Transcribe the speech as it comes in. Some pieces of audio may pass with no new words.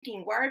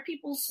Why are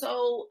people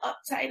so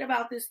uptight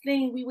about this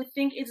thing? We would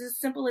think it's as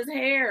simple as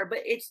hair, but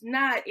it's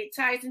not. It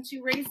ties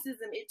into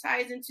racism. It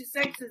ties into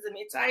sexism.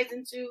 It ties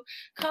into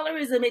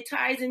colorism. It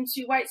ties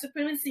into white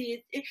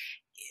supremacy.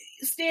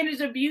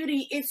 Standards of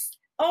beauty. It's,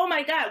 oh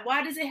my God,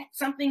 why does it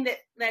something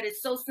that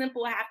is so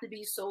simple have to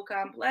be so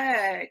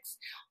complex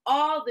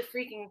all the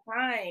freaking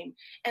time?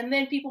 And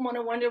then people want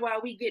to wonder why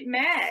we get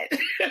mad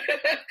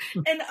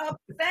and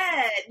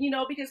upset,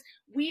 because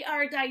we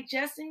are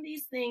digesting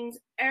these things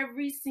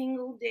every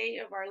single day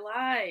of our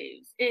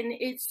lives. And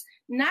it's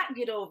not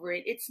get over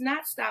it. It's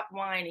not stop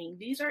whining.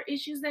 These are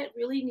issues that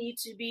really need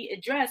to be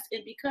addressed.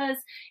 And because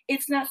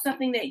it's not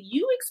something that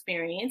you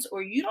experience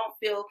or you don't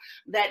feel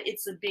that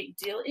it's a big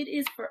deal, it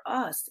is for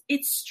us.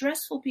 It's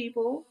stressful,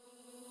 people.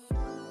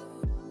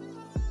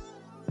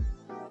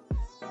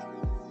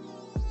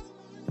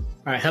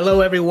 All right. Hello,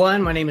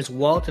 everyone. My name is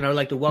Walt, and I would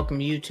like to welcome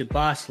you to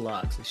Boss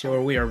Locks, the show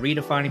where we are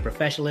redefining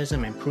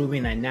professionalism and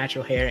proving that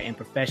natural hair and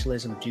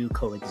professionalism do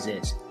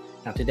coexist.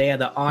 Now, today I have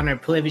the honor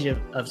and privilege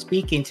of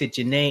speaking to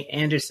Janae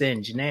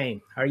Anderson. Janae,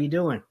 how are you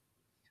doing?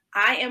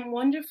 I am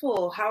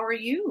wonderful. How are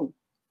you?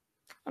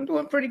 I'm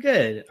doing pretty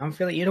good. I'm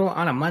feeling,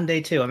 on a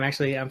Monday too.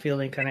 I'm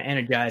feeling kind of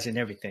energized and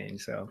everything.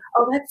 So.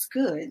 Oh, that's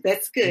good.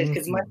 That's good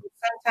because Monday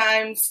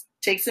sometimes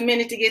takes a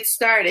minute to get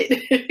started.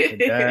 It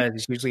does.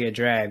 It's usually a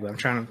drag, but I'm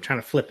trying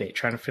to flip it,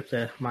 trying to flip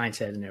the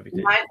mindset and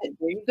everything. There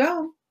you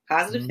go.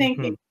 Positive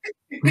thinking.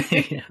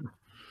 Yeah.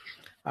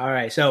 All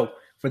right. So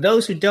for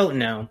those who don't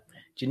know,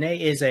 Janae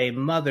is a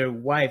mother,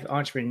 wife,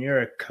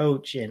 entrepreneur,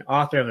 coach, and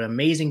author of an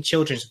amazing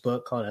children's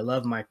book called I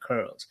Love My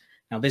Curls.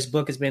 Now, this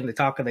book has been the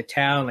talk of the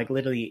town, like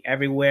literally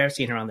everywhere. I've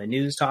seen her on the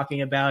news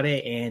talking about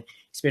it, and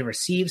it's been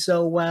received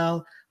so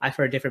well. I've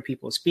heard different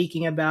people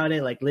speaking about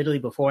it. Like literally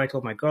before I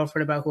told my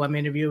girlfriend about who I'm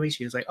interviewing,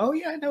 she was like, oh,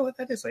 yeah, I know what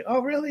that is. Like,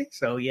 oh, really?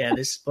 So, yeah,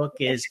 this book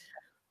is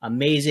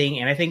amazing.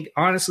 And I think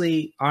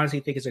honestly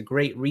think it's a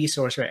great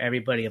resource for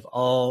everybody of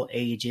all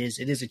ages.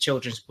 It is a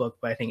children's book,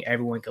 but I think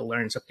everyone can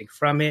learn something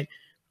from it.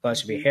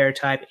 Plus, your hair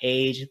type,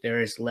 age,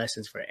 there is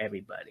lessons for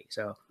everybody.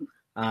 So,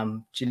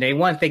 Janae,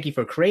 one, thank you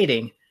for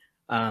creating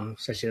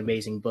such an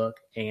amazing book.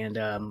 And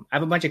I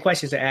have a bunch of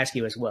questions to ask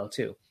you as well,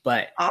 too.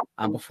 But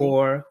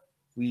before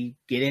we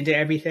get into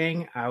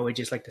everything, I would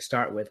just like to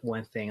start with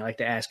one thing. I like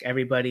to ask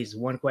everybody's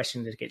one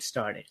question to get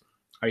started.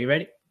 Are you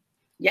ready?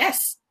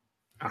 Yes.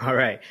 All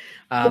right.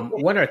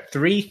 What are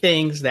 3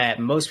 things that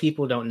most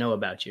people don't know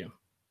about you?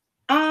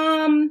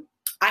 I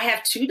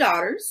have 2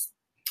 daughters.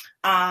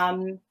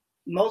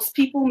 Most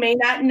people may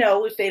not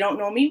know, if they don't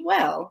know me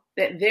well,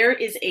 that there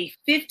is a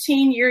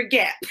 15-year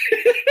gap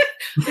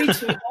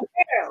between my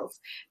girls.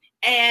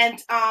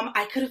 And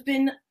I could have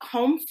been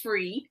home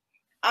free,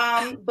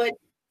 but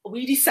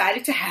we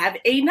decided to have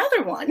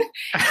another one.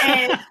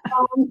 And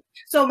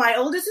so my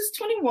oldest is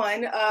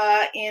 21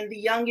 and the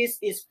youngest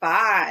is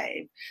 5.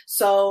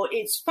 So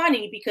it's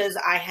funny because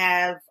I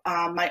have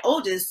my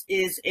oldest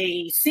is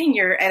a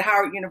senior at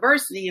Howard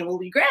University and will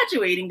be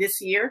graduating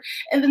this year.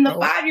 And then the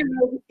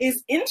 5-year-old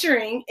is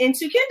entering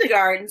into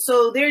kindergarten.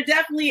 So they're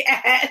definitely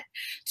at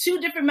 2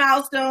 different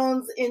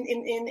milestones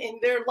in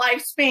their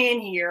lifespan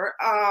here.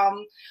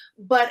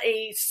 But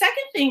a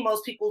second thing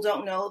most people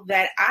don't know,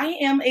 that I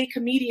am a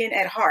comedian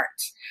at heart.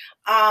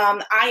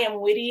 I am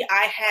witty.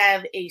 I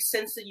have a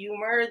sense of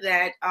humor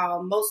that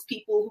most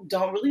people who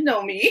don't really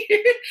know me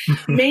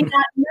may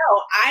not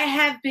know. I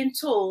have been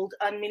told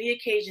on many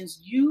occasions,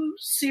 you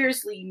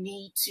seriously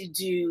need to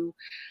do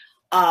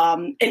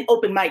an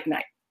open mic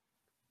night,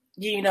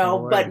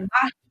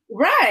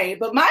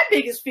 but my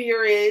biggest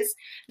fear is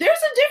there's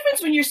a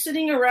difference when you're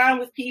sitting around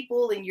with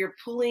people and you're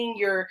pulling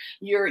your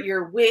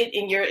wit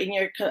and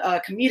your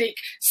comedic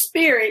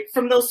spirit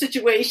from those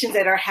situations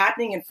that are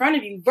happening in front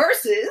of you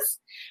versus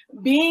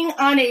being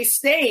on a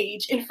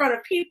stage in front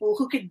of people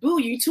who could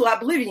boo you to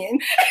oblivion.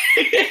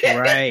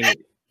 Right.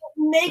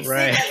 Makes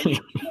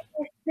it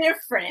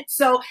different.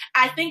 So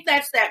I think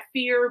that's that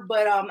fear.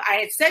 But I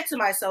had said to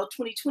myself,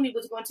 2020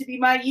 was going to be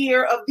my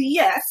year of the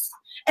yes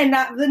and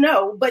not the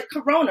no. But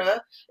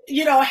Corona,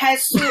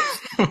 has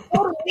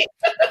totally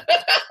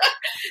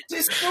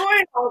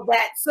destroyed all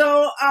that.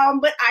 So,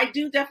 but I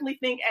do definitely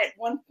think at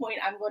one point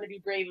I'm going to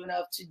be brave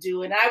enough to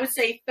do. And I would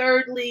say,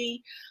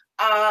 thirdly,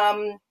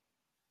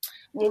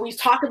 when we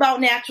talk about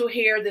natural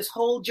hair, this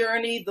whole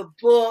journey, the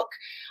book,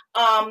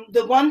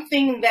 the one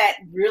thing that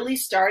really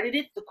started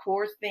it, the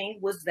core thing,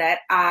 was that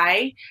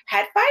I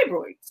had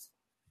fibroids.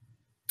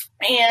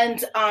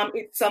 And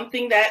it's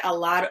something that a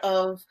lot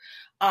of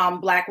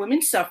Black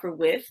women suffer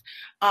with.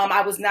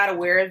 I was not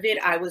aware of it.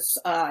 I was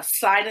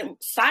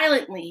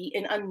silently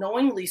and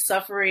unknowingly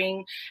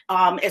suffering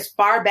as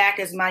far back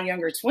as my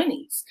younger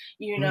 20s,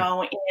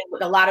 and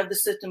with a lot of the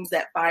symptoms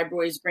that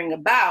fibroids bring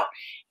about.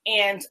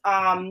 And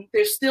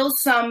there's still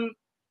some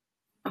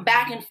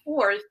back and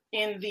forth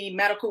in the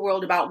medical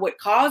world about what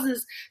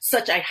causes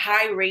such a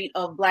high rate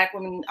of Black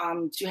women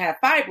to have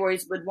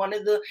fibroids. But one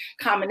of the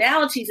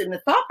commonalities in the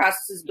thought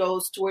processes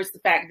goes towards the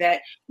fact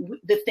that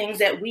the things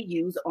that we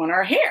use on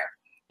our hair.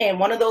 And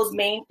one of those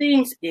main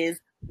things is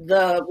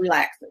the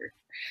relaxer.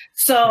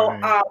 So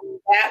Right.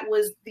 that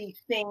was the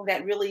thing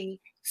that really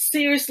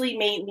seriously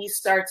made me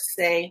start to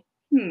say,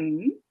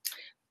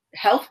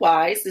 health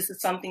wise, this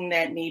is something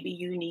that maybe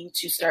you need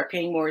to start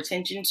paying more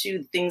attention to,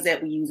 the things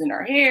that we use in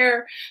our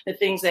hair, the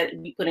things that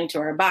we put into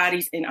our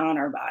bodies and on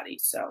our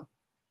bodies. So,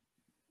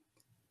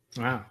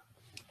 Wow.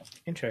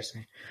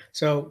 Interesting.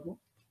 So,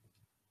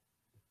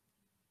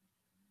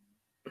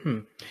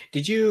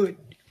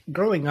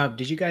 growing up,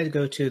 did you guys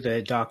go to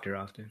the doctor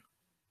often?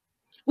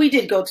 we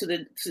did go to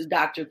the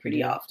doctor You pretty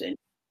did? often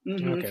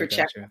Okay, for checkups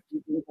gotcha.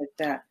 and things like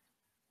that.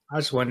 I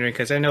was wondering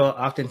because I know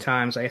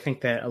oftentimes I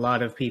think that a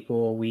lot of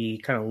people we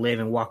kind of live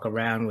and walk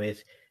around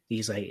with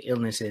these like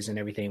illnesses and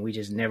everything. We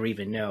just never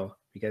even know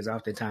because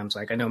oftentimes,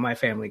 like I know my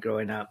family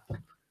growing up,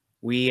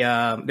 we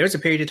there's a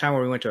period of time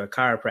where we went to a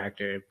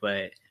chiropractor,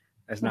 but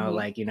that's not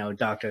Mm-hmm. like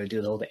doctor to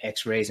do all the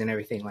X-rays and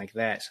everything like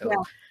that. Yeah.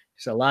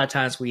 So a lot of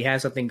times we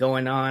have something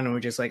going on and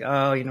we're just like,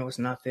 oh, it's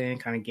nothing,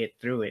 kind of get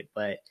through it,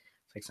 but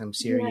it's like some Yeah.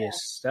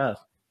 serious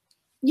stuff.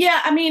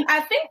 Yeah, I mean, I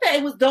think that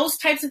it was those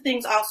types of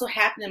things also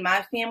happened in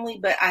my family,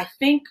 but I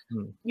think,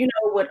 Hmm.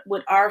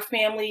 what our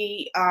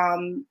family,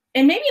 and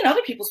maybe in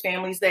other people's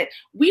families, that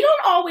we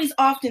don't always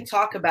often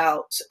talk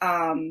about,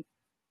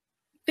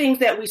 things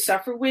that we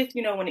suffer with,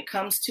 when it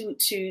comes to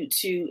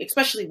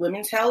especially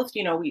women's health.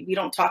 We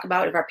don't talk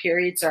about if our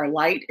periods are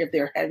light, if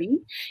they're heavy,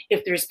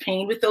 if there's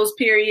pain with those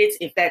periods,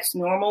 if that's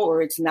normal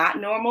or it's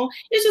not normal.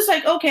 It's just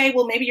like, okay,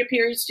 well, maybe your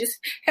period's just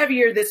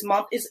heavier this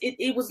month.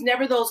 It was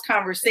never those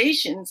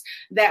conversations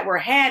that were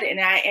had.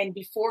 And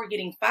before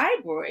getting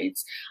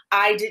fibroids,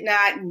 I did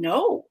not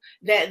know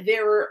that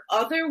there were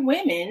other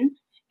women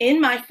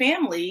in my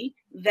family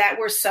that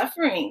were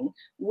suffering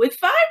with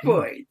Hmm.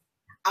 fibroids.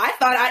 I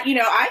thought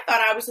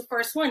I was the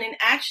first one, and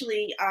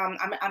actually,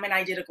 I'm an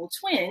identical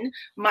twin.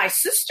 My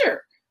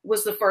sister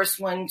was the first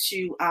one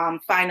to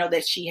find out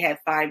that she had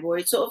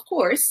fibroids. So of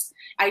course,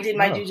 I did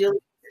my due Oh,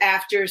 diligence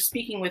after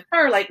speaking with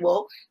her. Like,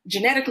 well,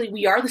 genetically,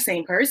 we are the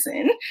same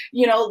person.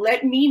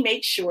 Let me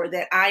make sure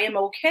that I am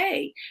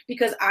okay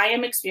because I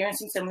am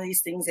experiencing some of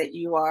these things that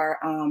you are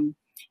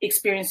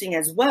experiencing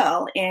as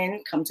well.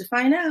 And come to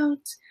find out,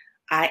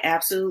 I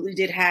absolutely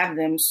did have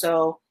them.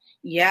 So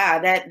yeah,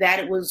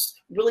 that was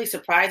really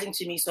surprising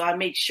to me. So I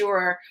make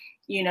sure,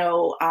 when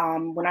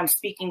I'm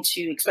speaking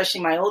to, especially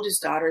my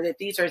oldest daughter, that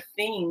these are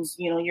things,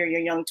 your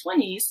young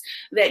 20s,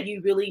 that you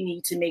really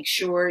need to make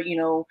sure,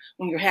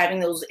 when you're having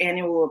those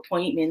annual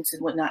appointments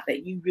and whatnot,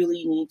 that you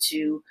really need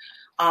to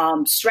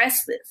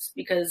stress this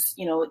because,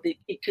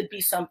 it could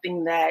be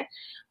something that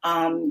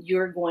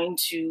you're going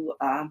to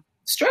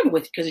struggle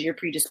with because you're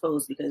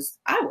predisposed, because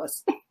I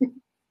was. all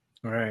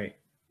right.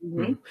 Hmm.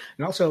 Mhm.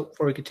 And also,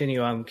 before we continue,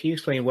 can you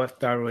explain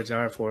what thyroids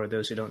are for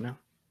those who don't know?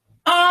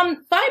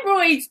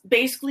 Fibroids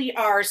basically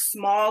are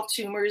small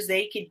tumors.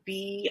 They could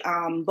be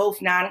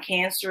both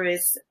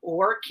non-cancerous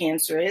or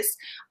cancerous.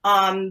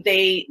 Mine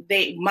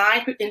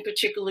in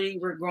particularly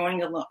were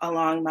growing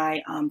along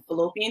my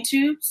fallopian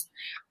tubes.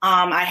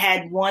 I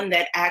had one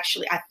that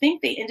actually, I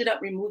think they ended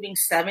up removing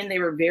 7. They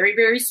were very,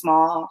 very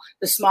small.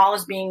 The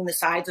smallest being the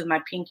size of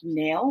my pinky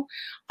nail.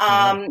 Oh,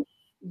 wow.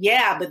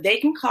 Yeah, but they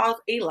can cause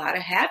a lot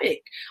of havoc.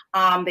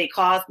 They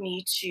cause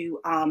me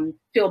to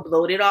feel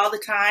bloated all the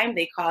time.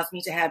 They cause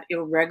me to have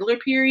irregular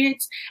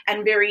periods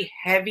and very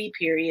heavy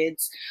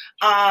periods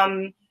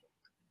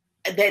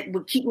that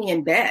would keep me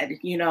in bed.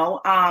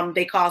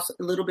 They cause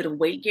a little bit of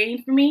weight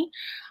gain for me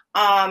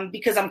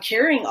because I'm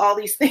carrying all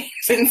these things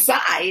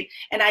inside,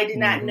 and I did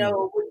not Hmm.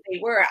 know what they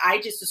were.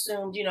 I just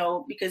assumed,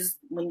 because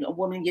when a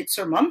woman gets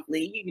her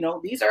monthly,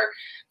 these are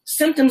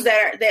symptoms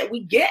that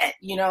we get.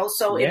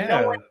 So if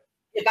no one Yeah.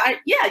 if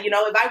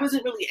I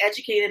wasn't really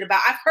educated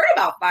about, I've heard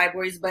about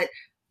fibroids, but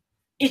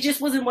it just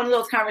wasn't one of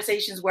those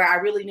conversations where I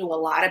really knew a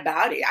lot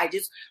about it. I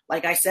just,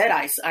 like I said,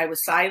 I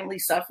was silently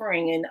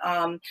suffering.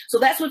 And so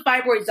that's what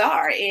fibroids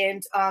are.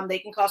 And they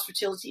can cause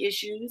fertility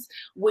issues,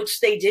 which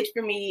they did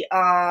for me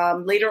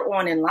later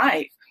on in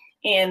life.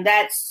 And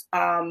that's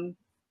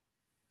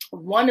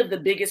one of the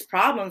biggest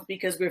problems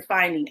because we're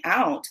finding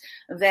out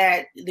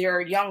that there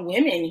are young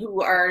women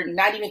who are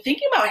not even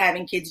thinking about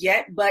having kids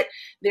yet, but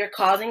they're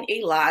causing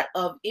a lot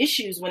of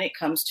issues when it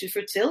comes to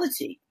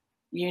fertility.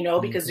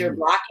 Because they're Hmm.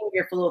 blocking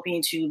your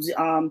fallopian tubes.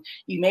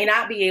 You may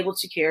not be able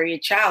to carry a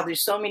child.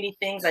 There's so many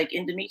things like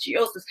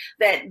endometriosis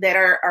that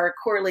are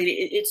correlated.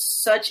 It's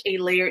such a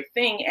layered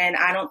thing, and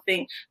I don't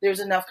think there's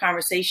enough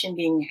conversation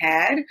being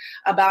had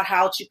about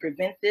how to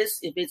prevent this.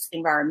 If it's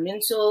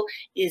environmental,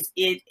 is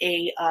it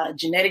a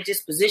genetic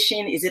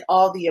disposition? Is it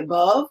all the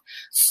above?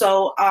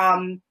 So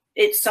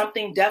it's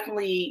something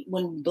definitely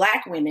when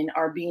Black women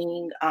are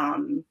being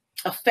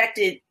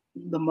affected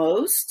the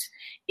most.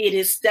 It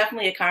is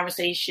definitely a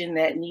conversation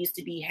that needs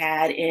to be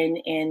had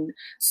and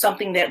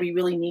something that we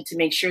really need to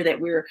make sure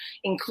that we're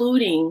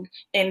including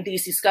in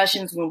these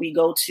discussions when we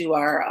go to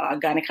our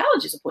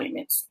gynecologist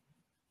appointments.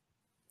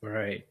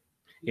 Right.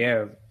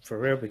 Yeah, for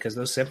real, because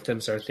those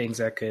symptoms are things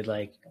that could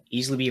like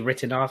easily be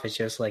written off as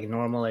just like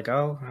normal, like,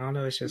 oh, I don't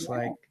know, it's just Yeah,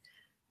 like,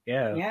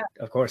 yeah, yeah,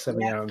 of course, I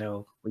mean, yeah. I don't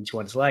know which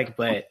one's like,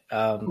 but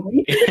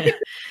Mhm.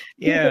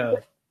 yeah.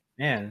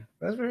 Man,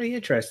 that's very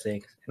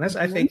interesting. And I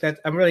Mhm. think that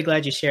I'm really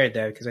glad you shared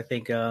that because I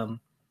think, and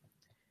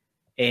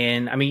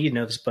I mean, you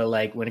know this, but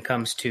like when it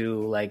comes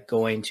to like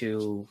going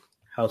to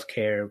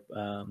healthcare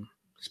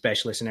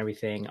specialists and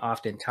everything,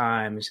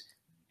 oftentimes,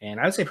 and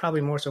I would say probably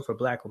more so for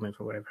Black women,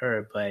 from what I've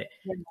heard, but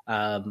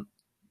um,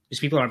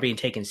 just people aren't being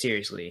taken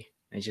seriously.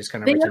 It's just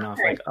kind of They written off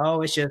are. like,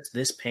 oh, it's just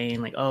this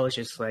pain, like, oh, it's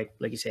just like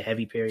you say,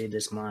 heavy period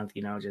this month,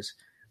 you know, just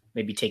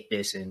maybe take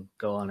this and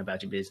go on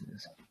about your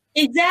business.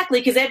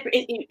 Exactly, because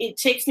it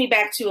takes me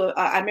back to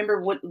I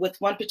remember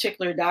with one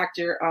particular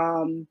doctor,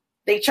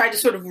 they tried to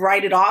sort of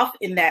write it off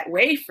in that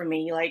way for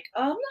me, like,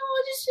 oh no,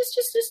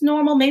 it's just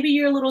normal. Maybe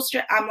you're a little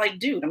stressed. I'm like,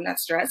 dude, I'm not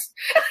stressed.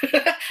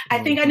 I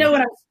think I know Mm-hmm.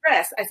 when I'm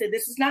stressed. I said,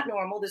 this is not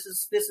normal. This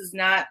is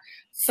not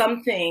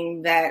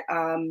something that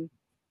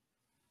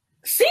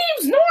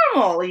seems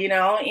normal, and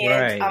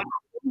Right. I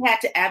really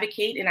had to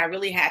advocate and I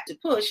really had to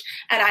push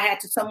and I had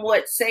to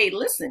somewhat say,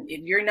 listen,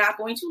 if you're not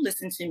going to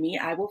listen to me,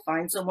 I will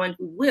find someone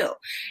who will.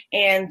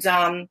 And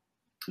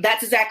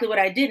that's exactly what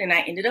I did. And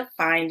I ended up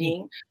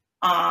finding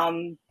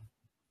um,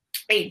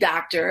 a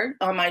doctor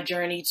on my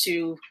journey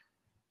to,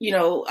 you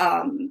know,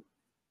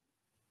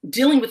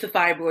 dealing with the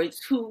fibroids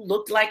who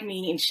looked like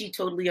me, and she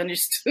totally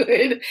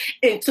understood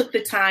and took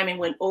the time and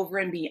went over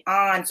and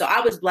beyond. So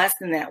I was blessed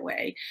in that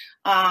way.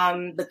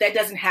 But that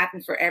doesn't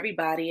happen for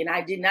everybody. And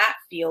I did not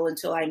feel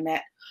until I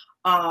met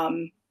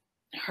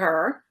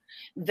her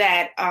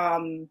that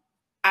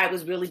I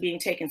was really being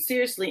taken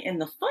seriously. And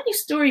the funny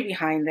story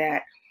behind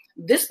that,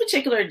 this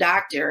particular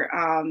doctor,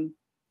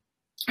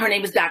 her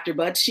name is Dr.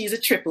 Bud. She's a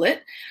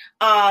triplet.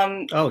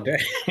 Oh, dang.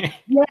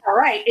 Yeah,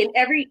 right. And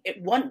every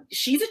one,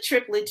 she's a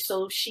triplet,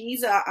 so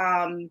she's a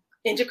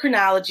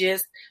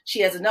endocrinologist.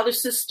 She has another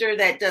sister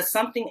that does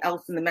something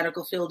else in the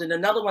medical field, and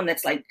another one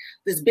that's like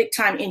this big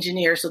time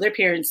engineer. So their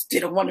parents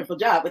did a wonderful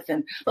job with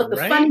them. But the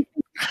Right? funny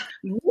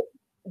thing,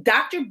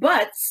 Dr.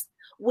 Butts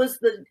was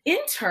the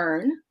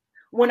intern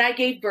when I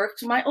gave birth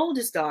to my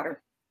oldest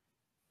daughter.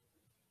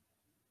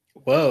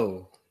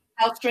 Whoa.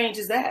 How strange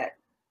is that?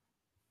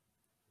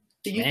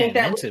 Do you think Man,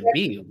 that meant was, to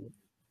be.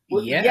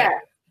 yeah? Yeah.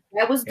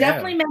 That was Yeah.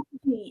 definitely meant to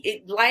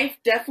be. Life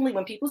definitely,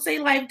 when people say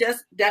life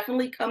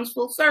definitely comes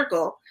full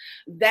circle,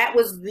 that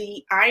was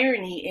the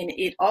irony in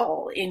it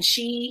all. And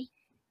she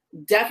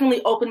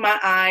definitely opened my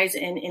eyes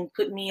and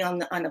put me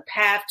on a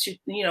path to,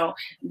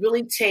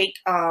 really take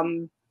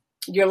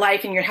your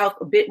life and your health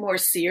a bit more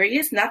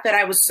serious. Not that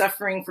I was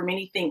suffering from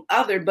anything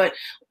other, but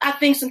I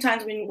think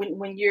sometimes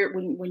when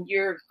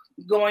you're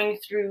going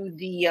through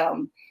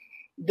your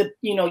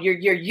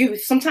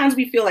youth, sometimes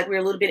we feel like we're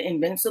a little bit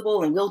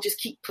invincible and we'll just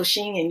keep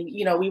pushing, and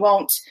we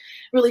won't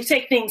really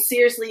take things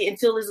seriously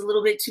until it's a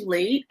little bit too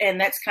late. And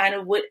that's kind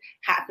of what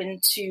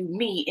happened to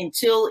me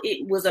until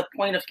it was a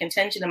point of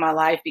contention in my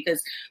life,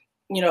 because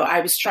I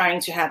was trying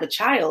to have a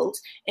child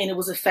and it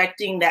was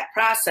affecting that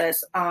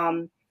process.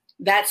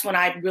 That's when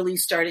I really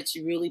started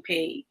to really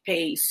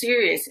pay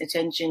serious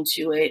attention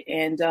to it.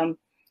 And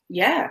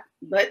yeah,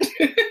 but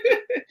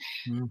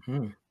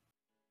Mm-hmm.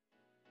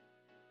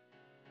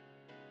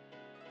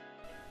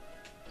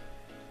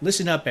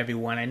 Listen up,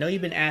 everyone. I know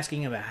you've been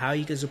asking about how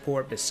you can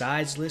support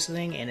besides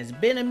listening, and it's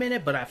been a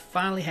minute, but I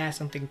finally have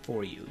something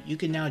for you. You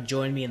can now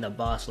join me in the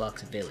Boss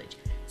Locks Village.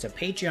 It's a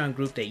Patreon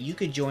group that you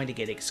could join to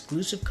get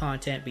exclusive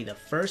content, be the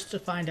first to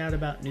find out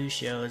about new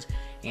shows,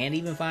 and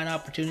even find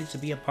opportunities to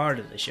be a part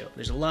of the show.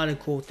 There's a lot of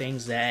cool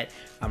things that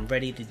I'm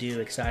ready to do,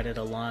 excited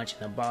to launch,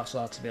 and the Boss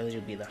Locks Village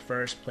will be the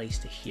first place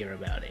to hear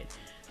about it.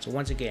 So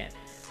once again,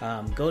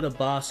 go to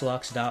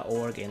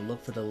bosslocks.org and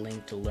look for the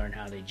link to learn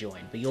how to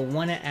join. But you'll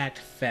want to act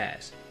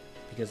fast,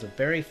 because the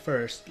very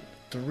first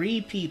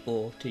 3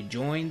 people to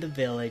join the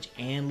village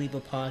and leave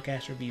a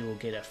podcast review will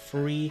get a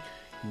free,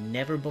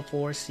 never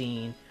before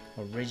seen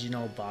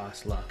original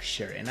Boss Locks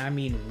shirt. And I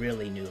mean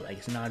really new, like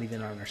it's not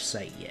even on our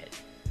site yet.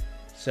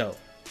 So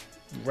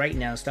right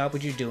now, stop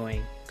what you're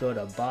doing, go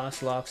to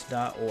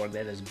bosslocks.org,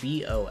 that is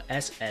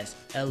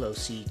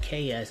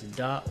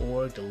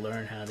BOSSLOCKS.org, to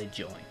learn how to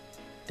join.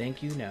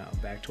 Thank you. Now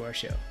back to our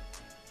show.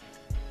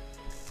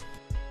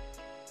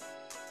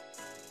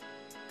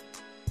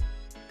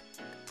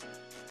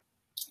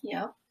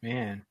 yeah.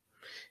 Man,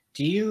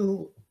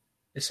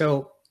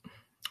 so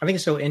I think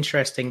it's so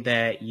interesting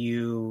that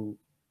you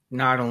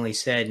not only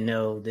said,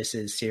 no, this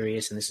is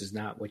serious and this is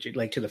not what you're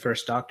like, to the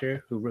first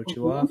doctor who wrote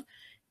you Mm-hmm. off.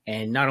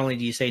 And not only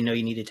do you say, no,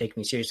 you need to take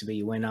me seriously, but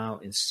you went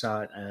out and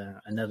sought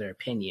another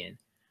opinion.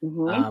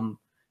 Mm-hmm. Um,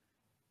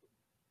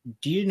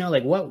 do you know,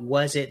 like, what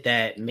was it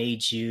that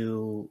made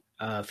you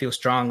feel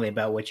strongly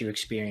about what you're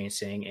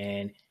experiencing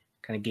and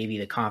kind of gave you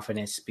the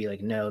confidence to be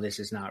like, no, this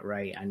is not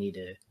right. I need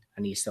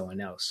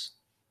someone else.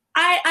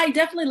 I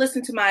definitely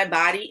listened to my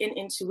body and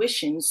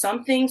intuition.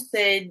 Something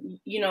said,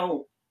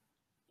 you've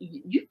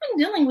been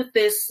dealing with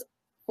this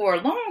for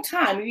a long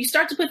time. You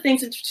start to put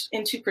things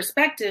into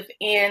perspective,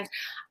 and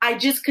I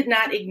just could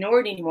not ignore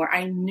it anymore.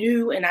 I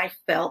knew and I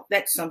felt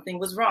that something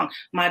was wrong.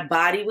 My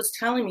body was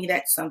telling me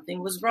that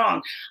something was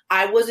wrong.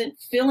 I wasn't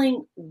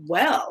feeling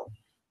well,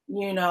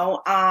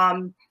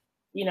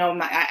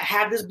 I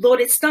have this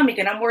bloated stomach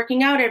and I'm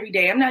working out every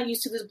day. I'm not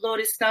used to this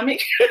bloated stomach.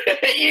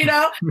 I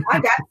got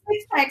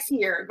 6 packs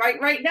here.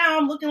 Right now,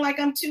 I'm looking like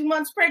I'm 2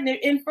 months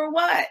pregnant. And for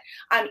what?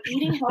 I'm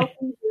eating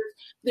healthy.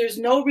 There's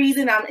no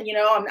reason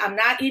I'm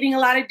not eating a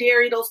lot of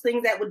dairy, those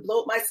things that would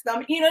bloat my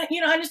stomach.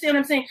 Understand what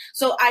I'm saying?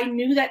 So I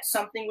knew that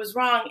something was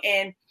wrong.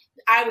 And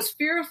I was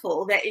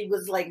fearful that it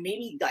was like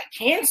maybe like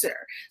cancer.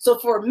 So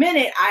for a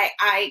minute,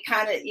 I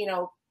kind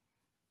of,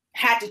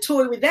 had to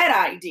toy with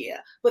that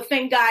idea, but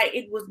thank God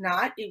it was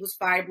not. It was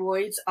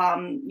fibroids.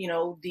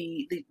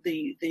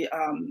 The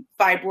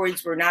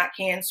fibroids were not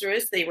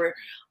cancerous. They were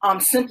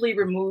simply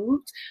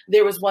removed.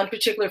 There was one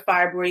particular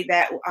fibroid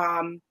that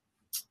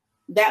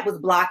was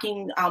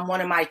blocking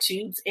one of my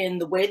tubes, and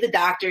the way the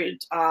doctor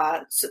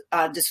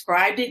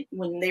described it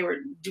when they were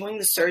doing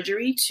the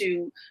surgery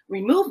to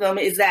remove them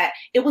is that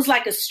it was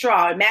like a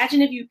straw.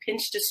 Imagine if you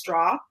pinched a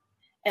straw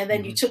and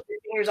then you took your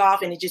fingers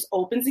off and it just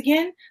opens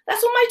again.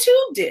 That's what my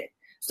tube did.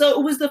 So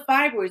it was the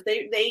fibroids.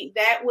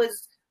 That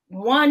was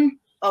one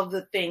of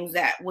the things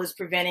that was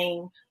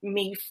preventing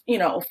me,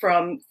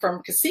 from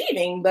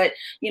conceiving. But,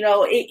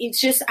 it's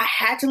just, I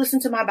had to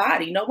listen to my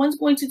body. No one's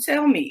going to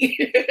tell me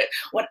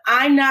when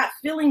I'm not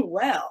feeling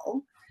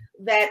well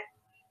that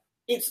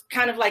it's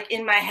kind of like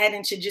in my head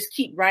and to just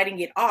keep writing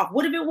it off.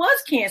 What if it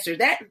was cancer?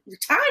 That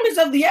time is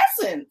of the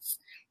essence.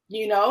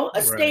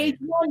 A stage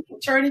 1 can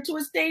turn into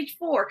a stage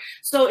 4.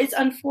 So it's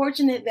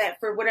unfortunate that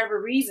for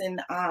whatever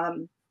reason,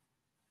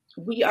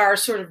 we are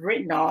sort of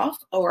written off,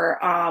 or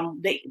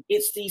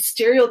it's these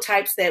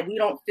stereotypes that we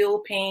don't feel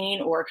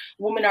pain, or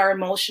women are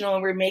emotional,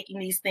 and we're making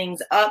these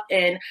things up.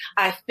 And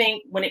I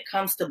think when it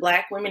comes to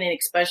Black women, and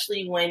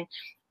especially when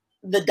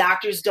the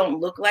doctors don't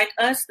look like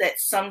us, that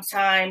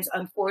sometimes,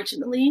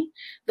 unfortunately,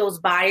 those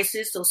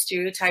biases, those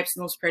stereotypes,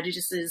 and those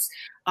prejudices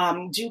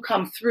do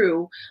come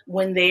through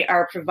when they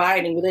are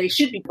providing, well, they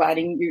should be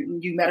providing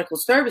you medical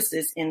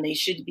services, and they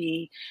should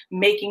be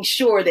making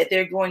sure that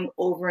they're going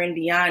over and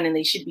beyond, and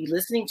they should be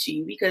listening to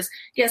you, because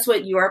guess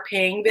what? You are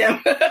paying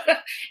them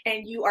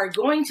and you are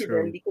going to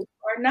them because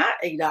you are not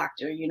a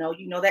doctor. You know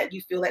that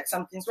you feel that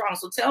something's wrong.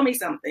 So tell me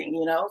something,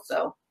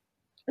 so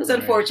it was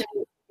unfortunate.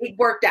 It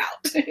worked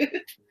out.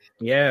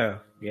 Yeah.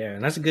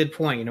 And that's a good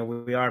point.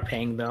 We are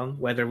paying them,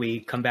 whether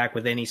we come back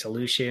with any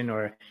solution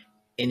or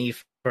any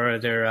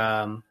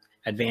further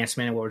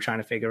advancement in what we're trying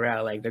to figure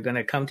out. Like, they're going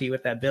to come to you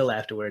with that bill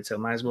afterwards. So it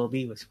might as well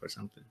be for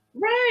something.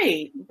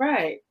 Right.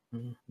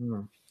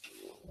 Mm-hmm.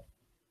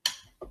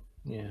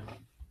 Yeah.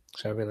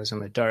 So I realize I'm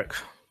in the dark.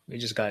 It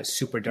just got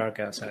super dark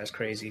outside. It's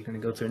crazy. Going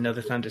to go through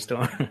another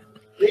thunderstorm.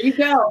 There you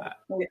go.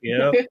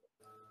 Yep.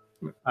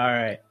 All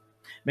right,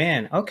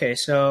 man. Okay.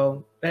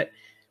 So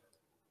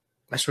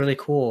that's really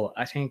cool.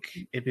 I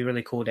think it'd be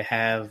really cool to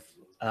have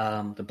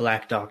the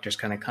Black doctors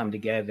kind of come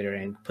together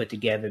and put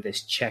together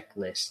this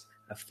checklist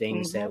of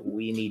things that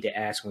we need to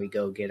ask when we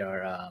go get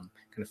our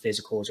kind of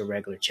physicals or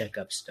regular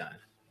checkups done.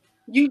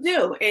 You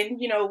do. And,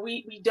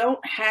 we don't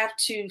have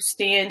to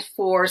stand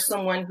for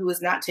someone who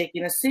is not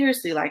taking us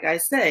seriously. Like I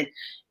said,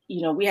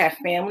 we have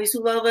families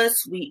who love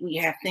us. We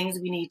have things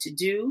we need to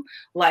do.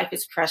 Life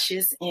is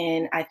precious.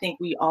 And I think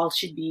we all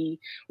should be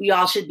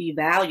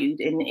valued,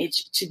 and it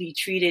to be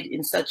treated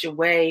in such a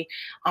way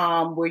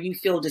where you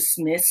feel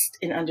dismissed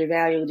and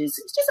undervalued it's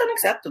just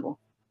unacceptable.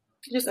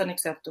 Just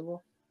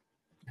unacceptable.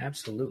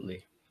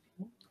 Absolutely.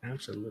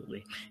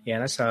 Yeah.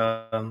 That's,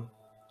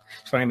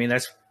 it's funny. I mean,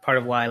 that's part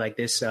of why like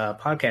this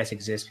podcast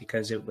exists,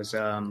 because it was,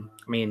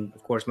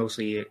 of course,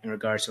 mostly in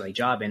regards to like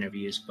job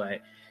interviews, but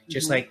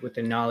just like with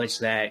the knowledge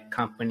that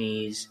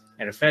companies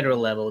at a federal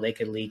level, they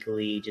could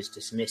legally just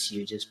dismiss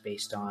you just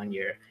based on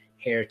your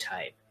hair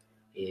type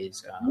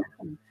is,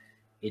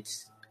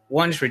 it's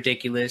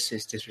ridiculous,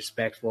 it's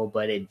disrespectful,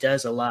 but it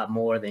does a lot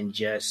more than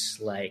just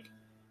like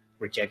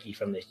reject you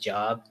from this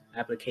job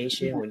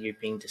application. When you're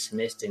being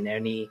dismissed in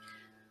any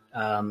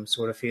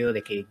sort of field,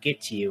 it could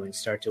get to you and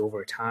start to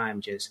over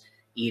time just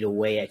eat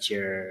away at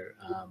your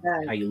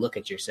how you look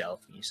at yourself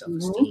and your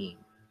self-esteem.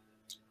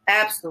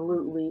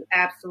 Absolutely.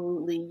 I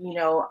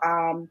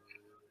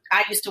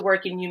used to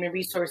work in human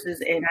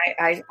resources, and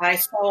I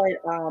saw it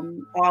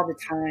all the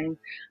time.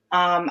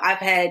 I've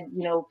had,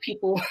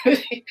 people,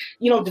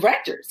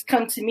 directors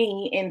come to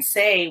me and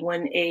say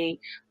when a,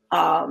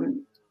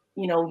 young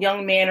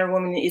man or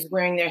woman is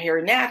wearing their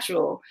hair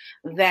natural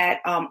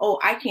that,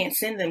 I can't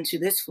send them to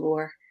this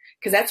floor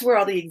because that's where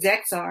all the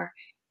execs are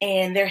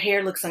and their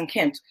hair looks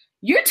unkempt.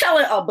 You're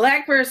telling a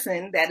Black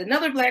person that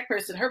another Black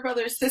person, her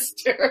brother or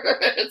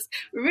sister,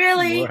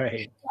 really,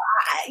 right.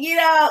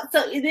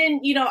 So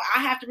then,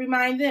 I have to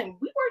remind them,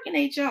 we work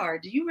in HR.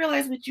 Do you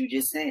realize what you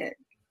just said?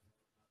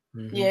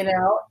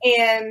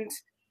 And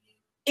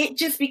it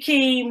just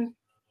became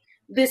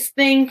this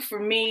thing for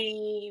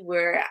me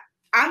where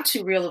I'm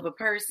too real of a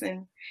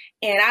person,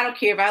 and I don't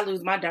care if I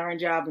lose my darn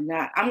job or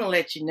not. I'm going to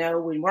let you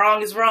know when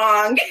wrong is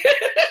wrong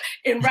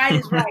and right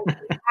is right.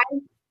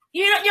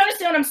 You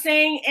understand what I'm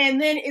saying?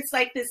 And then it's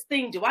like this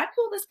thing, do I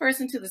pull this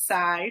person to the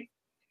side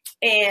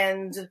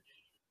and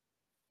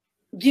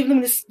give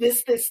them this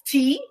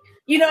tea,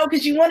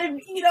 because you want to,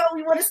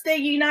 we want to stay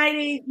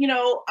united,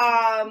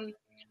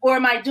 or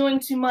am I doing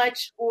too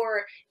much?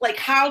 Or like,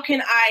 how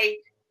can I,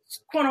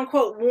 quote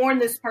unquote, warn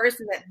this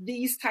person that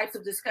these types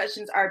of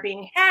discussions are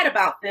being had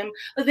about them?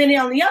 But then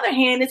on the other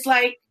hand, it's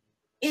like,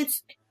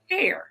 it's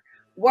hair.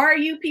 Why are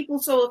you people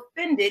so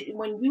offended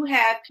when you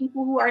have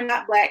people who are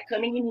not Black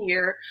coming in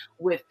here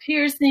with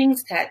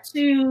piercings,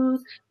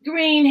 tattoos,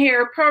 green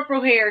hair,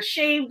 purple hair,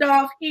 shaved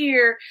off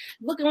hair,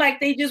 looking like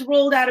they just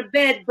rolled out of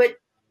bed, but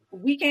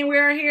we can't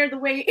wear our hair the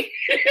way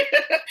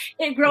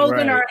it grows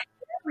in our hair,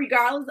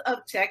 regardless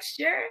of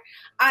texture?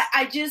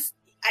 I just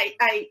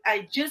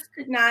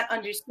could not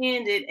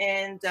understand it,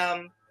 and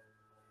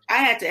I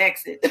had to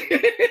exit.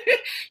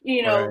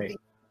 The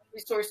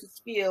resources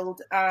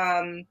field.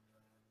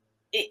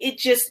 It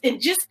just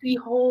the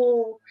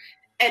whole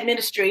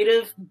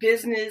administrative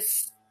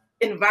business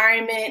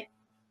environment,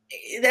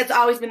 that's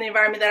always been the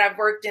environment that I've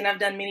worked in. I've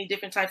done many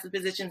different types of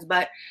positions,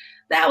 but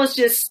that was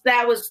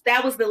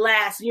the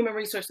last. Human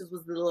resources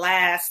was the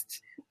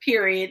last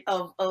period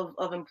of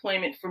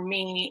employment for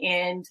me,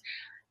 and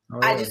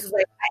I just was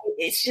like,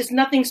 it's just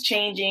nothing's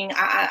changing.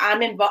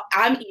 I'm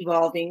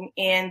evolving,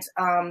 and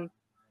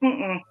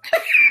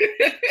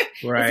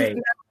right.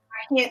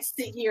 I can't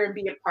sit here and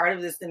be a part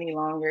of this any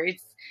longer.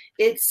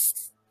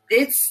 It's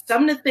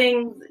some of the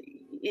things.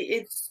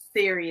 It's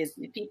serious.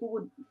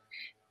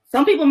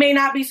 Some people may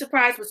not be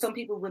surprised, but some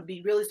people would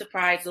be really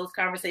surprised. Those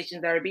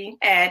conversations that are being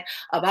had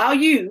about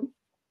you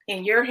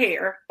and your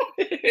hair,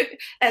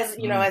 as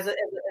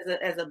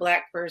as a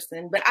Black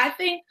person. But I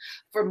think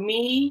for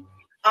me,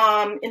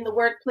 in the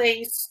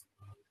workplace,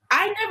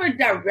 I never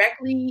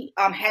directly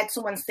had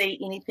someone say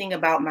anything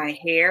about my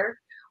hair,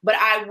 but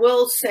I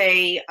will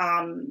say,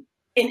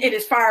 and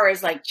as far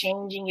as like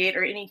changing it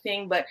or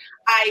anything, but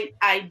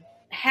I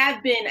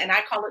have been, and I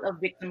call it a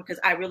victim because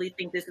I really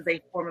think this is a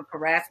form of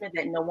harassment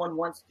that no one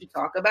wants to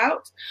talk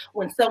about.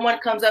 When someone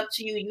comes up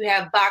to you, you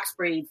have box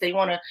braids, they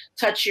want to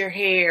touch your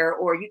hair,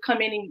 or you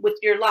come in with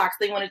your locks,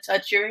 they want to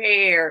touch your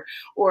hair,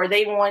 or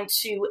they want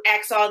to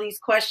ask all these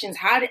questions.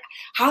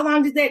 How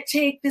long did that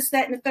take? This,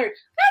 that, and the third.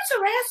 That's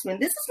harassment.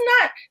 This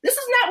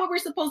is not what we're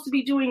supposed to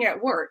be doing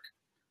at work.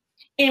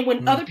 And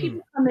when other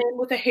people come in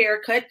with a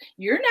haircut,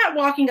 you're not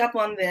walking up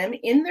on them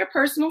in their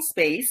personal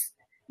space,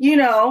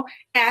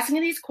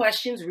 asking these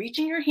questions,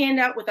 reaching your hand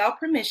out without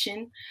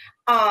permission,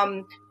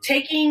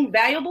 taking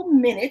valuable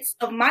minutes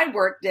of my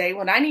work day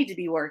when I need to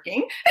be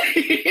working,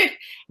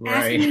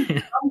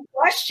 asking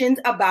questions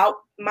about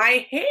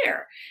my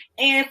hair.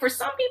 And for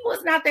some people,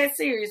 it's not that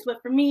serious,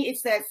 but for me,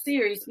 it's that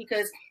serious,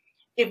 because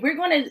if we're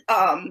going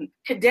to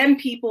condemn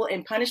people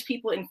and punish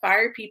people and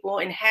fire people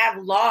and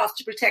have laws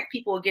to protect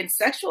people against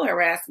sexual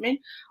harassment,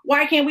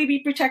 why can't we be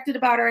protected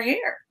about our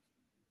hair?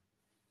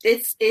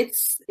 It's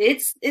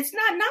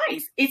not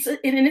nice.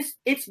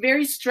 It's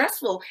very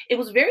stressful. It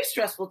was very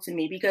stressful to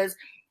me because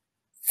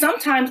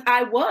sometimes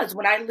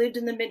when I lived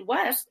in the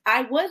Midwest,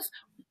 I was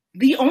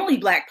the only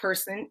Black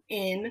person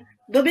in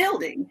the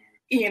building,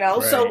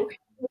 so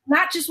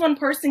not just one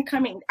person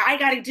coming. I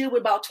got to deal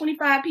with about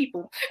 25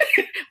 people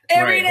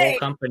every day. Whole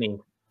company.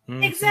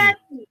 Mm-hmm.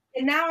 Exactly.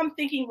 And now I'm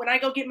thinking, when I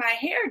go get my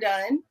hair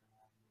done,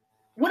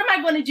 what am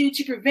I going to do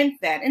to prevent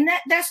that? And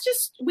that's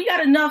just, we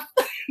got enough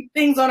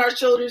things on our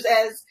shoulders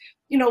as,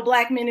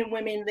 Black men and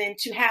women than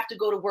to have to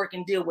go to work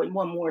and deal with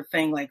one more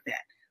thing like that.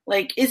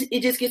 Like,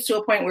 it just gets to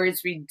a point where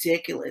it's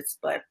ridiculous,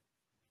 but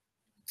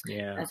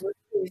yeah, that's what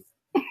it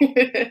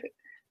is.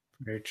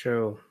 Very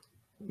true.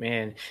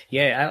 Man,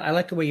 yeah, I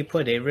like the way you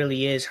put it. It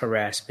really is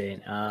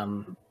harassment.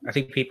 I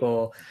think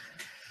people,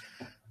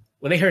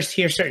 when they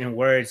hear certain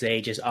words,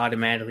 they just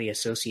automatically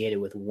associate it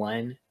with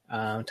one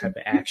type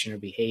of action or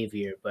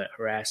behavior. But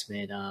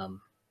harassment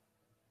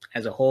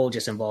as a whole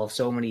just involves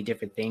so many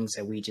different things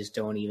that we just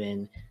don't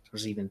even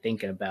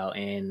thinking about.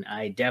 And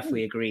I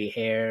definitely agree.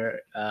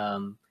 Hair,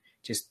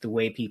 just the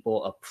way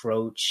people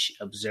approach,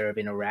 observe,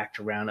 interact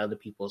around other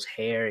people's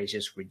hair is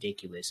just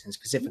ridiculous. And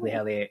specifically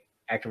how they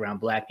act around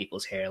Black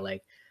people's hair.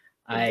 Like,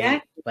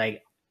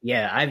 exactly.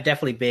 I've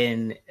definitely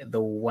been the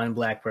one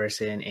Black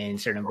person in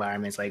certain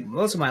environments, like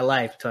most of my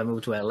life until I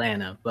moved to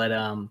Atlanta. But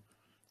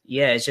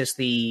it's just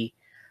the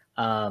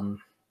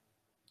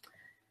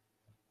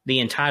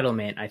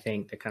entitlement, I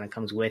think, that kind of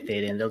comes with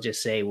it. And they'll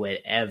just say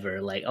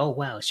whatever, like, oh,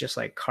 wow, it's just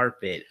like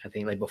carpet. I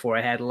think, like, before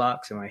I had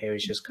locks and my hair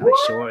was just kind of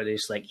short, they're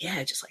just like,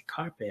 yeah, just like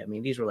carpet. I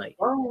mean, these were like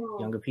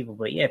younger people,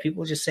 but yeah,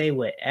 people just say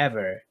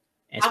whatever.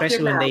 And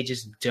especially when they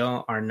just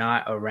are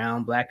not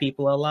around Black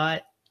people a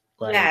lot.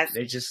 Like,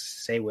 they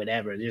just say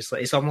whatever. They're just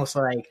like, it's almost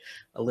like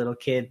a little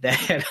kid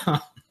that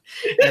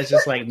that's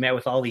just like met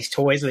with all these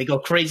toys and they go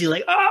crazy,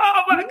 like,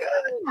 oh my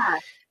God.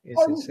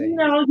 It's insane.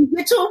 You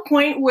get to a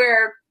point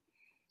where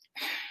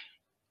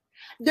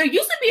there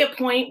used to be a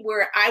point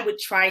where I would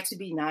try to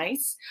be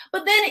nice,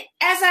 but then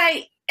as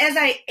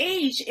I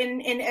age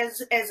and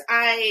as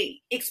I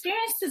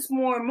experience this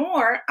more and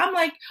more, I'm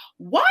like,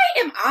 why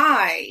am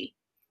I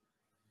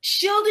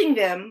shielding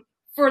them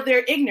for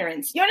their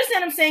ignorance? You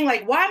understand what I'm saying?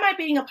 Like, why am I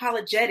being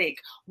apologetic?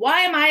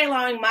 Why am I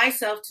allowing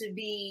myself to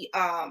be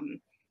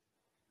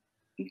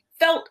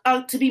felt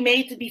to be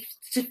made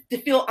to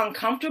feel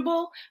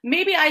uncomfortable,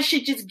 maybe I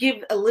should just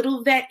give a little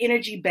of that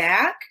energy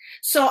back.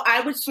 So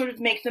I would sort of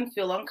make them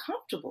feel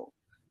uncomfortable,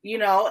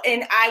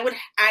 and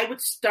I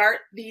would start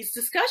these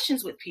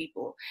discussions with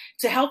people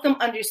to help them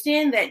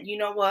understand that, you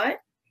know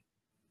what,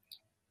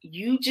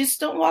 you just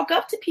don't walk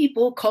up to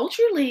people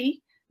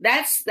culturally.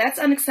 That's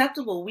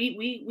unacceptable.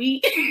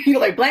 We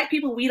like Black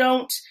people, we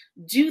don't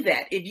do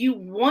that. If you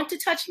want to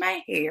touch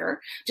my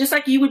hair, just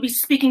like you would be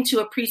speaking to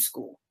a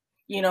preschool,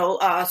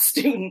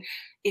 student,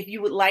 if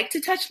you would like to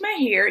touch my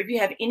hair, if you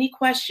have any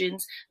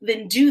questions,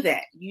 then do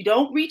that. You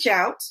don't reach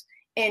out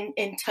and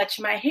touch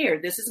my hair.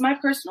 This is my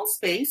personal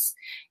space.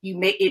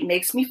 It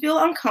makes me feel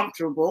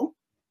uncomfortable.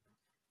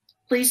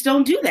 Please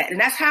don't do that. And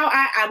that's how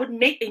I would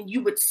make, and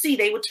you would see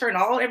they would turn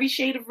every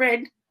shade of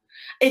red.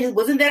 And it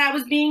wasn't that I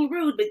was being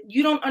rude, but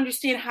you don't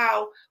understand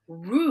how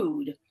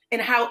rude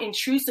and how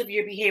intrusive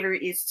your behavior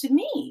is to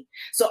me.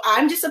 So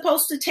I'm just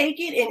supposed to take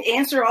it and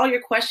answer all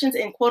your questions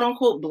and quote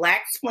unquote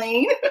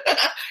Black-splain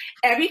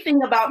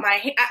everything about my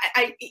hair.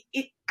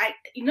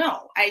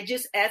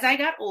 As I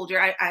got older,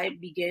 I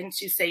began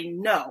to say,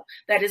 no,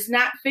 that is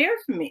not fair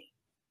for me.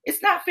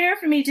 It's not fair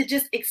for me to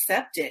just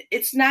accept it.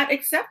 It's not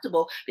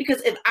acceptable,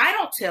 because if I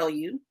don't tell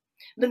you,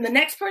 then the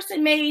next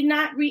person may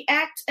not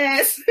react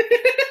as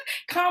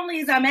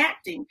calmly as I'm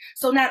acting.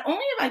 So not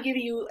only am I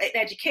giving you an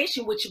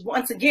education, which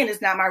once again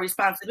is not my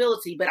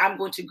responsibility, but I'm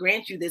going to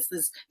grant you this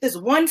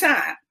one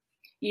time,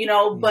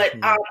 but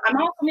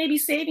I'm also maybe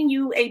saving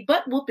you a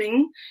butt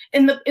whooping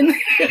in the in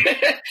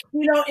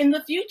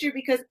the future,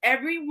 because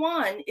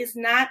everyone is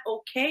not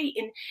okay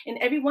and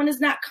everyone is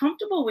not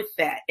comfortable with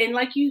that. And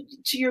like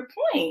to your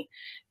point,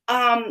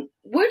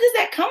 where does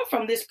that come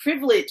from? This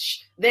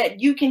privilege that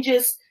you can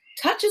just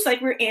touch us like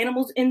we're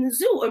animals in the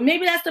zoo. Or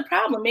maybe that's the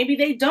problem. Maybe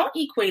they don't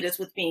equate us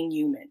with being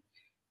human.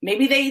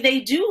 Maybe they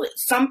do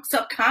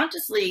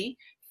subconsciously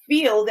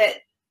feel that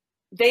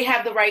they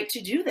have the right to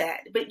do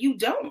that, but you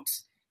don't.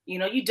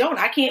 You don't.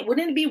 I can't.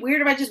 Wouldn't it be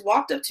weird if I just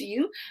walked up to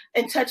you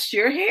and touched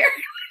your hair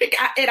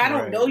and I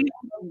don't know you,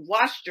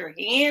 washed your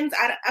hands?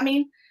 I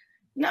mean,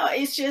 no,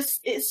 it's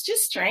just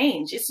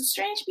strange. It's a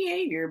strange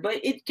behavior,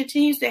 but it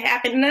continues to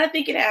happen. And I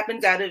think it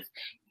happens out of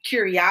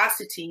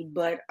curiosity,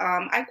 but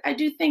I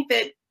do think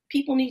that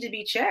people need to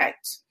be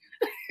checked,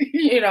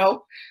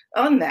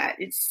 on that.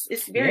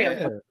 It's very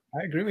important.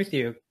 I agree with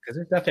you, because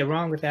there's nothing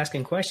wrong with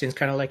asking questions,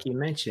 kind of like you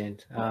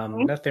mentioned.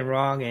 Nothing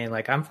wrong, and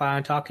like I'm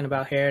fine talking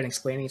about hair and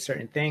explaining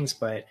certain things,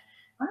 but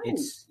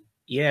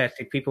I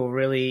think people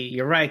really,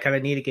 you're right, kind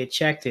of need to get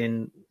checked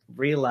and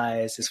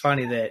realize. It's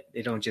funny that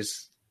they don't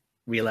just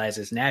realize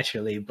this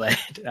naturally, but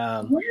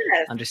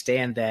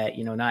understand that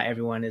not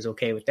everyone is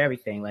okay with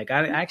everything. Like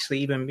I actually,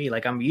 even me,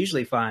 like I'm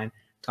usually fine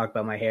talk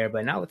about my hair,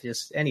 but not with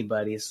just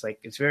anybody. It's like,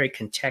 it's very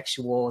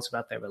contextual. It's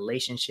about that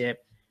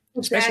relationship,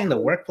 especially in the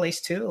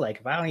workplace too. Like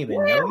if I don't even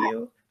know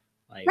you,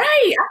 like, right,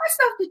 I got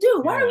stuff to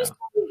do. Why are we still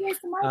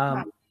wasting my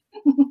time?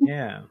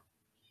 Yeah,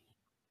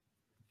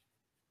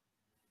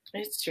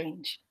 it's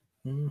strange.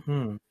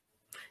 Mm-hmm.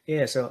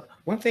 Yeah. So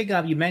one thing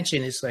you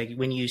mentioned is like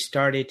when you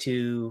started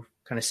to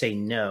kind of say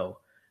no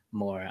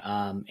more,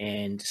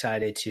 and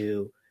decided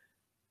to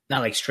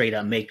not like straight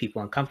up make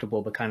people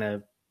uncomfortable, but kind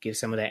of give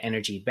some of that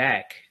energy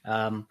back.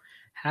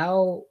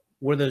 How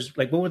were those,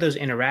 like, what were those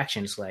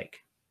interactions like?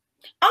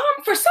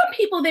 For some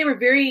people, they were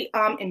very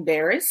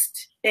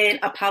embarrassed and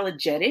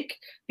apologetic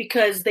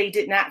because they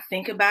did not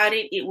think about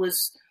it. It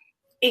was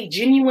a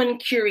genuine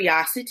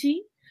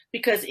curiosity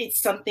because it's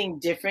something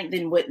different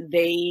than what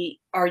they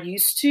are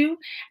used to.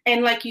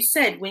 And like you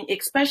said,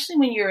 especially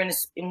when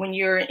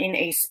you're in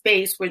a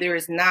space where there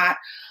is not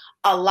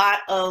a lot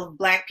of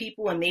Black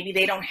people and maybe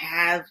they don't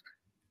have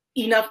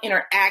enough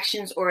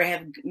interactions or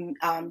have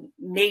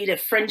made a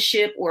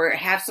friendship or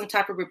have some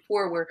type of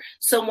rapport where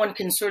someone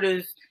can sort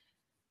of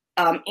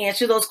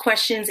answer those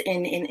questions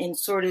and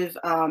sort of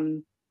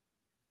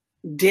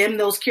dim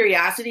those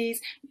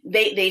curiosities,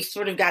 they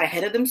sort of got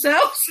ahead of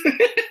themselves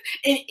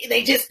and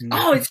they just,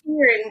 oh, it's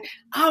here and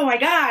oh my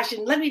gosh,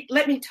 and let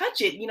me touch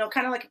it,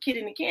 kind of like a kid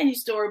in a candy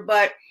store.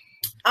 But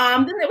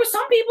then there were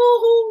some people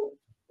who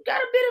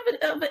got a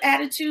bit of an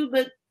attitude,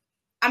 but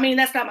I mean,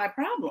 that's not my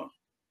problem.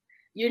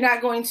 You're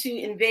not going to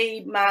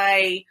invade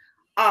my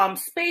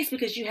space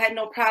because you had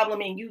no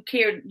problem and you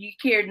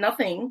cared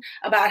nothing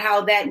about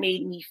how that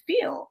made me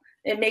feel.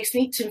 It makes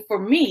for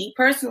me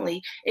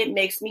personally, it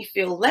makes me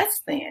feel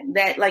less than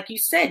that. Like you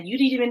said, you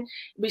didn't even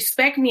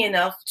respect me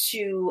enough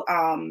to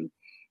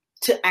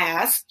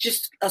ask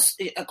just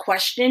a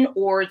question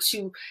or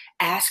to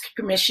ask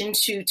permission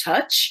to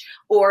touch,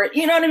 or,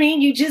 you know what I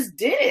mean? You just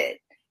did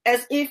it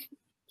as if,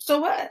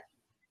 so what?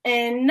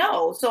 And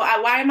no, so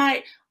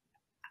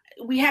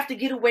we have to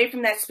get away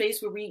from that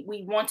space where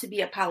we want to be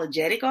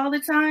apologetic all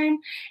the time.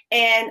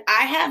 And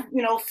I have,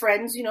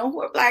 friends,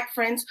 who are Black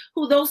friends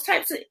who those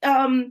types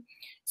of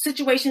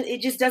situations,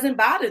 it just doesn't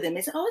bother them.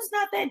 It's, oh, it's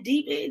not that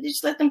deep.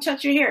 Just let them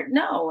touch your hair.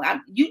 No,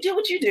 you do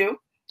what you do.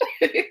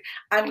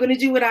 I'm going to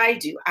do what I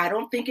do. I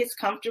don't think it's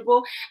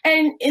comfortable.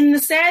 And in the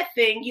sad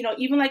thing,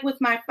 even like with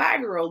my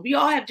 5-year-old, we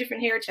all have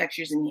different hair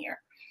textures in here.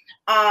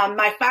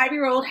 My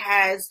 5-year-old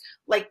has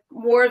like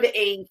more of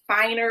a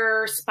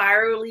finer,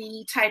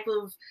 spirally type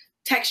of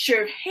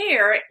texture of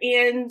hair,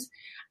 and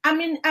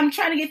I'm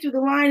trying to get through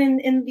the line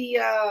in the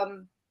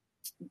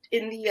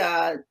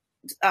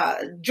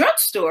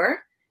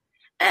drugstore,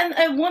 and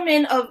a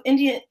woman of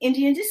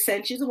Indian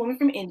descent, she's a woman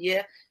from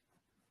India,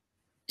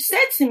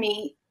 said to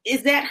me,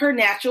 "Is that her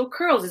natural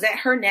curls? Is that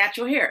her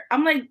natural hair?"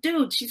 I'm like,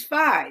 "Dude, she's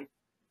 5.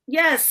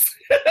 Yes."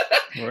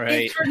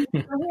 Right. It's her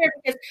natural hair,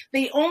 because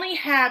they only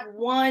have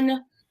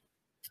one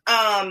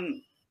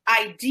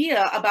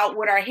idea about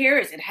what our hair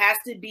is. It has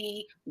to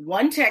be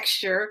one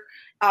texture.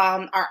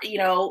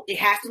 It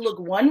has to look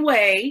one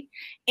way.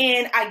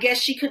 And I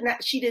guess she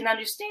didn't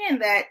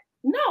understand that.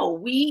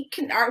 No,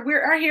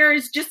 our hair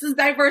is just as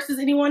diverse as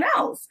anyone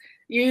else.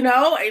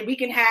 And we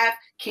can have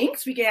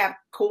kinks, we can have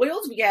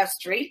coils, we can have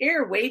straight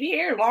hair, wavy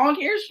hair, long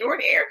hair,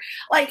 short hair.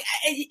 Like,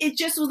 it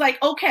just was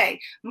like, okay,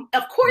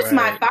 of course, right.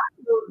 My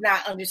 5-year-old is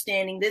not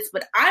understanding this,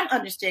 but I'm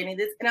understanding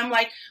this. And I'm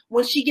like,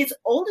 when she gets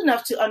old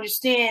enough to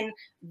understand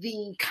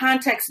the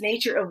context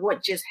nature of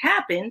what just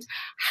happened,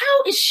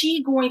 how is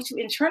she going to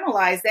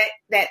internalize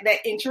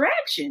that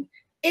interaction?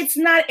 It's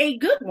not a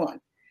good one.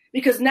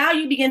 Because now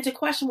you begin to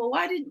question, well,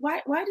 why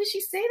did she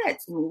say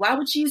that to me? Why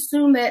would she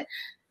assume that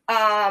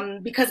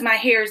because my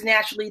hair is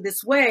naturally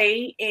this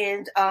way,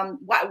 and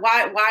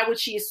why would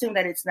she assume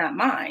that it's not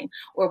mine?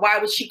 Or why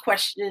would she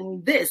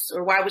question this?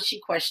 Or why would she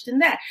question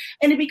that?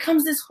 And it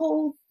becomes this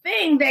whole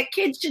thing that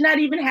kids should not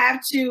even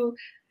have to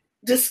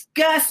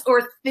discuss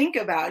or think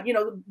about.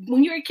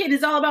 When you're a kid,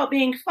 it's all about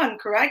being fun,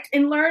 correct?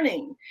 And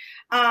learning.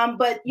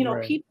 But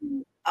right.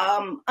 People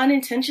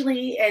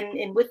unintentionally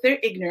and with their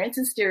ignorance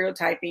and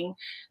stereotyping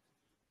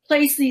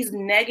place these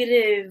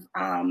negative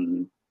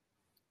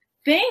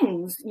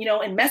things,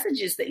 and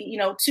messages that,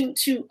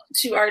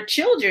 to our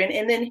children.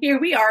 And then here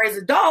we are as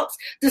adults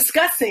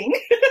discussing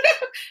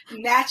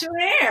natural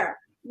hair,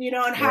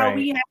 and how right.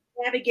 we have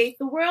to navigate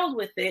the world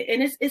with it.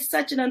 And it's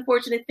such an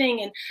unfortunate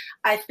thing. And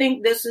I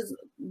think this is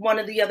one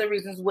of the other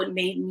reasons what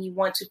made me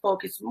want to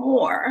focus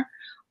more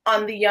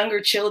on the younger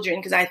children,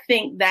 because I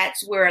think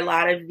that's where a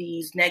lot of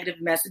these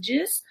negative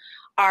messages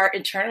are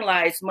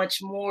internalized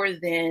much more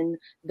than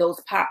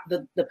those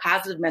the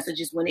positive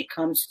messages when it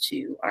comes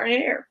to our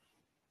hair.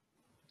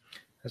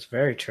 That's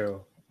very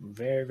true.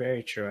 Very,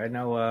 very true. I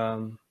know.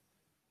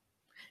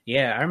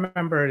 I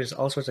remember there's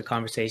all sorts of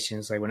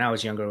conversations like when I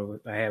was younger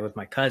I had with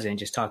my cousin,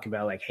 just talking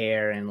about like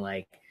hair and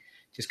like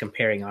just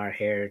comparing our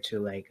hair to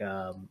like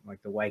the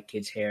white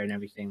kids' hair and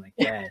everything like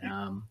that.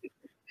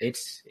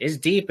 It's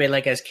deep, and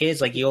like as kids,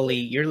 like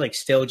you're like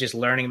still just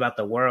learning about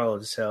the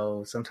world,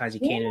 so sometimes you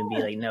can't even be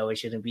like, no, it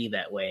shouldn't be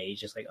that way.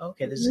 It's just like,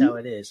 okay, this is how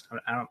it is.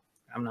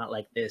 I'm not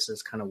like this.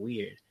 It's kind of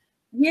weird.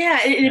 Yeah,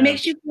 and it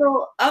makes you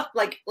feel up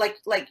like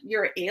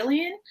you're an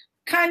alien.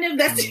 Kind of,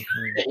 that's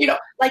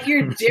like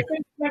you're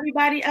different from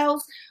everybody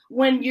else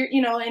when you're,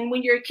 and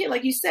when you're a kid,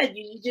 like you said,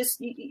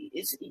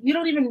 you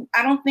don't even,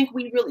 I don't think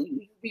we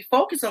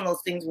focus on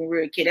those things when we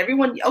were a kid.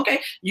 Everyone,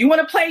 okay, you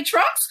want to play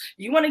trucks?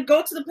 You want to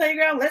go to the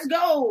playground? Let's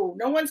go.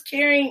 No one's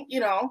caring,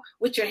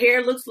 what your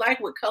hair looks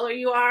like, what color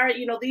you are.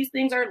 These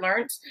things are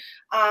learned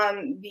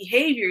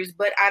behaviors,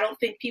 but I don't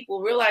think people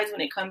realize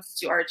when it comes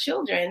to our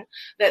children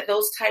that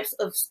those types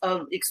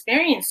of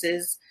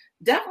experiences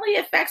definitely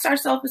affects our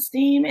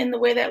self-esteem and the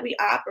way that we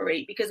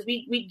operate, because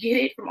we get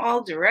it from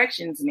all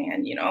directions,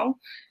 man,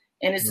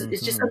 and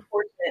it's just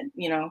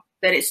unfortunate,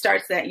 that it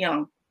starts that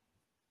young.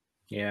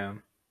 Yeah.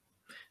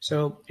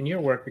 So in your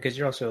work, because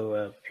you're also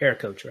a hair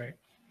coach, right?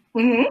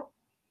 Mm-hmm.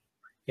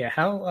 Yeah.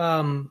 How,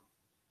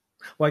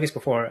 well, I guess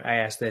before I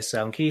ask this,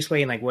 can you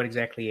explain like what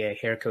exactly a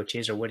hair coach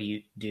is, or what do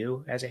you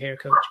do as a hair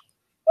coach?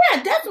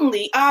 Yeah,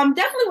 definitely.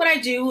 Definitely what I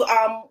do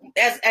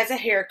as a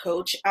hair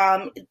coach.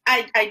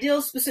 I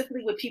deal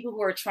specifically with people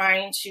who are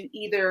trying to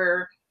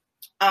either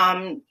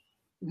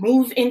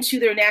move into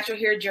their natural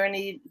hair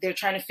journey. They're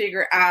trying to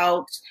figure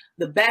out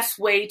the best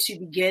way to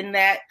begin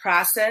that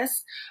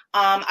process.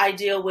 I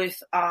deal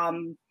with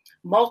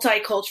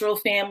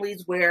multicultural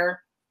families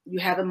where you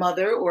have a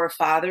mother or a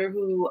father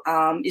who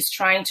is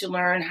trying to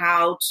learn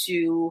how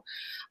to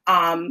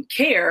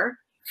care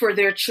for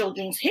their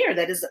children's hair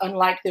that is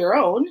unlike their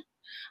own.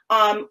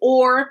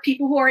 Or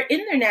people who are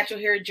in their natural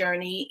hair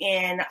journey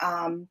and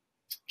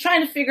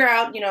trying to figure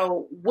out,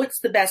 what's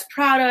the best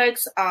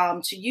products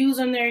to use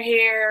on their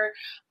hair,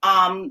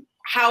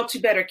 how to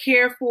better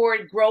care for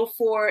it, grow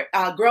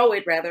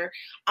it rather.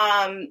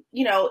 And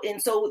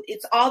so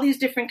it's all these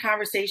different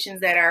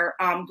conversations that are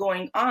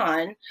going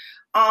on,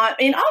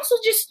 and also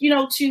just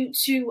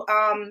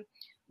to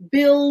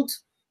build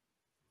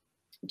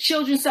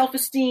children's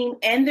self-esteem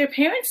and their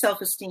parents'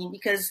 self-esteem,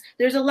 because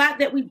there's a lot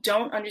that we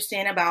don't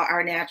understand about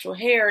our natural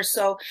hair.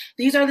 So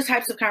these are the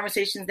types of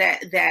conversations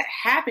that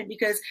happen,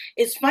 because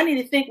it's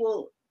funny to think,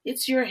 well,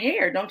 it's your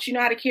hair. Don't you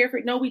know how to care for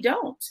it? No, we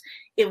don't.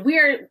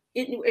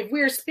 If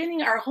we're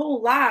spending our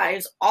whole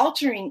lives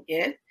altering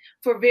it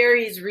for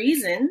various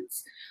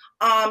reasons,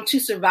 to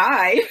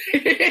survive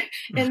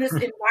in this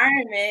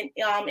environment,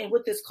 and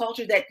with this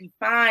culture that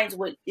defines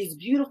what is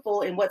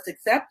beautiful and what's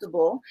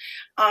acceptable,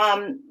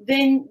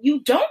 then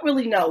you don't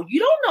really know. You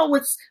don't know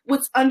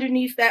what's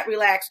underneath that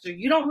relaxer.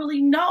 You don't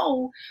really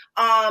know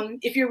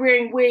if you're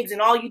wearing wigs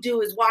and all you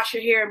do is wash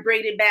your hair and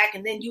braid it back,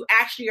 and then you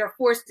actually are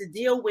forced to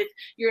deal with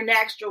your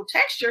natural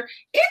texture.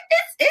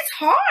 It's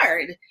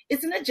hard.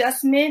 It's an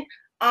adjustment.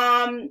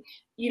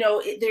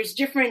 There's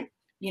different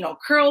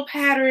curl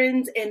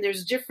patterns, and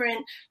there's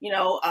different,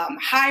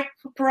 high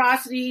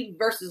porosity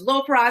versus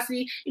low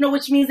porosity,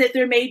 which means that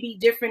there may be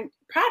different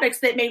products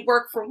that may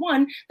work for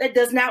one that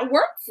does not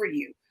work for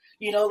you.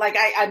 Like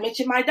I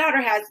mentioned, my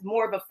daughter has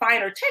more of a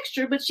finer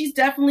texture, but she's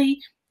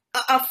definitely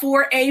a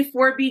 4A,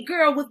 4B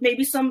girl with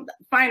maybe some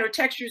finer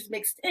textures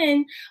mixed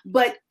in,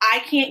 but I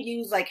can't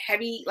use like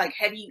heavy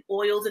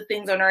oils and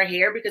things on her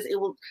hair because it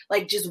will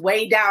like just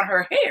weigh down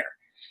her hair.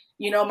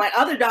 My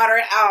other daughter,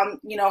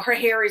 her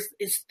hair is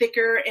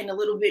thicker and a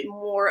little bit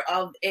more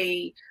of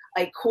a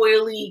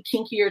coily,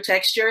 kinkier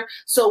texture.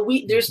 So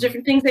there's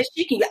different things that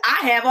she can get.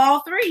 I have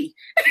all three,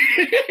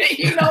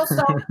 so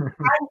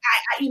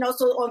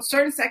so on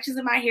certain sections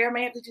of my hair, I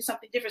may have to do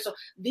something different. So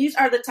these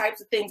are the types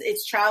of things.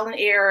 It's trial and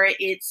error.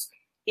 It's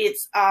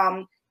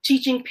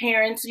teaching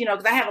parents,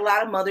 because I have a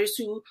lot of mothers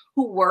who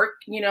work,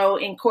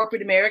 in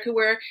corporate America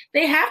where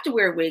they have to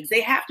wear wigs.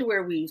 They have to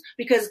wear weaves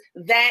because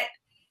that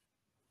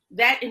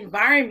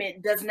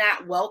environment does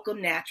not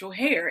welcome natural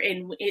hair.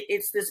 And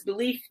it's this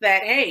belief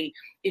that, hey,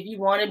 if you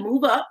want to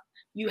move up,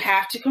 you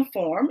have to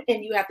conform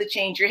and you have to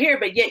change your hair.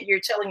 But yet you're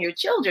telling your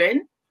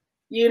children,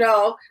 you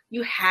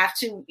have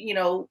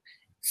to,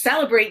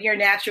 celebrate your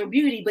natural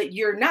beauty, but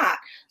you're not.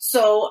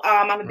 So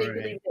I'm a big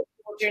believer that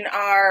children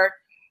are,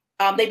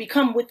 they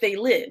become what they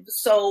live.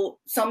 So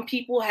some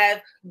people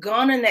have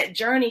gone on that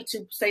journey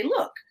to say,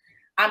 look,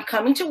 I'm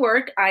coming to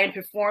work. I am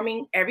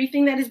performing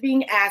everything that is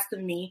being asked of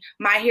me.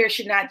 My hair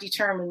should not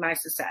determine my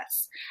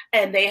success.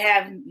 And they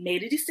have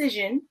made a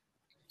decision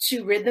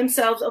to rid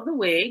themselves of the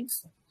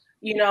wigs,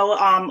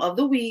 of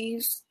the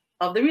weaves,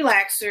 of the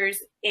relaxers,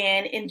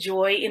 and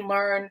enjoy and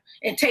learn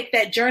and take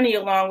that journey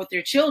along with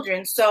their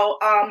children. So,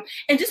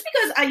 and just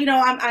because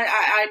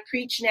I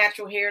preach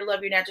natural hair,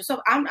 love your natural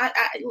self.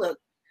 Look.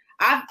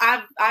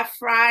 I've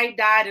fried,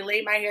 dyed, and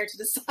laid my hair to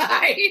the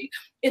side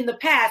in the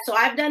past. So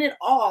I've done it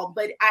all.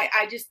 But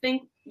I just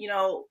think,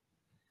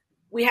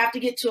 we have to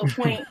get to a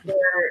point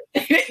where,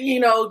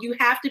 you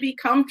have to be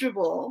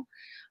comfortable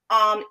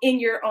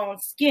in your own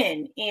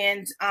skin.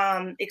 And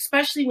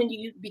especially when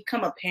you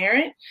become a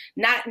parent,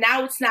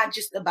 now it's not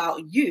just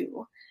about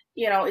you.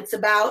 It's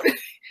about,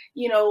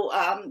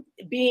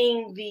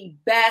 being the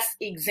best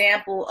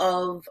example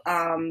of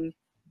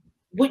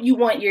what you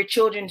want your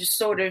children to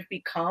sort of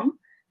become.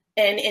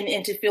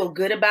 And to feel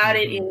good about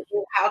it. And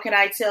how can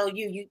I tell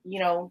you,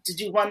 to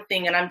do one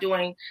thing and I'm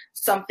doing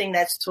something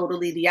that's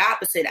totally the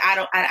opposite?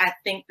 I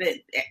think that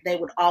they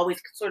would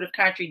always sort of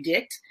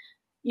contradict,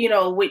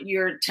 what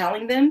you're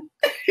telling them,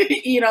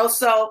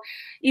 so,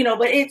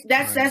 but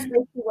that's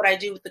basically what I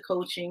do with the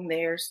coaching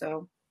there.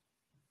 So.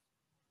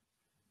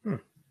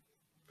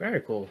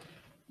 Very cool.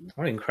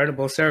 What an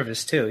incredible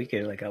service too. You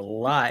get like a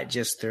lot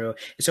just through.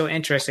 It's so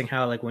interesting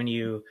how like when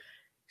you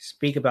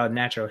speak about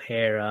natural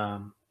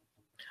hair,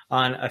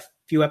 on a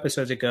few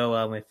episodes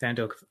ago with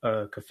Fando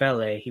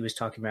Kafele, he was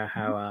talking about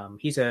how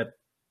he is a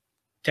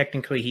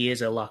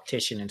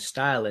loctician and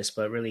stylist,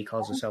 but really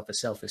calls himself a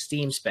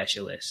self-esteem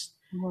specialist.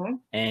 Mm-hmm.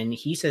 And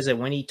he says that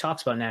when he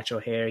talks about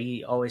natural hair,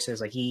 he always says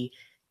like he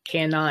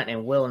cannot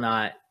and will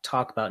not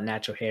talk about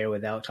natural hair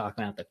without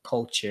talking about the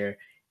culture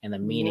and the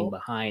meaning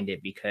behind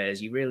it,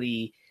 because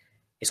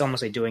it's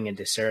almost like doing a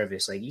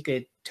disservice. Like you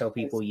could tell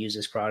people use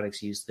this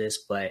product, use this,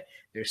 but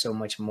there's so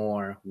much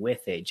more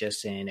with it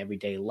just in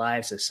everyday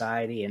life,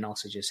 society, and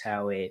also just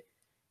how it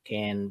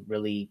can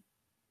really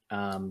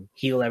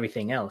heal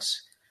everything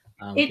else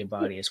with your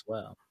body as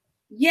well.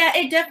 Yeah,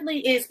 it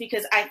definitely is,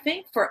 because I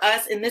think for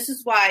us, and this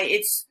is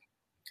why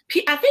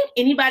I think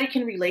anybody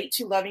can relate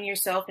to loving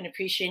yourself and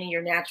appreciating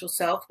your natural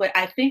self. But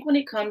I think when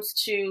it comes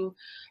to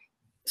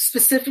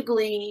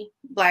specifically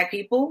Black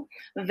people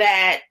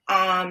that,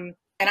 and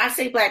I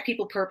say Black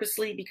people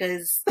purposely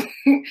because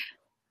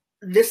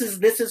this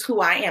is who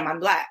I am. I'm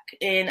Black,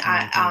 and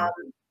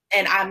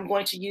and I'm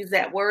going to use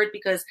that word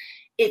because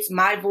it's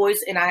my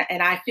voice, and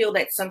I feel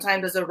that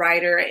sometimes as a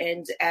writer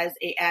and as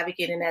a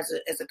advocate and as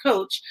a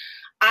coach,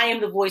 I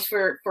am the voice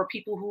for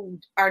people who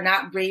are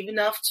not brave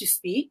enough to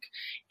speak.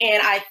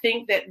 And I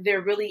think that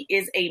there really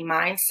is a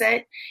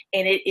mindset,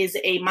 and it is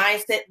a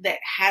mindset that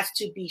has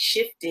to be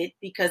shifted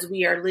because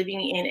we are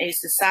living in a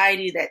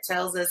society that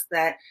tells us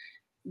that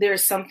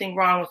there's something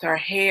wrong with our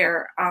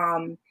hair.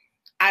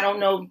 I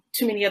don't know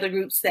too many other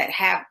groups that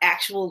have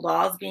actual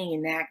laws being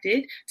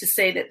enacted to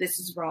say that this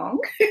is wrong,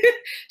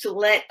 to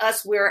let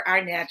us wear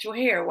our natural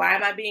hair. Why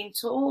am I being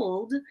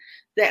told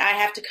that I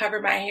have to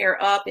cover my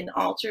hair up and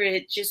alter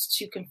it just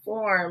to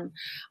conform?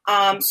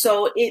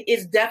 So it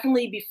is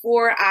definitely,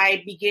 before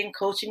I begin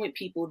coaching with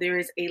people, there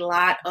is a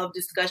lot of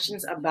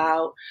discussions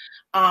about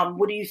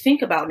what do you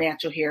think about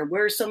natural hair?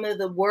 What are some of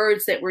the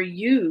words that were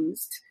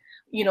used,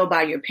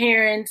 by your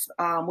parents?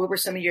 What were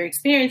some of your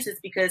experiences?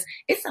 Because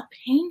it's a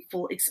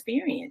painful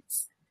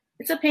experience.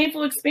 It's a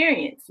painful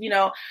experience,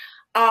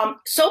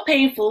 so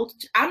painful.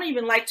 I don't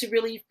even like to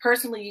really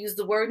personally use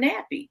the word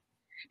nappy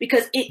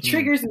because it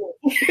triggers me.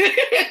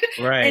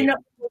 Right. In a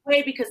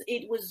way, because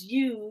it was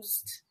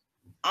used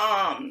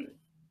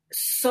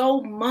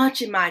so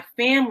much in my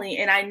family.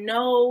 And I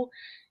know,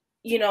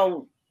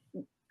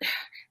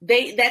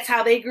 that's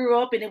how they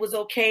grew up and it was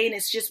okay. And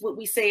it's just what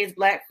we say as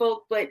Black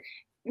folk, but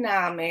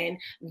nah, man,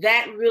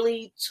 that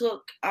really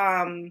took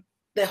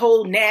the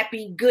whole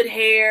nappy, good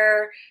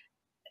hair.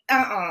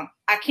 I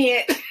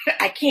can't.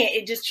 I can't.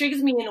 It just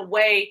triggers me in a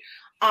way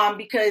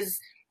because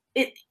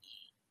it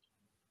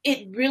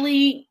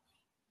really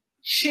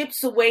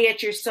chips away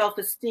at your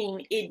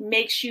self-esteem. It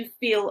makes you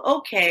feel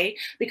okay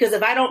because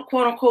if I don't,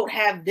 quote unquote,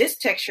 have this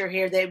texture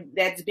hair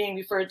that's being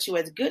referred to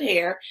as good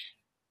hair,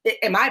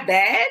 am I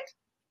bad?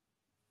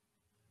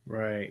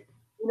 Right.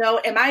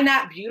 Am I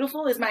not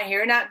beautiful? Is my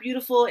hair not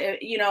beautiful? And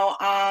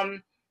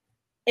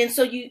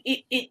so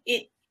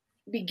it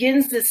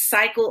begins this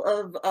cycle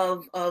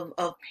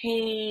of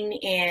pain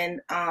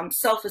and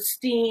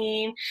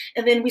self-esteem.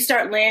 And then we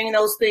start layering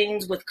those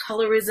things with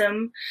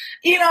colorism.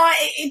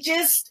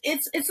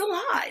 It's a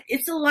lot.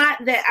 It's a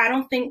lot that I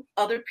don't think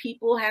other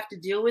people have to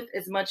deal with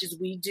as much as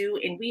we do.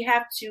 And we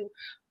have to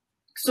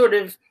sort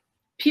of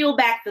peel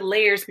back the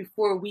layers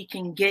before we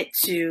can get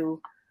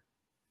to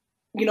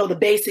the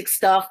basic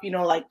stuff,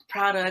 like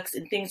products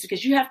and things,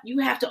 because you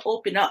have to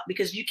open up,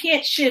 because you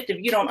can't shift if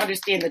you don't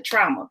understand the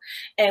trauma.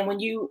 And when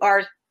you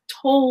are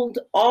told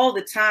all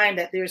the time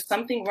that there's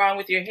something wrong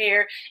with your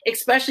hair,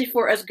 especially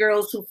for us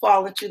girls who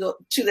fall into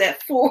that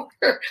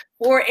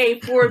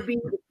 4A, 4B,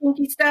 the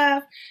kinky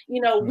stuff,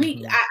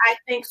 I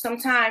think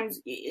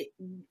sometimes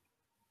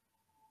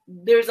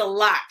there's a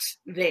lot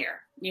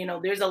there.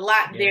 There's a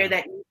lot there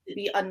that needs to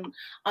be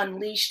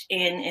unleashed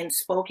and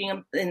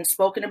spoken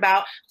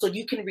about, so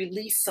you can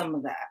release some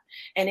of that.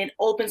 And it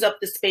opens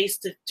up the space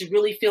to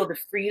really feel the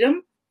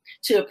freedom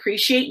to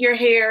appreciate your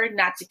hair,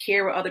 not to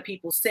care what other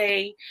people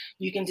say.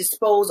 You can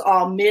dispose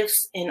all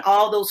myths and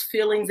all those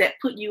feelings that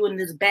put you in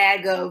this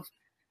bag of,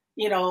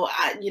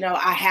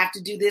 I have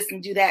to do this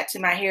and do that to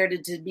my hair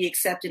to be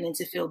accepted and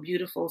to feel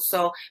beautiful.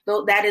 So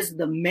that is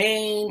the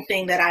main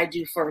thing that I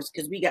do first,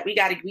 because we got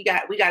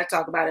to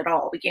talk about it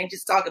all. We can't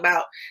just talk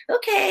about,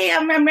 okay,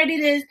 I'm ready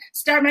to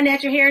start my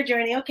natural hair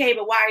journey. Okay,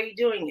 but why are you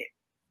doing it?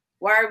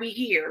 Why are we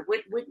here?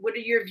 What are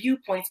your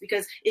viewpoints?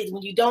 Because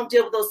when you don't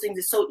deal with those things,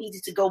 it's so easy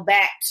to go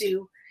back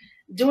to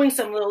doing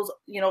some of those,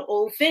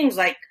 old things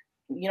like,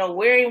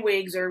 wearing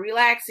wigs or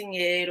relaxing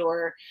it,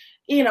 or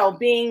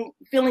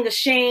feeling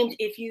ashamed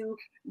if you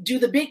do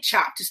the big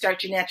chop to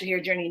start your natural hair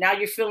journey. Now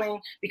you're feeling,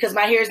 because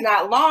my hair is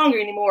not longer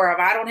anymore, if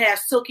I don't have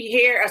silky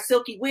hair, a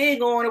silky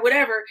wig on or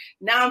whatever,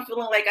 now I'm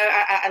feeling like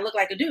I look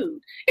like a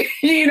dude,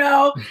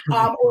 or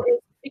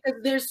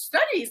because there's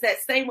studies that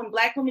say when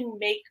Black women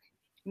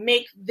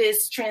make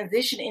this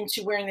transition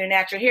into wearing their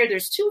natural hair,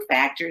 there's two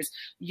factors.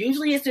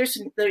 Usually it's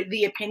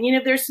the opinion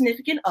of their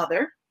significant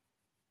other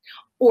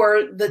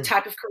or the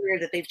type of career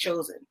that they've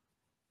chosen.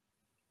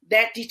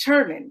 That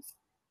determines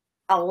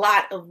a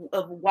lot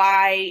of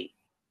why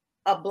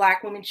a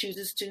Black woman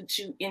chooses to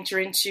enter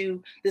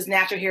into this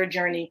natural hair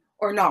journey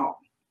or not.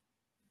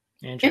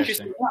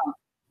 Interesting.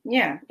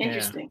 Yeah,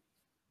 interesting.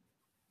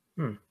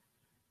 Yeah.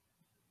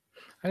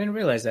 I didn't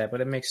realize that,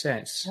 but it makes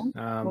sense.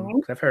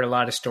 I've heard a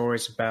lot of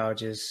stories about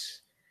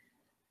just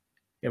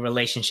in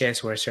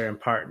relationships where a certain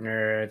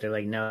partner, they're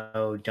like,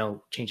 no,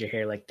 don't change your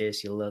hair like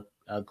this. You look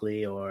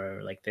ugly, or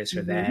like this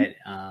or that.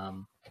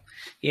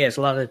 It's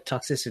a lot of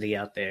toxicity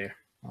out there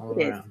all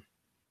around.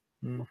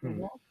 All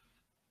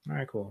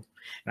right, cool.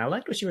 And I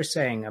liked what you were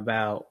saying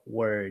about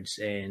words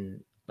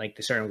and like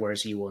the certain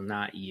words you will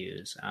not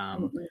use,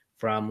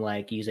 from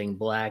like using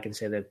Black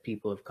instead of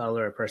people of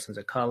color or persons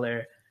of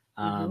color.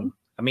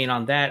 I mean,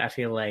 on that, I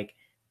feel like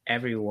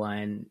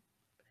persons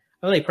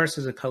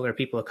of color,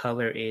 people of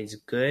color is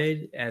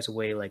good as a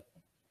way like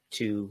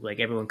to like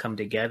everyone come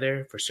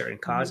together for certain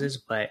causes.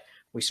 But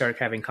we start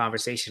having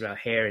conversations about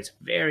hair. It's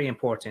very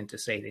important to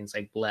say things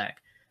like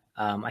Black.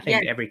 I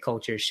think every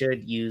culture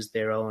should use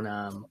their own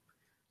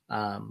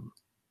kind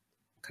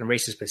of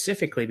races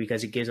specifically,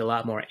 because it gives a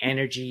lot more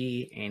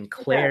energy and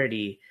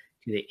clarity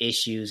to the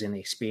issues and the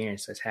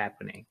experience that's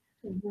happening.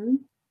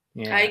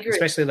 Yeah, I agree.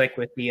 Especially like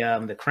with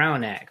the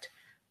Crown Act.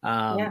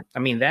 I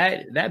mean,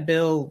 that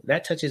bill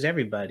that touches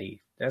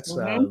everybody. That's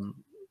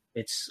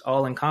it's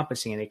all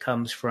encompassing, and it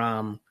comes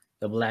from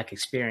the Black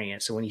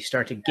experience. So when you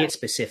start to get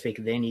specific,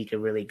 then you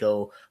can really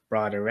go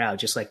broader out.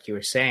 Just like you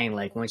were saying,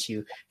 like once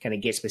you kind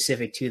of get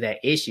specific to that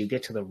issue,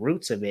 get to the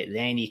roots of it,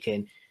 then you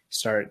can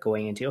start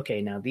going into,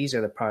 okay, now these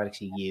are the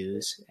products you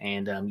use,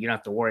 and you don't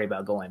have to worry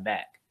about going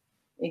back.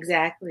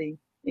 Exactly.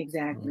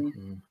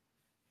 Mm-hmm.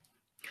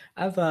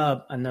 I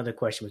have another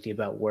question with you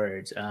about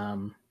words.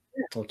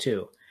 Well,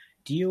 two.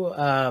 Do you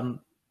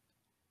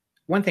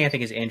one thing I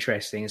think is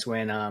interesting is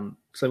when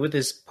so with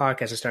this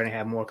podcast, I'm starting to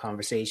have more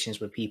conversations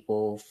with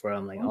people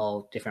from like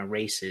all different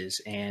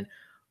races, and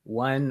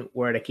one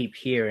word I keep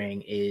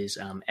hearing is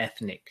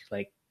ethnic,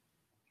 like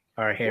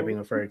our hair being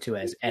referred to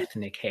as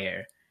ethnic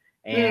hair.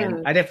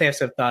 And I definitely have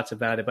some thoughts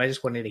about it, but I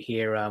just wanted to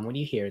hear when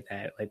you hear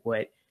that, like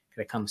what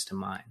kind of comes to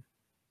mind.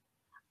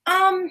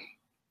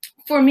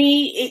 For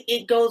me,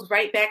 it goes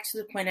right back to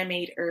the point I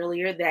made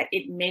earlier that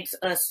it makes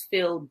us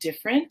feel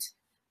different,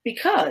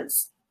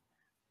 because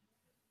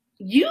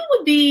you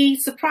would be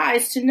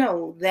surprised to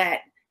know that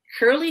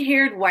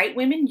curly-haired white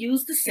women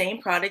use the same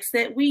products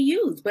that we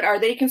use, but are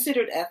they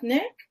considered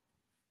ethnic?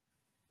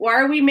 Why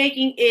are we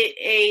making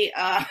it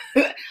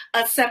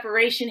a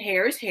separation?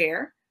 Hair is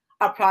hair.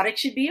 A product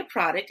should be a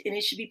product, and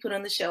it should be put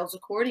on the shelves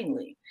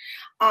accordingly.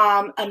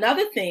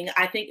 Another thing,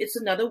 I think it's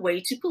another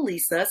way to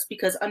police us,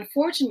 because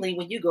unfortunately,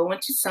 when you go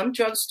into some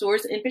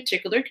drugstores in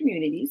particular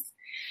communities,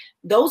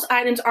 those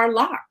items are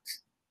locked.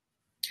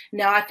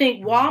 Now, I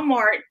think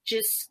Walmart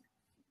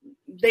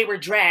they were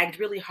dragged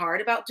really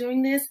hard about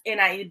doing this, and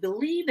I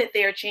believe that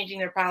they are changing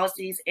their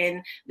policies,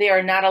 and they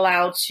are not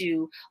allowed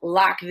to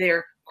lock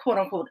their quote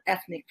unquote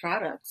ethnic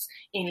products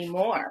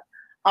anymore.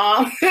 So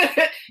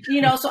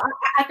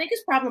I think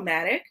it's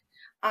problematic.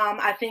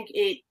 I think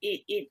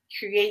it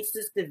creates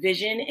this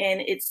division,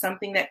 and it's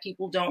something that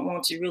people don't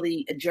want to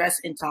really address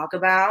and talk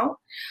about.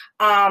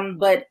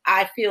 But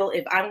I feel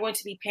if I'm going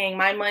to be paying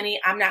my money,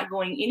 I'm not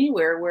going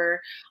anywhere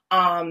where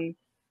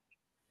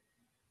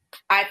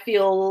I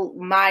feel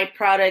my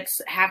products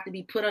have to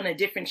be put on a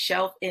different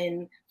shelf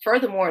and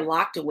furthermore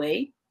locked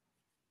away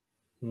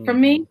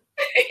from me.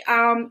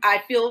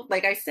 I feel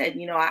like I said,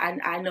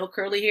 I know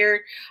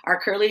our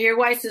curly hair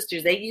white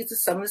sisters, they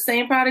use some of the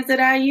same products that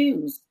I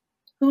use.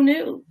 Who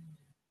knew?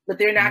 But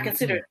they're not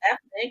considered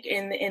ethnic,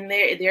 and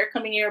they're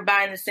coming here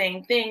buying the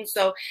same thing.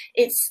 So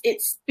it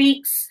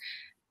speaks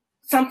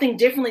something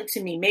differently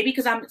to me. Maybe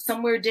because I'm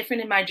somewhere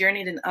different in my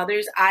journey than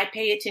others. I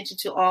pay attention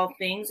to all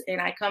things, and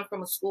I come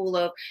from a school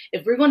of,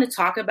 if we're going to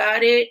talk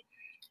about it,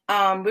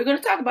 we're going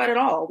to talk about it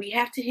all. We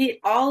have to hit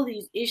all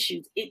these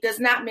issues. It does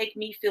not make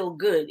me feel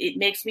good. It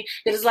makes me,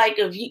 it's like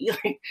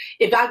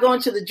if I go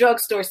into the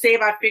drugstore, say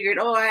if I figured,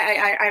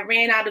 I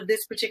ran out of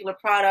this particular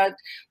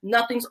product,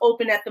 nothing's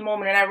open at the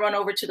moment, and I run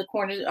over to the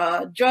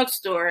corner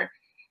drugstore.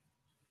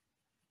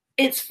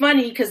 It's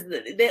funny because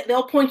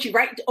they'll point you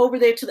right over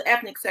there to the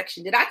ethnic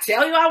section. Did I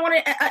tell you I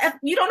wanted?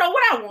 You don't know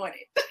what I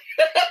wanted.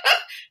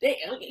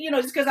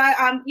 Just because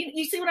I'm.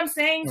 You see what I'm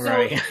saying?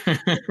 Right. So.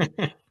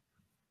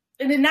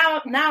 And then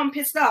now I'm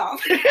pissed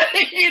off,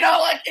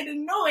 and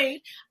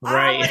annoyed.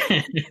 Right.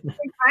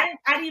 I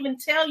didn't even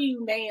tell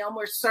you, ma'am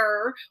or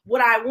sir,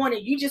 what I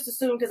wanted. You just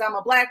assumed because I'm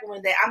a Black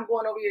woman that I'm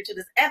going over here to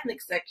this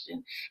ethnic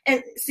section.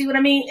 And see what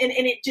I mean? And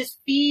it just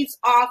feeds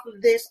off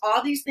of this,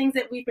 all these things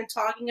that we've been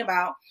talking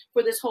about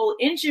for this whole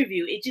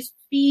interview. It just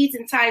feeds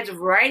and ties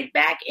right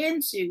back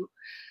into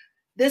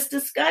this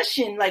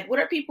discussion. Like, what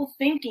are people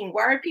thinking?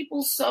 Why are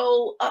people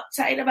so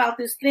uptight about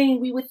this thing?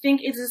 We would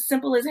think it's as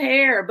simple as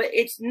hair, but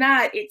it's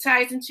not. It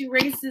ties into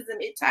racism.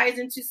 It ties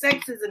into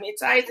sexism. It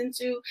ties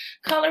into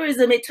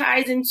colorism. It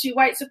ties into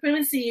white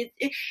supremacy.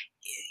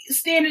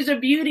 Standards of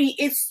beauty.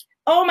 It's,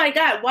 oh my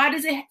God, why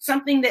does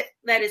something that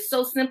is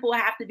so simple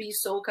have to be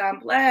so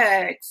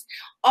complex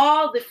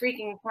all the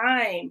freaking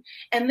time?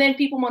 And then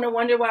people want to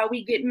wonder why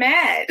we get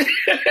mad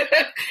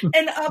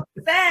and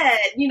upset,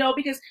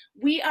 because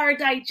we are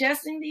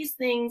digesting these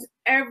things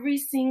every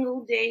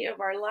single day of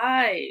our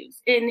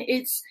lives. And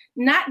it's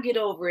not get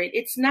over it.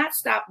 It's not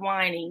stop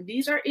whining.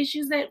 These are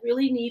issues that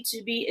really need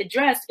to be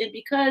addressed. And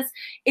because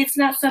it's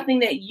not something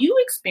that you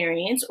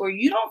experience or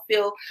you don't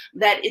feel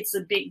that it's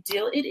a big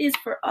deal, it is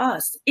for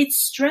us. It's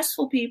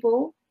stressful,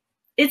 people.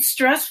 It's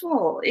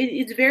stressful.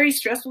 It's very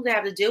stressful to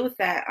have to deal with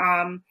that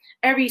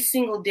every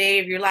single day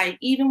of your life,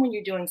 even when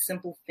you're doing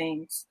simple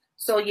things.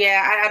 So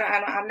yeah,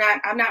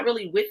 I'm not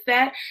really with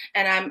that,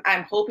 and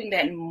I'm hoping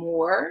that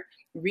more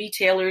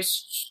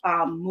retailers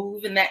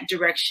move in that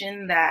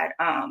direction that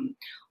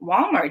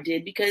Walmart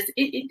did, because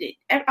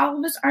all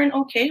of us aren't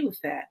okay with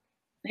that.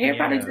 Hair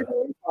products are a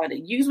hair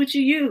product. Use what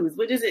you use.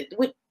 What is it?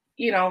 What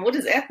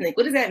is ethnic?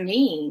 What does that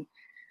mean?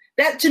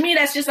 That, to me,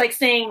 that's just like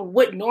saying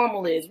what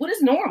normal is. What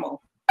is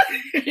normal?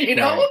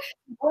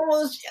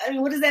 Almost. I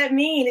mean, what does that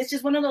mean? It's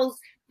just one of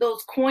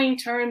those coin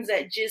terms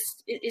that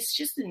it's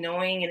just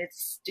annoying and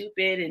it's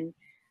stupid. And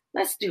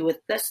let's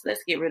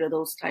get rid of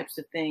those types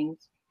of things.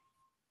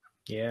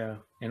 Yeah,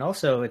 and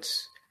also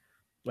it's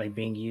like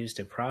being used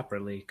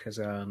improperly, because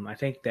I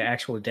think the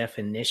actual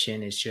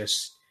definition is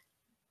just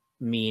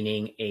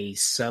meaning a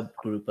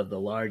subgroup of the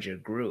larger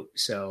group.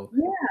 So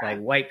like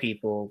white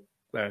people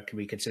can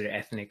be considered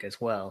ethnic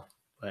as well.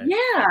 But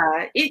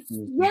yeah,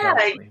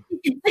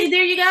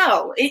 there you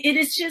go. It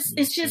is just,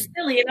 it's just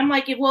silly. And I'm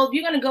like, well, if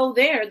you're going to go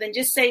there, then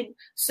just say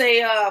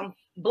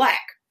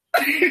black.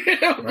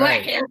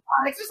 Black hair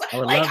products. I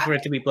would love for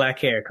it to be black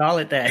hair. Call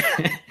it that.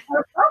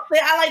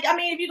 I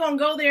mean, if you're gonna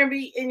go there and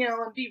be, and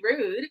be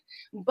rude,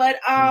 but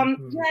yeah,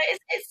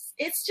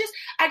 it's just,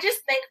 I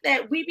just think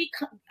that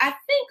I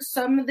think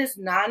some of this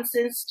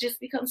nonsense just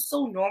becomes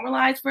so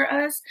normalized for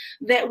us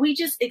that we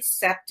just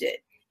accept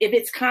it, if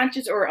it's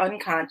conscious or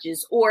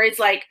unconscious, or it's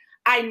like,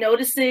 I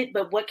notice it,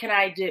 but what can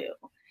I do?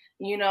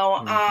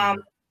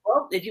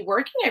 Well, if you're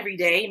working every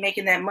day,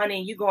 making that money,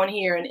 and you go in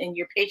here and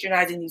you're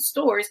patronizing these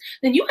stores,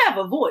 then you have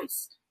a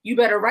voice. You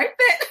better write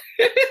that.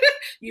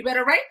 You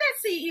better write that,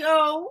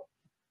 CEO.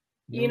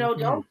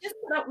 Don't just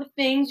put up with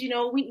things.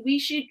 We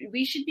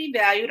should be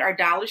valued. Our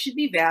dollars should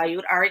be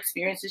valued. Our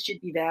experiences should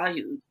be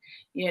valued.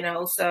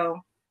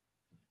 So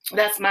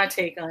that's my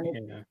take on it.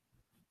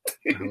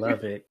 Yeah. I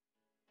love it.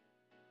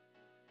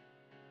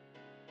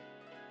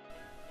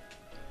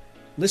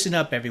 Listen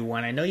up,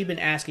 everyone. I know you've been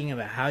asking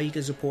about how you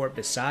can support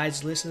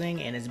besides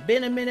listening, and it's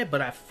been a minute,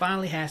 but I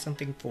finally have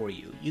something for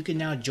you. You can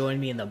now join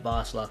me in the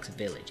Boss Locks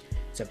Village.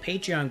 It's a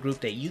Patreon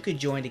group that you could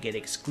join to get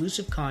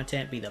exclusive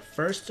content, be the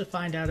first to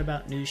find out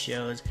about new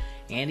shows,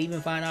 and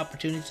even find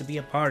opportunities to be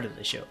a part of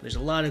the show. There's a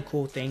lot of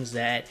cool things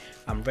that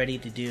I'm ready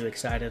to do,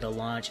 excited to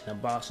launch, and the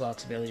Boss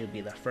Locks Village will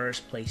be the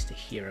first place to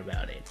hear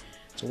about it.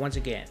 So once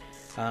again,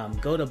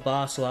 go to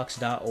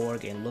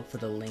bosslocks.org and look for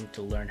the link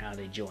to learn how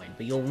to join.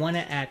 But you'll want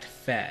to act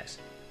fast,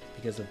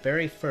 because the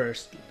very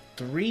first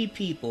 3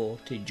 people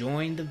to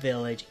join the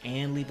village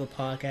and leave a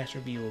podcast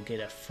review will get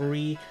a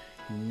free,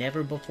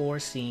 never before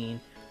seen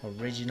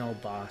original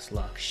Boss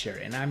Locks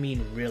shirt. And I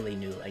mean really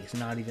new, like it's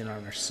not even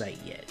on our site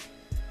yet.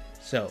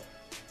 So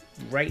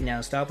right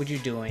now, stop what you're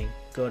doing,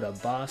 go to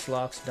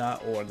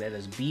bosslocks.org, that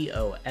is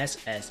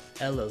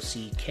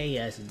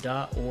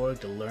BOSSLOCKS.org,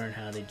 to learn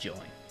how to join.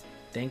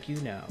 Thank you.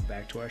 Now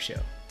back to our show.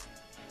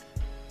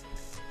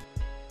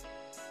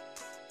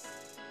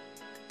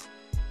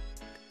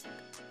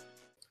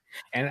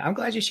 And I'm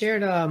glad you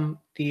shared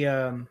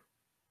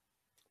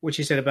what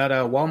you said about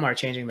Walmart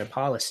changing their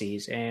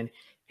policies. And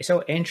it's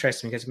so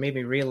interesting because it made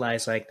me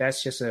realize, like,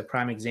 that's just a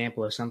prime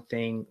example of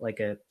something like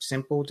a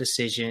simple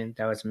decision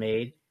that was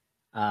made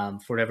for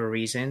whatever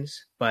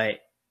reasons, but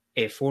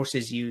it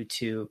forces you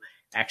to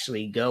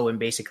actually go and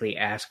basically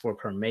ask for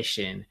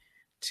permission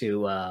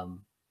to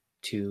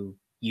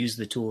use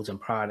the tools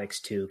and products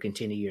to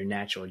continue your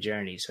natural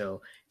journey.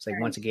 So it's like,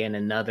 once again,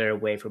 another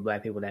way for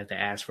Black people to have to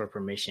ask for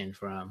permission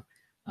from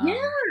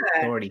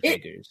authority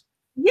figures.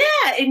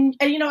 Yeah. And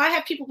I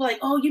have people like,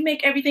 oh, you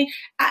make everything.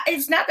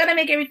 It's not going to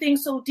make everything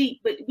so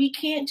deep, but we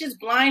can't just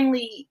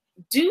blindly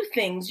do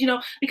things,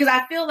 because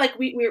I feel like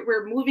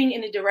we're moving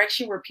in a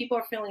direction where people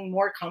are feeling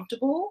more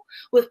comfortable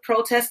with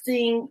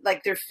protesting,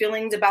 like their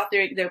feelings about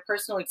their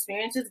personal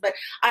experiences. But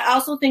I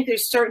also think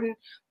there's certain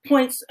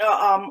points,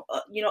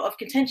 of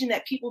contention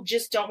that people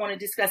just don't want to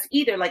discuss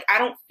either. Like, I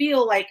don't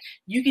feel like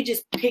you can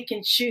just pick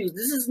and choose.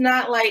 This is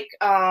not like,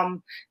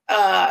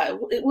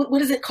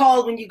 what is it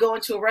called when you go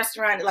into a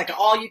restaurant, like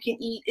all you can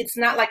eat? It's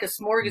not like a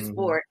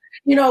smorgasbord,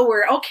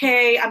 where,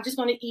 okay, I'm just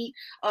going to eat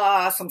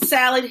some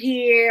salad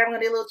here. I'm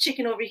going to eat a little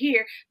chicken over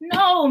here.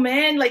 No,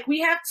 man, like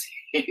we have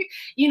to, I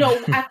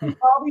think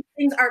all these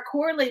things are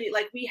correlated.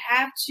 Like, we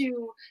have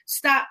to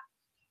stop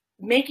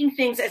making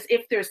things as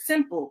if they're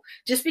simple.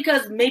 Just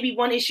because maybe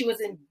one issue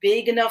isn't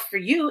big enough for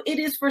you, it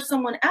is for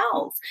someone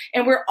else.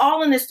 And we're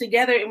all in this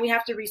together, and we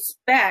have to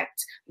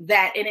respect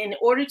that. And in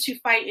order to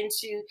fight and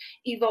to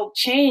evoke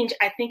change,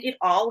 I think it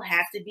all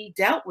has to be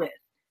dealt with.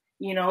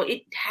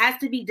 It has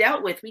to be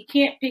dealt with. We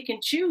can't pick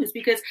and choose,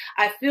 because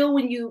I feel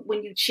when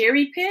you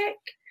cherry pick,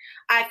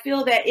 I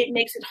feel that it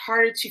makes it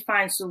harder to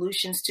find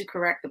solutions to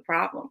correct the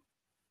problem.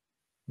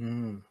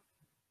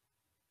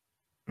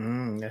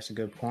 That's a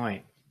good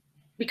point.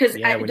 Because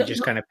when you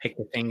just kind of pick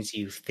the things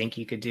you think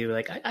you could do,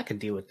 like, I could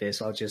deal with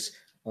this, I'll just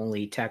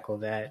only tackle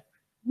that.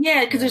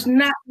 Yeah, because there's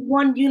not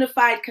one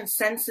unified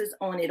consensus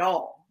on it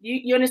all.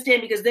 You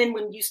understand? Because then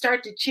when you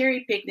start to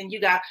cherry pick, then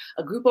you got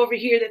a group over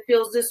here that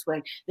feels this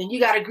way. Then you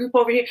got a group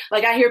over here.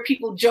 Like, I hear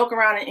people joke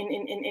around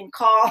and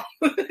call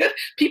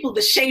people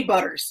the shea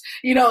butters.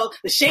 The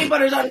shea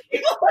butters are the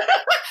people.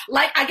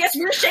 Like, I guess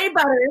we're shea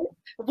butters.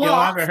 Well,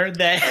 I haven't heard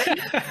that.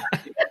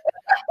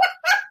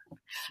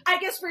 I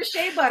guess we're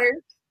shea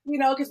butters.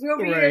 Because we're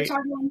over here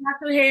talking about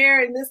natural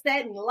hair and this,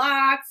 that, and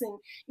locks, and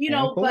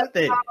but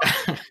I'll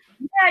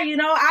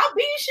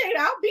be shade,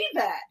 I'll be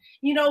that,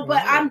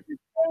 but I'm just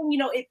saying,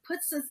 it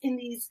puts us in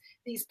these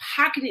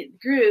pocketed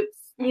groups,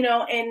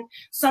 and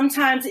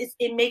sometimes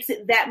it makes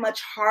it that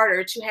much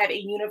harder to have a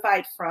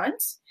unified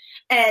front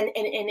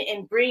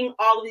and bring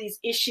all of these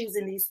issues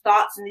and these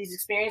thoughts and these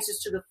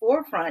experiences to the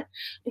forefront,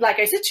 like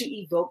I said, to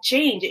evoke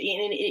change, and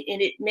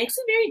it makes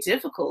it very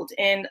difficult.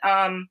 And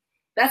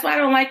That's why I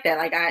don't like that.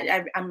 Like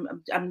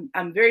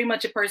I'm very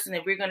much a person.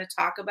 If we're going to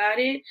talk about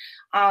it,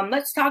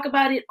 let's talk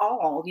about it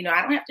all. You know,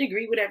 I don't have to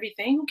agree with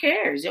everything. Who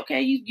cares?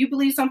 Okay, you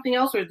believe something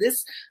else, or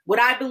this what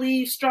I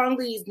believe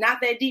strongly is not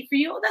that deep for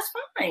you. Oh, that's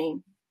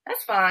fine.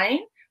 That's fine.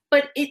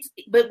 But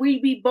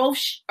we both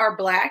are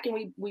Black,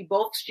 and we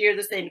both share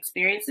the same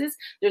experiences.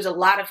 There's a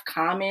lot of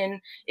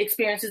common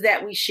experiences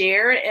that we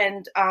share,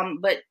 and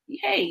but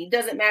hey, it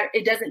doesn't matter.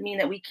 It doesn't mean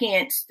that we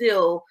can't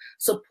still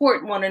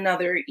support one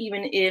another,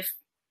 even if,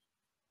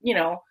 you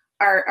know,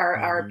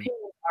 our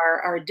opinions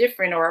are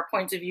different, or our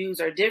points of views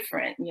are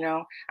different. You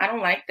know, I don't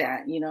like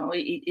that. You know,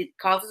 it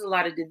causes a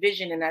lot of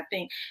division. And I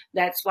think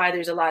that's why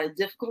there's a lot of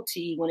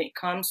difficulty when it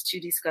comes to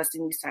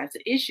discussing these types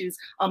of issues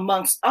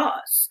amongst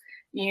us,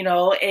 you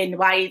know, and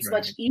why it's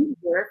much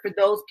easier for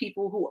those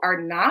people who are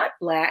not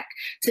Black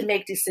to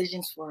make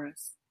decisions for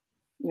us.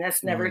 And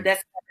that's never good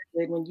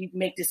when you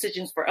make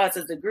decisions for us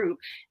as a group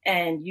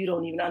and you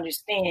don't even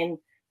understand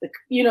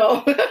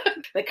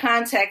the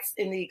context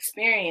and the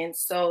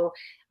experience. So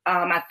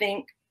I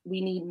think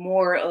we need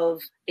more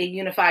of a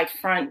unified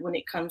front when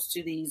it comes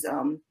to these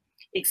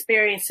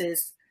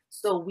experiences,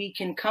 so we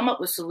can come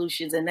up with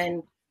solutions and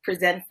then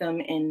present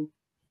them and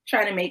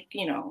try to make,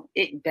 you know,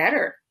 it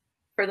better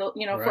for the,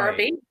 you know, for our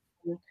baby,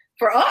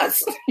 for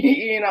us,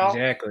 you know.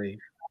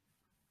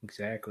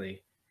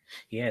 Exactly.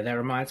 Yeah, that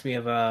reminds me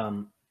of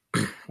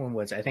when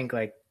was it? I think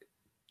like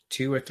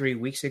 2 or 3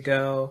 weeks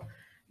ago.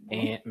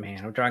 And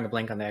man, I'm drawing a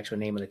blank on the actual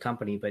name of the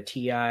company, but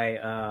TI,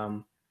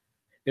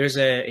 there's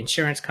an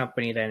insurance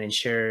company that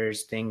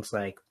insures things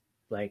like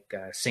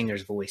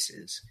singers'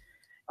 voices,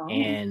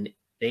 and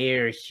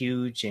they're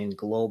huge and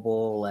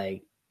global,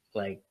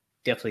 like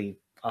definitely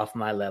off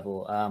my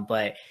level.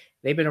 But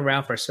they've been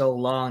around for so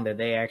long that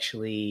they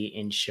actually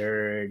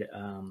insured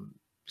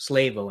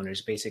slave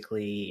owners.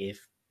 Basically,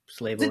 if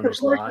slave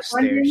owners lost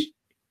their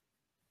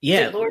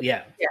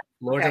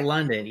Lords of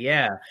London,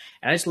 yeah.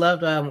 And I just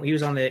loved he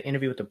was on the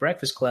interview with the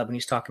Breakfast Club, and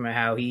he's talking about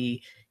how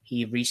he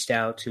reached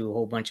out to a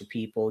whole bunch of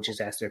people,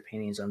 just asked their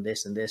opinions on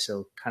this and this.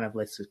 So kind of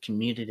like a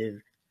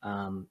communicative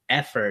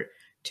effort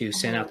to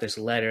send out this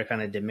letter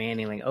kind of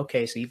demanding, like,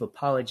 okay, so you've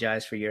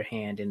apologized for your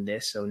hand in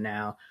this, so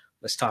now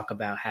let's talk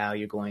about how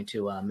you're going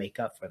to make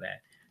up for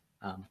that.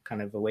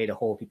 Kind of a way to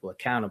hold people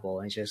accountable.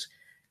 And just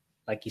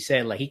like you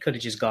said, like he could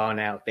have just gone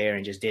out there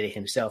and just did it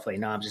himself. Like,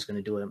 no, I'm just going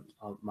to do it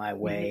my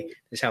way.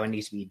 This is how it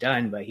needs to be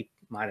done. But he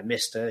might have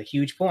missed a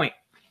huge point.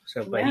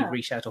 So, but he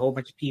reached out to a whole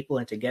bunch of people,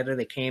 and together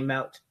they came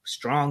out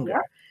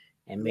stronger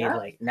and made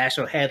like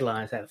national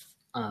headlines. That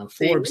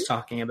Forbes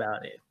talking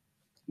about it.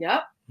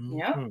 Yep.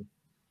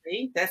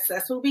 See, that's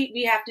what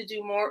we have to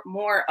do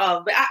more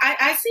of. But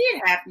I see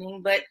it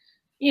happening. But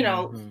you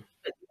know,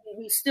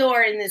 we still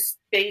are in this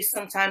space.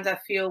 Sometimes I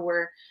feel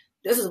where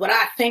this is what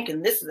I think,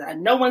 and this is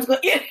no one's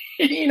going to,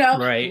 you know,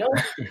 right? No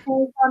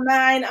one's on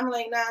mine. I'm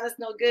like, nah, that's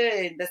no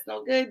good. That's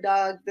no good,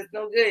 dog. That's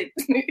no good.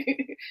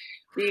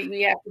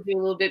 we have to do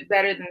a little bit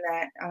better than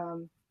that.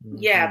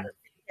 Yeah,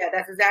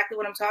 that's exactly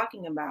what I'm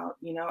talking about.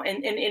 You know,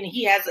 and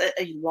he has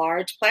a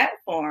large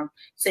platform.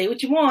 Say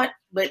what you want,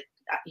 but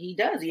he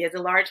does. He has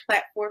a large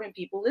platform, and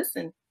people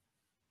listen.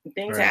 And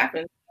things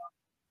happen.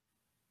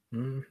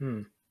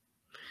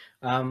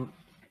 I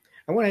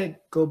want to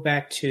go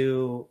back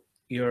to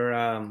your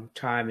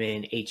time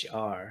in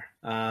HR.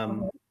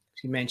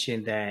 You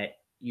mentioned that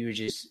you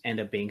just end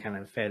up being kind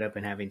of fed up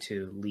and having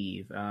to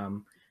leave.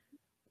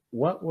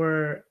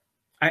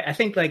 I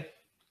think like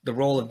the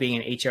role of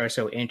being in HR is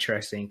so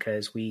interesting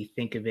because we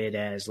think of it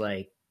as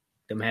like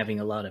them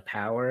having a lot of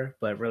power,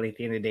 but really at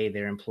the end of the day,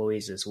 they're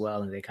employees as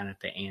well, and they kind of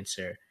have to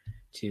answer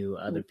to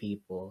other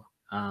people.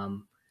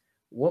 Can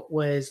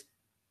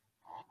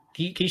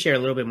you share a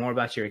little bit more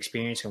about your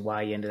experience and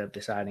why you ended up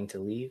deciding to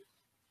leave?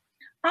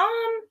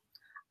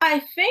 I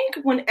think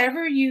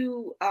whenever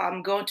you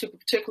go into a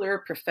particular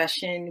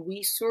profession,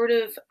 we sort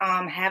of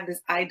have this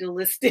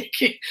idealistic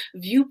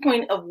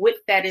viewpoint of what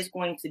that is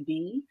going to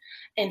be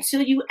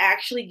until you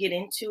actually get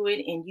into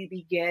it and you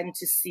begin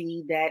to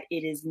see that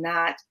it is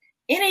not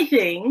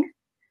anything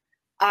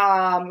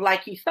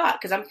like you thought.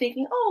 Because I'm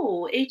thinking,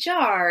 oh,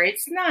 HR,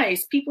 it's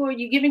nice.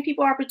 You're giving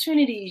people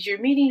opportunities. You're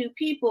meeting new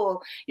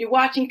people. You're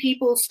watching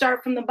people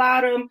start from the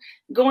bottom,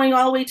 going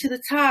all the way to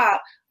the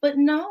top. But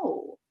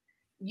no.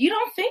 You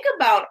don't think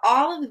about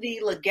all of the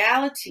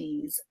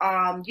legalities.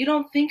 You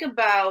don't think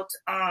about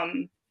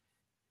you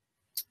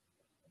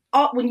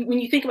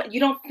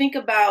don't think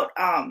about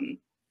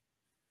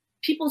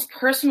people's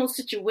personal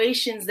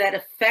situations that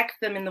affect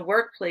them in the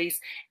workplace,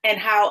 and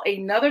how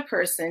another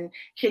person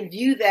can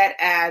view that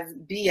as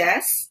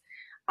BS.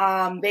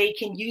 They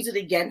can use it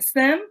against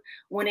them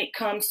when it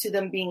comes to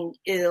them being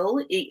ill.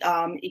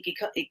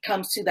 It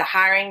comes to the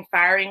hiring,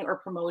 firing, or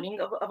promoting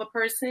of a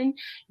person.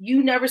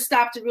 You never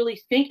stop to really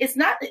think. It's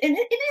not, and these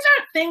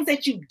aren't things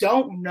that you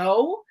don't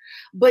know,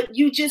 but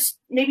you just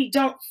maybe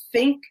don't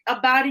think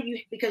about it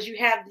because you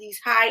have these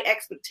high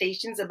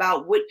expectations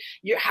about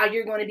how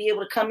you're going to be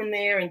able to come in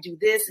there and do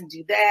this and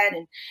do that.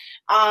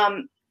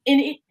 And and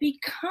it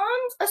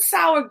becomes a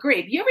sour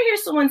grape. You ever hear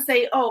someone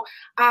say, "Oh,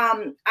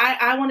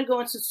 I want to go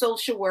into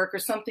social work or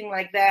something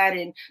like that,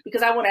 and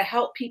because I want to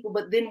help people,"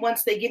 but then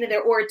once they get in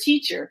there, or a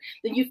teacher,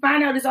 then you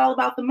find out it's all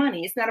about the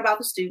money. It's not about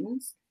the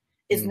students.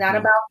 It's not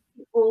about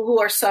people who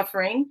are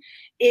suffering.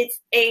 It's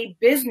a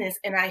business,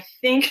 and I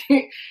think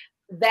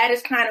that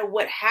is kind of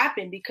what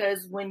happened,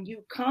 because when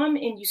you come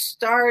and you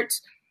start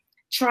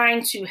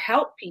trying to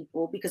help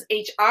people, because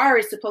HR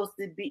is supposed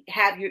to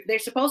they're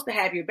supposed to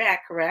have your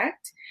back,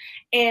 correct?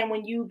 And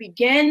when you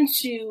begin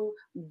to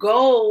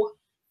go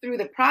through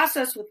the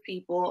process with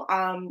people,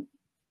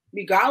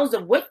 regardless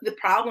of what the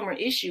problem or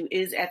issue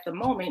is at the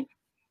moment,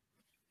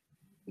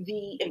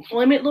 the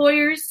employment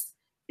lawyers,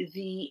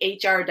 the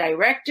HR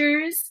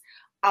directors,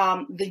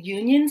 the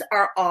unions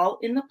are all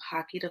in the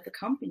pocket of the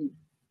company.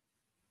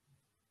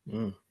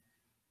 Mm.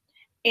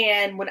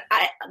 And when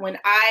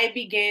I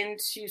begin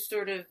to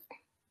sort of,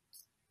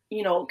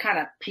 kind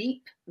of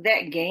peep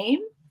that game,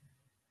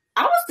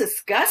 I was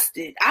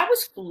disgusted. I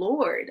was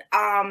floored.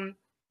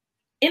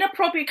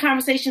 Inappropriate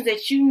conversations that,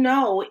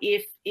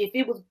 if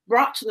it was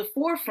brought to the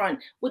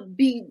forefront, would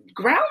be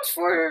grounds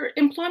for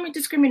employment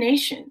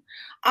discrimination.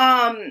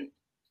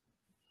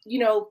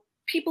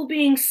 People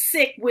being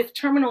sick with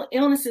terminal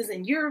illnesses,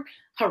 and you're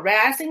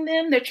harassing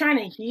them. They're trying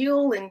to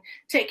heal and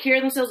take care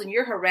of themselves, and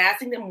you're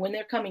harassing them when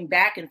they're coming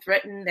back, and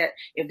threatening that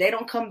if they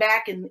don't come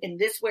back in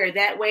this way or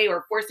that way,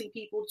 or forcing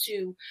people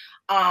to,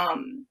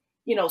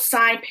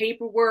 sign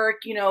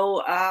paperwork,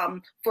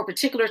 for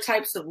particular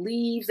types of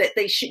leaves that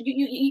they should.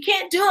 You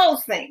can't do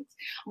those things.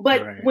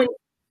 But right. When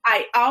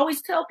I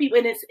always tell people,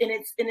 and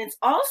it's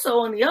also,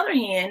 on the other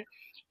hand,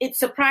 it's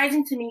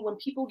surprising to me when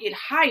people get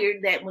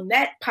hired, that when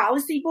that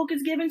policy book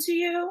is given to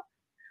you,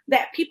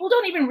 that people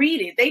don't even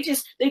read it. They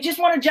just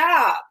want a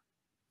job.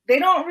 They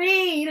don't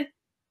read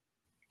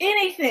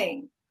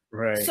anything.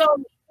 Right. So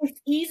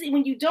it's easy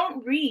when you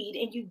don't read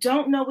and you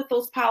don't know what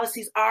those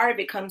policies are. If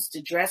it comes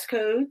to dress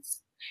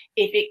codes,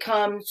 if it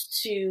comes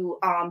to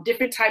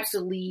different types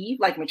of leave,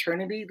 like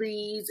maternity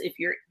leaves, if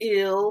you're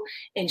ill,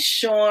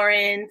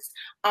 insurance,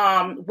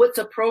 what's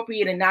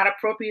appropriate and not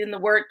appropriate in the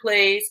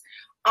workplace.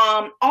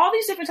 All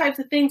these different types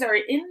of things are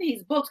in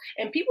these books,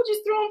 and people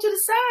just throw them to the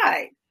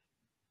side.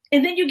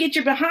 And then you get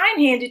your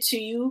behind handed to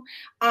you,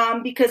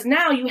 because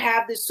now you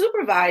have the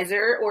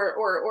supervisor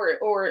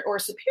or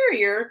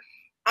superior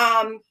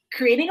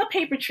creating a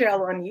paper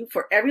trail on you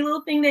for every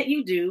little thing that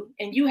you do,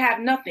 and you have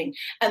nothing.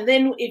 And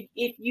then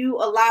if you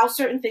allow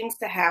certain things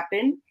to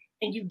happen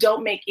and you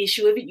don't make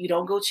issue of it, you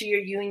don't go to your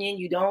union,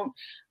 you don't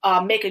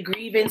make a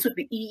grievance with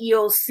the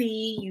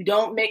EEOC, you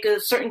don't make a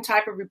certain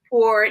type of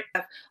report,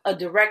 a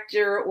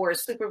director or a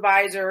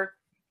supervisor,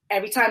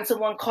 every time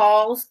someone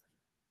calls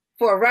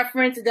for a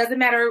reference, it doesn't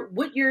matter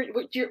what your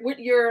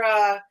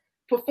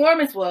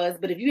performance was,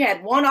 but if you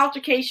had one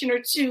altercation or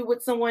two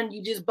with someone,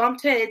 you just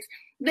bumped heads,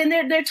 then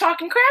they're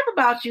talking crap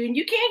about you and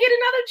you can't get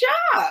another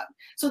job.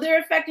 So they're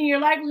affecting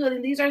your livelihood.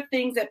 And these are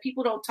things that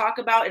people don't talk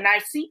about. And I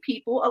see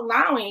people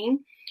allowing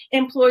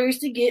employers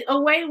to get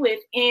away with,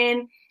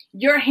 and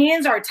your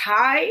hands are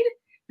tied,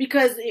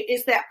 because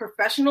it's that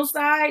professional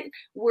side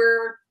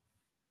where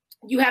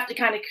you have to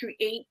kind of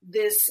create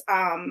this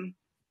kind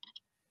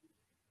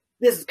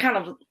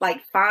of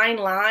like fine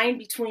line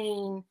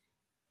between,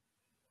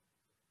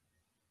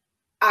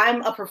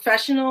 I'm a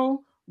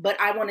professional, but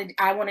I want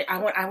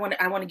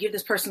to give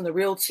this person the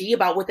real tea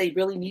about what they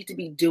really need to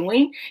be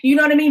doing. You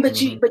know what I mean? But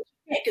you can't,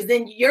 because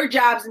then your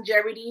job's in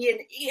jeopardy, and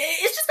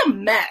it's just a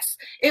mess.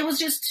 It was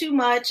just too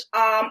much.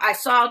 I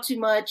saw too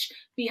much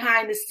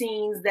behind the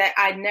scenes that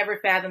I never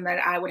fathomed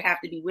that I would have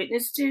to be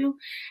witness to.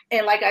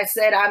 And like I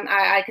said,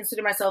 I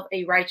consider myself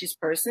a righteous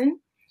person,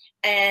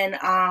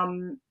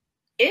 and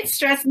it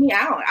stressed me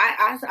out.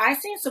 I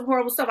seen some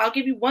horrible stuff. I'll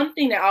give you one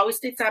thing that always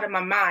sticks out in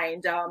my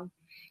mind.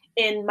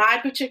 In my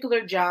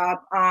particular job,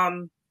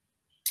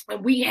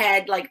 we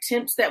had like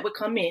temps that would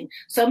come in.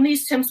 Some of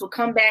these temps would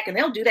come back, and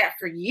they'll do that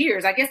for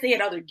years. I guess they had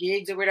other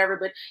gigs or whatever,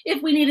 but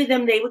if we needed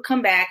them, they would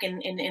come back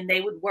and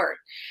they would work.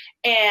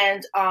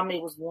 And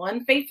it was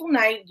one fateful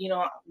night.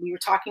 We were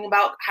talking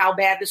about how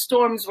bad the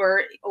storms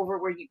were over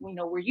where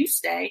you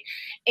stay.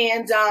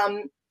 And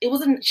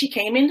she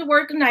came in to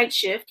work a night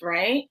shift,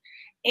 right?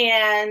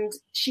 And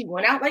she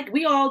went out like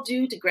we all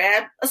do to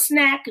grab a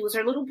snack. It was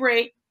her little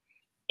break.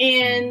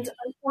 And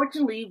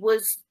unfortunately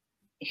was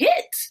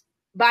hit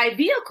by a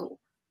vehicle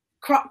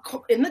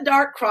in the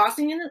dark,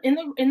 crossing in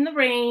the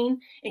rain.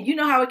 And you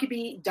know how it could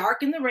be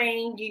dark in the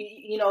rain.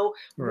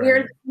 Right.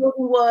 Where the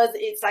building was,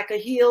 it's like a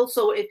hill.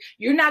 So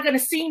you're not going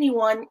to see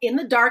anyone in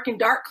the dark in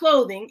dark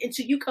clothing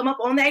until you come up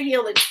on that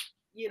hill. And,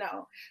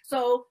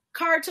 so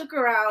car took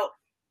her out.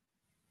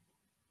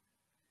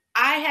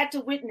 I had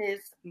to witness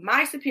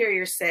my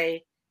superior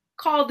say,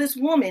 call this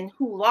woman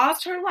who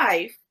lost her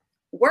life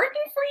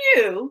working for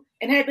you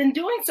and had been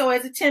doing so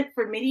as a temp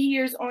for many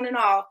years on and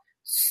off,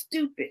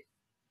 stupid.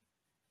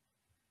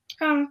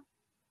 Huh?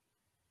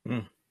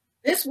 Mm.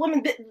 This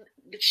woman,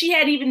 she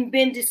had even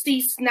been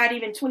deceased not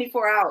even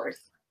 24 hours.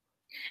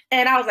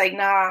 And I was like,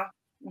 nah,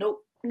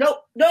 nope.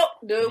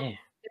 Man.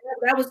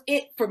 that was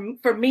it for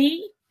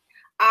me.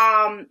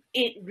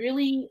 It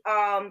really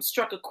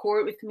struck a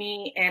chord with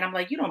me, and I'm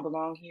like, you don't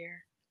belong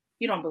here.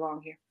 You don't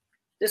belong here.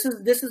 This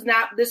is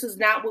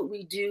not what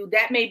we do.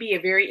 That may be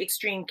a very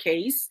extreme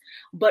case,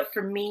 but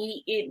for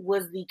me, it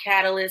was the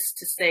catalyst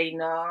to say,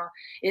 nah,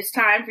 it's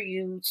time for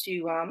you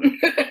to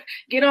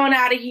get on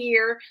out of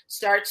here.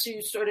 Start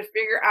to sort of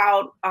figure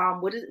out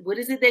what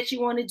is it that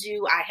you want to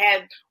do. I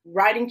had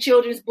writing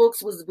children's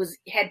books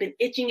had been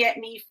itching at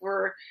me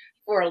for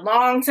a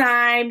long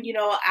time.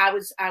 I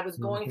was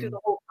going through the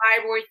whole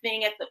fibroid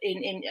thing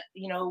me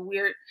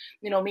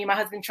and my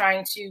husband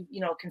trying to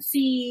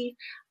conceive.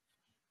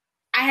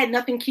 I had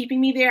nothing keeping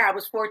me there. I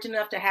was fortunate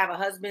enough to have a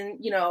husband,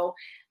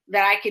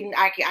 that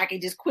I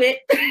can just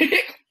quit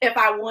if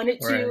I wanted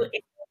to.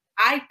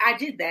 Right. I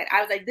did that. I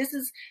was like, this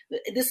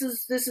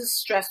is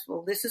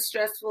stressful. This is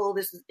stressful.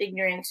 This is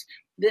ignorant.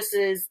 This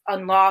is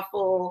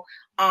unlawful.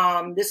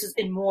 This is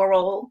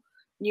immoral,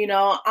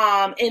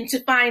 and to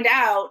find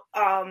out,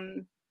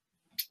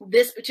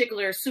 this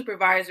particular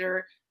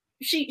supervisor,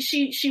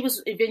 she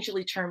was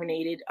eventually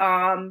terminated,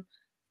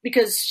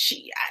 because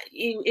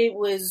it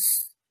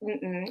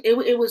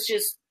was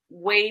just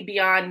way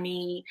beyond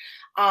me.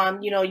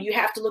 You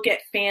have to look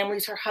at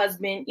families. Her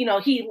husband,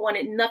 he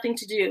wanted nothing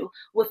to do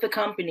with the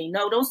company.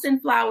 No, don't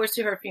send flowers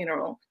to her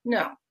funeral.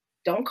 No,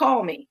 don't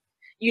call me.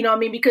 You know what I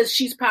mean? Because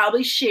she's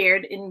probably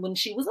shared when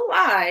she was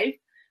alive,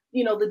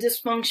 the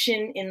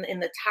dysfunction in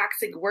the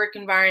toxic work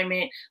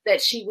environment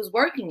that she was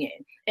working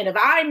in. And if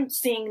I'm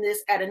seeing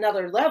this at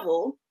another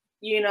level,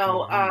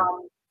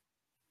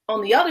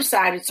 on the other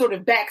side, it's sort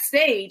of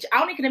backstage. I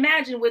don't even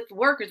imagine what the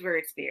workers were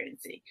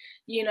experiencing,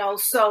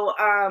 So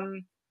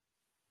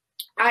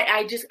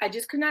I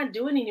just could not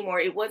do it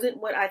anymore. It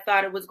wasn't what I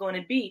thought it was going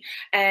to be.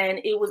 And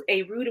it was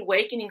a rude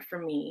awakening for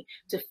me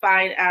to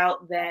find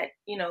out that,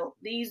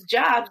 these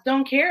jobs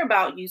don't care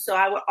about you. So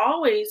I would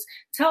always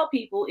tell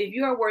people, if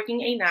you are working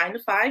a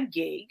 9-to-5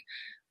 gig,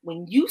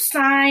 when you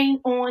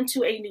sign on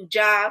to a new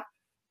job,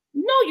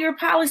 know your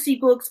policy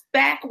books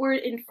backward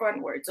and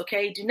frontwards,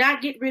 okay? Do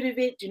not get rid of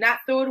it. Do not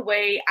throw it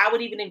away. I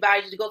would even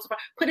advise you to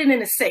put it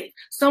in a safe,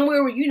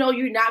 somewhere where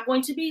you're not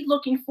going to be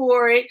looking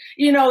for it.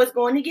 It's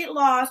going to get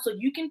lost, so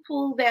you can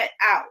pull that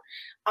out.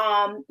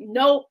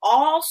 Know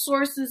all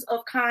sources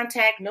of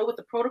contact. Know what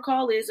the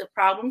protocol is if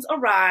problems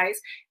arise,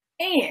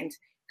 and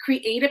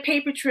create a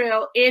paper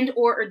trail and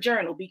or a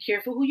journal. Be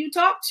careful who you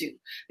talk to,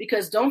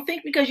 because don't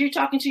think because you're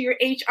talking to your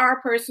HR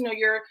person or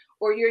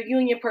your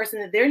union person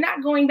that they're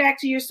not going back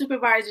to your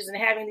supervisors and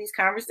having these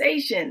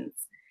conversations.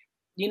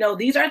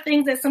 These are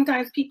things that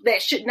sometimes people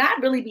that should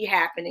not really be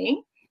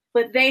happening,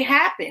 but they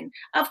happen.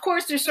 Of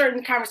course, there's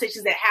certain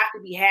conversations that have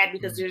to be had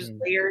because there's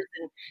layers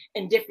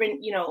and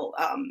different,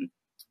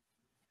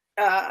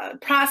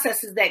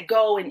 processes that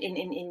go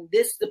in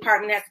this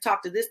department has to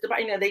talk to this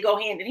department. They go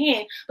hand in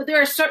hand, but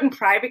there are certain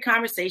private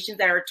conversations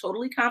that are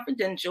totally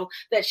confidential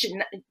that should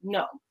not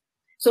know.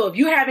 So if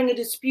you're having a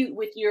dispute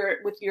with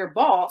your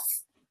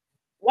boss,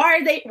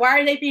 why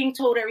are they being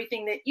told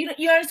everything that you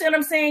understand what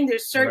I'm saying?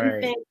 There's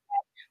certain things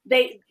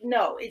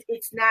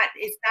it's not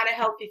a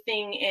healthy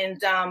thing.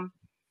 And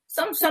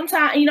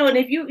sometimes, and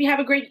if you have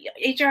a great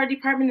HR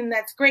department, then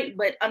that's great.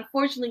 But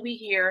unfortunately, we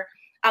hear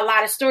a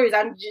lot of stories.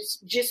 I'm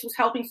just was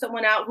helping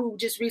someone out who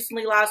just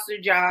recently lost their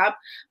job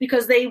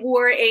because they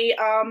wore a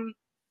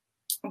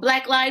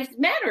Black Lives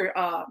Matter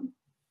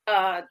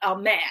a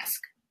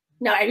mask.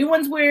 Now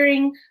everyone's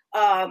wearing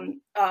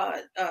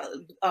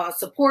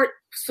support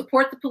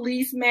the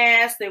police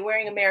mask. They're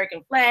wearing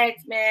American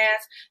flags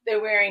mask.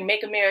 They're wearing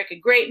Make America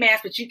Great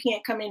mask, but you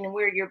can't come in and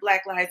wear your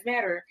Black Lives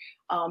Matter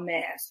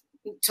mask.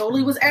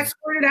 Totally was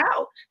escorted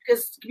out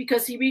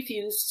because he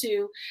refused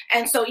to.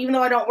 And so even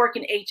though I don't work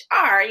in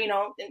HR,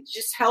 it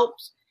just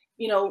helps,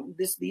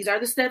 these are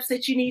the steps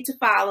that you need to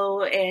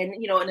follow. And,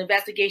 an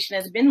investigation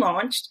has been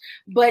launched,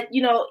 but,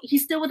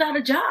 he's still without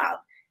a job.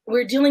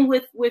 We're dealing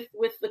with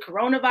the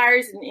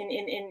coronavirus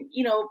and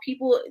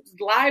people's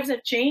lives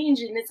have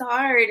changed and it's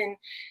hard. And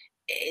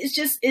it's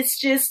just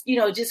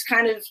just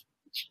kind of,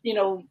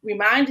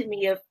 reminded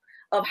me of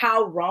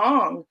how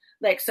wrong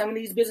like some of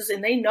these businesses,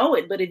 and they know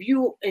it. But if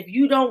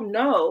you don't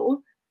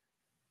know,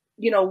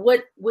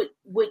 what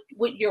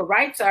your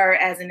rights are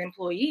as an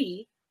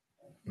employee,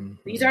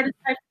 these are the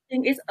type of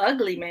things. It's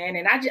ugly, man.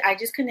 And I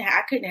just couldn't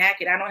hack it.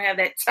 I don't have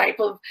that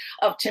type of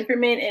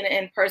temperament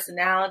and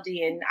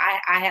personality. And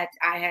I had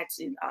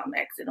to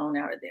exit on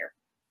out of there.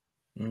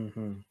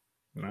 Mm-hmm.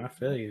 I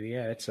feel you.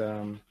 Yeah. It's,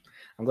 I'm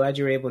glad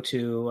you were able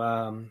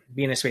to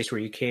be in a space where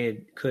you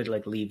could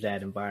like leave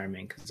that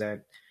environment. Cause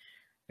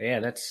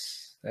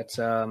that's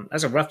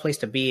a rough place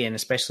to be in,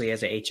 especially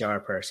as an HR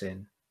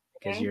person,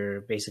 because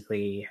you're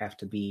basically have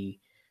to be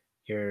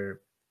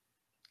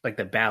like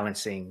the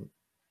balancing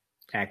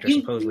actor,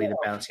 supposedly the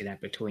balancing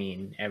act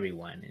between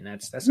everyone. And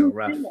that's a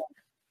rough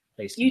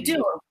place to be. You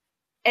do.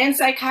 And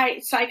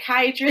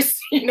psychiatrists,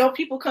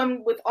 people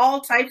come with all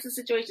types of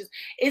situations.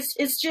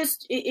 It's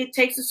just, it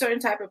takes a certain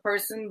type of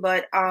person.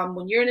 But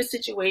when you're in a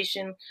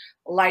situation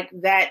like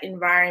that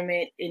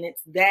environment and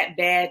it's that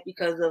bad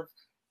because of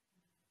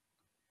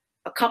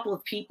a couple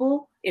of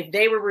people. If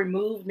they were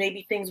removed,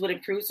 maybe things would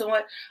improve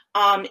somewhat.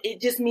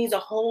 It just means a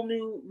whole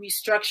new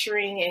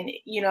restructuring,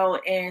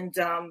 and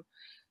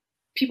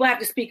people have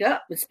to speak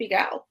up and speak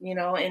out, and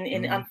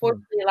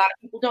unfortunately a lot of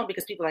people don't,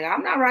 because people are like,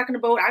 I'm not rocking the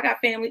boat. I got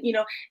family,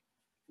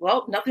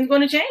 well, nothing's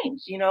going to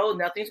change,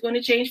 nothing's going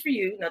to change for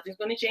you. Nothing's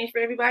going to change for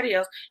everybody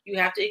else. You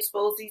have to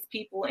expose these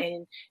people.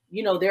 And,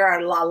 there are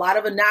a lot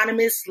of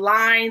anonymous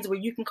lines where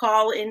you can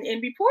call and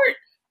report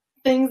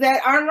things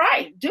that aren't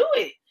right. Do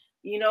it,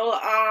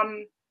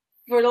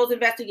 for those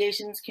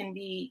investigations can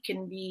be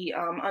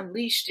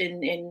unleashed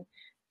and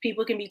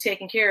people can be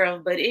taken care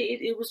of. But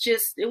it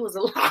was a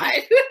lot.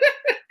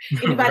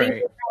 Anybody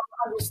Right.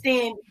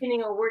 understand,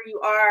 depending on where you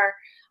are,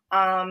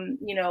 on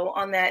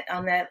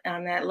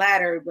that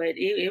ladder. But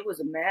it was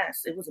a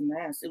mess. It was a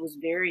mess. It was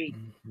very,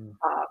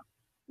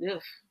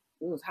 it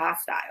was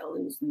hostile.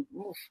 It was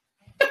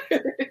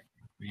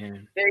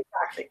Man. very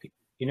toxic.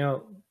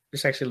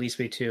 This actually leads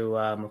me to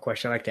a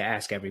question I like to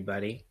ask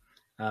everybody.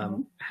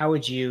 How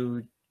would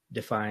you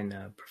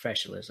define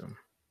professionalism?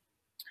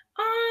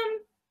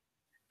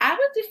 I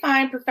would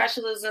define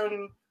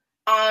professionalism.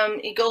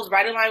 It goes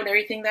right in line with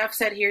everything that I've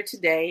said here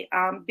today.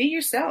 Be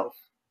yourself.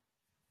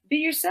 Be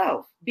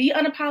yourself. Be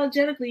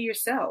unapologetically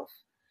yourself.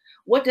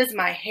 What does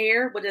my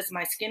hair, what does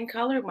my skin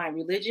color, my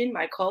religion,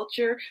 my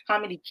culture, how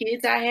many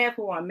kids I have,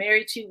 who I'm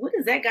married to, what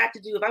does that got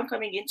to do if I'm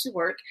coming into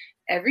work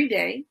every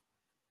day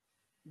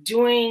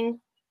doing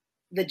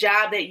the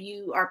job that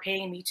you are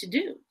paying me to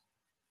do?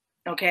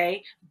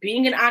 Okay.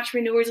 Being an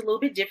entrepreneur is a little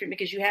bit different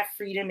because you have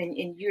freedom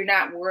and you're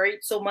not worried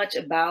so much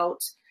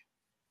about,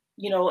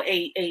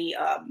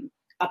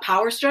 a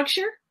power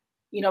structure,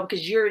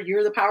 because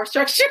you're the power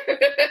structure.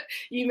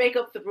 You make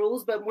up the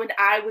rules. But when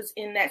I was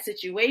in that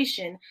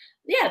situation,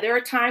 there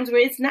are times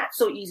where it's not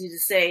so easy to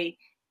say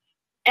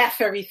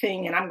F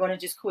everything and I'm going to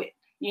just quit,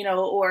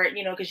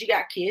 because you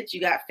got kids,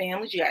 you got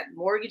families, you got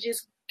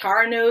mortgages,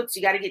 car notes,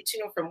 you got to get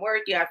to and from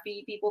work, you got to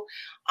feed people.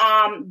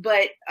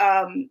 But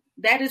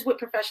that is what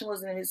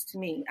professionalism is to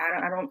me.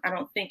 I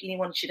don't think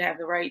anyone should have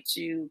the right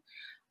to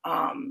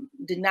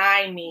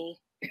deny me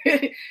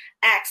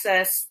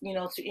access,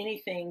 to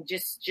anything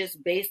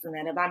just based on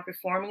that. If I'm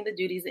performing the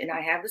duties and I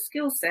have the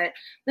skill set,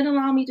 then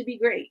allow me to be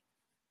great.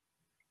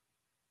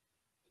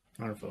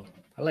 Wonderful.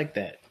 I like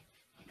that.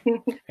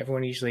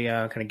 Everyone usually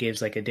kind of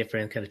gives like a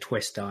different kind of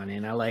twist on it.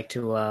 And I like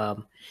to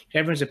get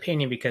everyone's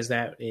opinion, because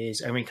that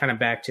is, kind of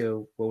back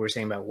to what we're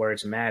saying about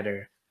words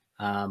matter.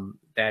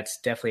 That's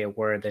definitely a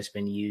word that's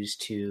been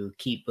used to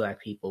keep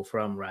Black people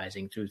from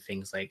rising, through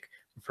things like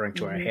referring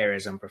to our hair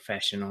as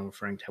unprofessional,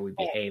 referring to how we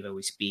behave, how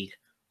we speak,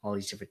 all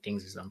these different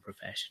things as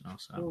unprofessional.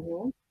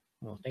 So,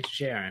 well, thanks for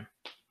sharing.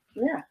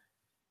 Yeah.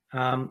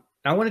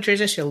 I want to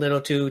transition a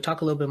little to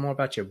talk a little bit more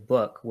about your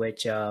book,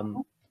 which, I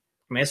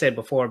said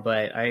before,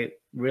 but I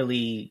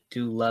really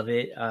do love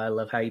it. I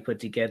love how you put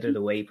it together,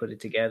 the way you put it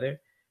together.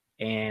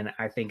 And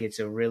I think it's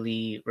a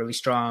really, really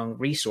strong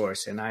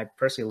resource. And I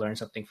personally learned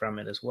something from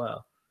it as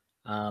well.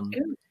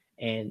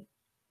 And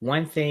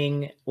one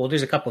thing, well,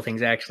 there's a couple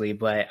things actually,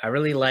 but I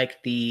really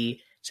like the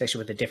section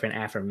with the different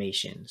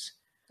affirmations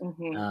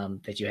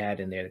that you had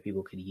in there that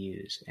people could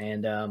use.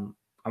 And I'm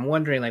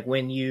wondering, like,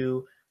 when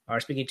you are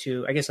speaking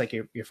to, I guess, like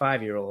your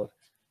 5-year-old,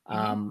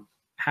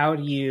 how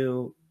do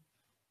you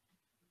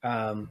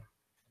kind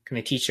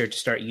of teach her to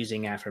start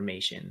using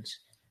affirmations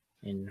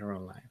in her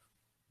own life?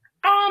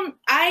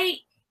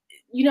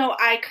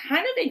 I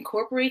kind of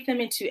incorporate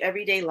them into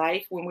everyday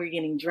life when we're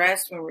getting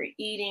dressed, when we're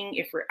eating,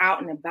 if we're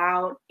out and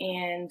about,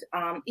 and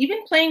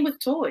even playing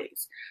with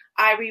toys.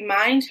 I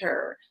remind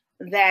her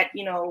that,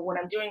 when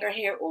I'm doing her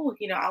hair,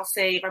 I'll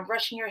say, if I'm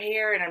brushing her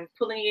hair and I'm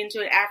pulling it into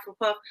an Afro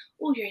puff,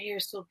 oh, your hair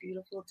is so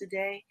beautiful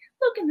today.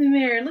 Look in the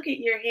mirror, look at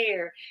your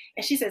hair.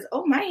 And she says,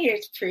 oh, my hair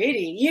is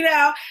pretty.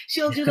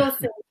 She'll do those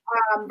things.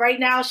 Right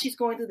now, she's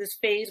going through this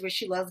phase where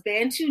she loves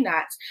Bantu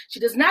knots. She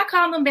does not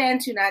call them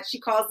Bantu knots. She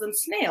calls them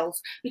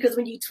snails, because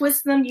when you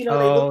twist them, they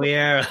look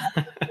yeah.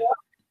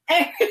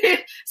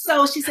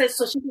 So she says,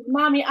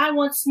 Mommy, I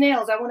want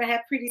snails. I want to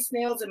have pretty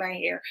snails in my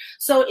hair.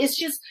 So it's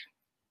just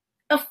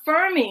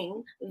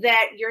affirming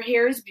that your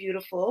hair is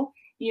beautiful.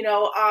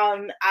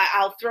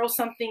 I'll throw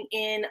something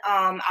in.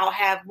 I'll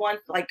have one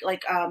like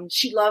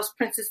she loves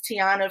Princess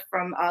Tiana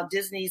from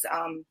Disney's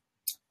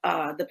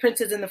The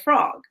Princess and the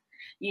Frog.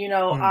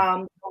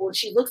 When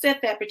she looks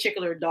at that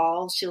particular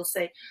doll, she'll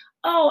say,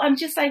 oh, I'm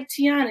just like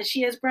Tiana.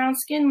 She has brown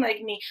skin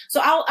like me.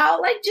 So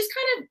I'll like just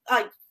kind of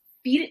like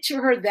feed it to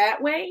her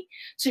that way,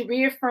 to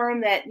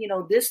reaffirm that,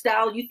 this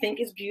doll you think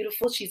is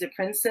beautiful. She's a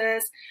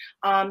princess.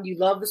 You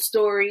love the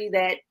story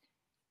that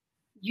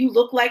you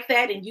look like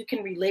that and you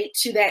can relate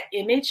to that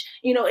image,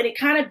 and it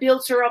kind of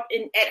builds her up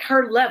at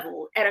her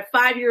level, at a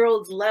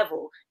 5-year-old's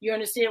level. You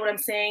understand what I'm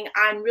saying?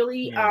 I'm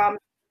really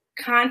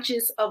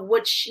conscious of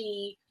what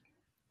she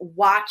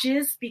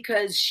watches,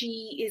 because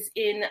she is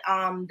in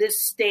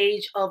this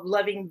stage of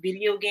loving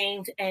video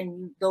games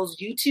and those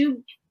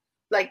YouTube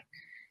like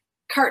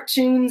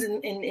cartoons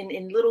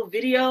and little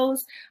videos.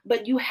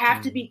 But you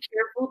have to be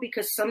careful,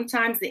 because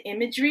sometimes the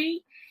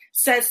imagery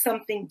says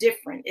something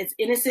different. As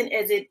innocent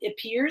as it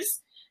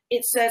appears,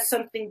 it says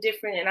something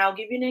different. And I'll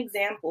give you an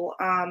example.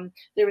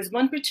 There was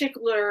one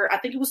particular, I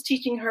think it was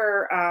teaching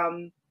her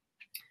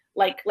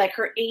like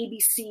her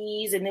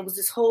ABCs, and there was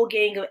this whole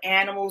gang of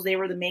animals. They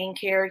were the main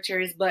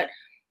characters, but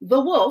the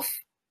wolf,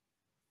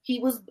 he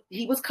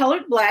was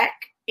colored black,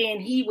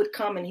 and he would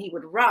come and he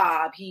would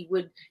rob. He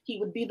would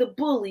be the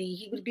bully.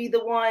 He would be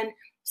the one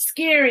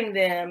scaring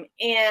them.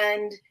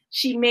 And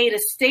she made a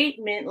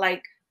statement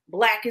like,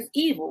 black is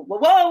evil.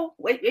 Whoa,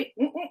 wait,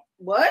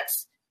 what?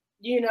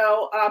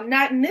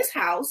 Not in this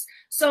house.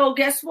 So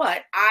guess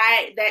what?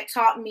 That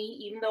taught me,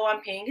 even though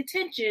I'm paying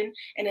attention,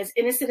 and as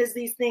innocent as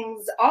these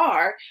things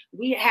are,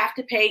 we have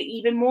to pay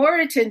even more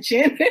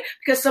attention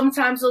because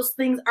sometimes those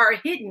things are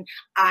hidden.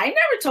 I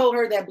never told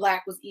her that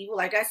black was evil.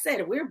 Like I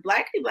said, we're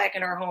black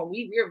in our home.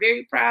 We're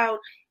very proud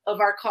of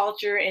our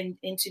culture and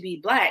to be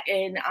black.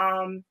 And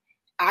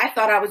I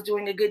thought I was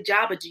doing a good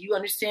job, but do you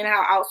understand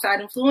how outside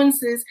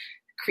influences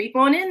creep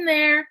on in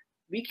there?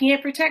 We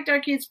can't protect our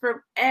kids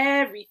from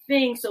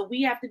everything. So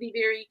we have to be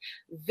very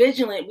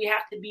vigilant. We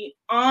have to be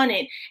on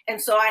it.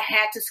 And so I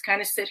had to kind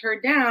of sit her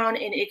down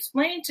and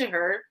explain to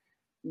her,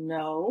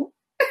 no,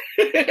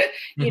 black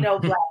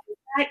is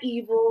not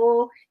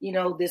evil.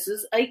 This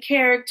is a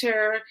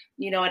character.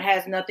 It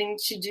has nothing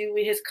to do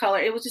with his color.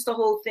 It was just a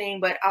whole thing.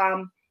 But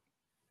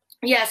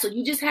so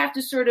you just have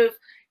to sort of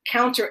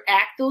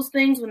counteract those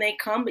things when they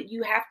come, but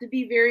you have to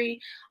be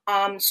very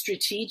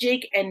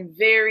strategic and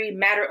very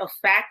matter of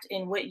fact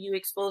in what you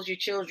expose your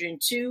children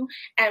to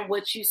and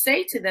what you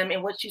say to them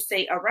and what you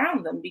say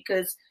around them,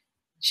 because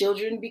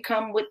children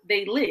become what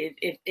they live.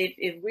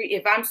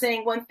 If I'm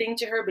saying one thing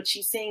to her, but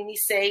she's seeing me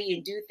say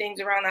and do things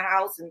around the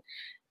house, and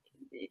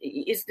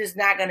it's just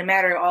not going to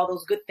matter all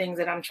those good things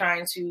that I'm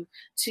trying to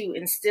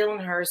instill in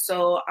her.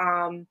 So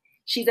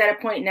she's at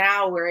a point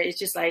now where it's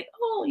just like,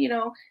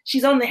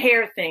 she's on the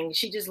hair thing.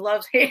 She just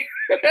loves hair.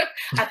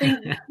 I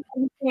think she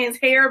understands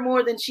hair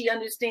more than she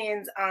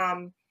understands,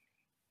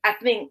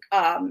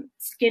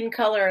 skin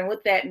color and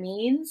what that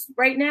means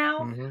right now.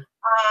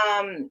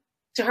 Mm-hmm.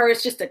 To her,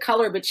 it's just a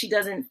color, but she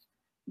doesn't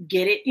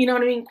get it, you know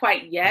what I mean,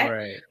 quite yet.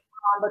 Right.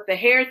 But the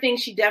hair thing,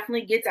 she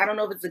definitely gets. I don't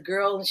know if it's a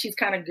girl, and she's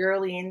kind of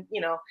girly, and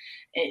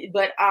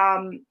but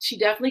she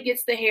definitely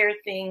gets the hair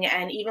thing.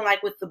 And even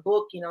like with the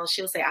book,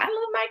 she'll say, "I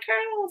love my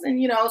curls,"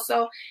 and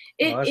so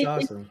that's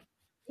awesome.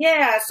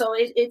 So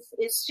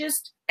it's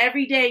just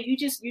every day you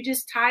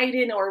just tie it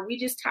in, or we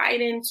just tie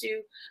it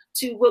into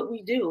what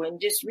we do, and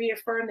just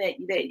reaffirm that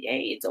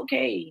hey, it's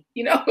okay,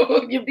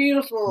 you're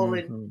beautiful,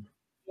 mm-hmm.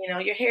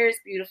 and your hair is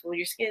beautiful,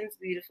 your skin's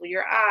beautiful,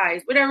 your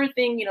eyes, whatever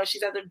thing,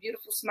 she's got a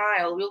beautiful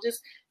smile. We'll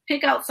just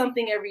pick out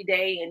something every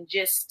day and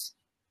just,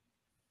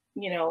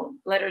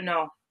 let her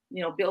know,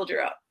 build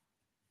her up.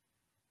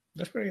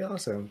 That's pretty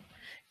awesome.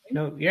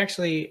 You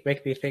actually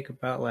make me think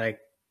about, like,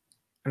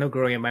 I know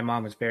growing up, my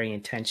mom was very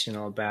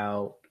intentional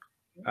about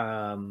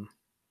kind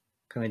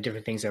of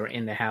different things that were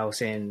in the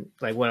house and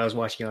like what I was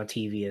watching on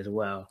TV as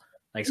well.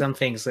 Like some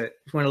things that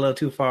went a little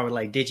too far with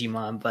like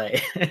Digimon,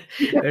 but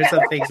there's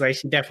some things like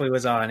she definitely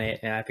was on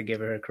it, and I have to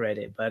give her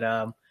credit. But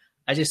I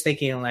just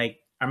thinking, like,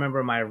 I remember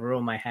in my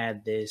room I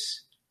had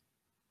this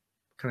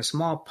kind of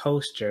small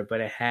poster, but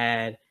it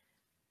had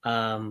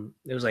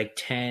it was like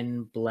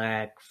 10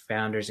 Black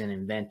founders and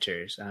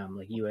inventors,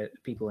 like US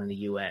people in the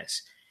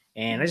US.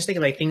 And I just think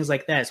of like things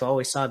like that. So I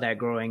always saw that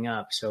growing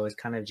up. So it's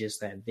kind of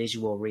just that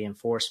visual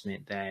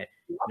reinforcement that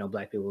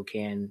Black people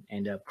can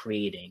end up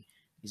creating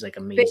these like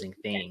amazing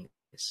things.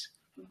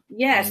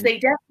 Yes, and they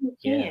definitely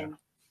can. Yeah.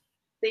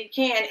 They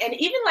can, and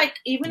even like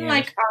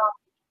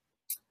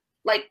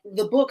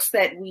the books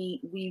that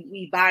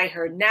we buy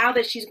her now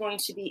that she's going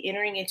to be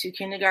entering into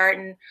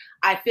kindergarten,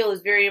 I feel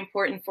is very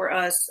important for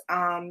us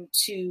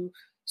to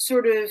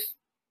sort of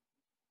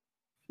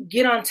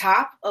get on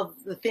top of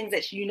the things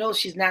that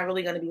she's not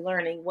really going to be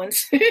learning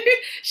once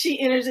she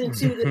enters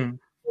into the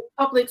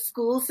public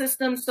school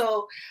system.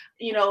 So,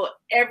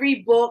 every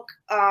book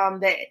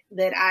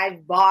that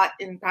I've bought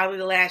in probably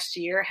the last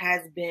year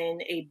has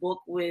been a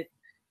book with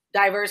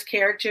diverse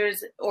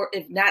characters, or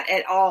if not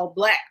at all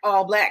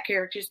black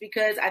characters,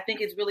 because I think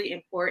it's really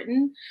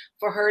important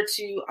for her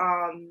to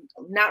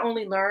not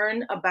only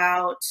learn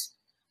about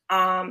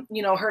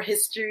her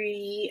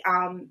history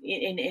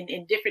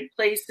in different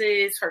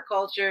places, her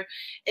culture,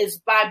 is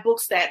by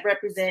books that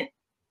represent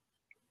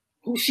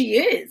who she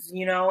is,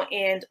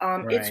 and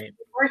right. It's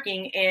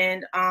working.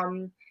 And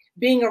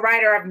being a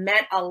writer, I've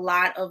met a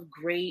lot of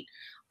great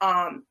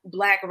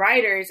Black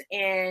writers,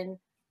 and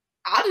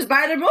I'll just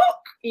buy their book,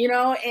 and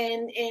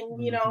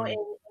mm-hmm. and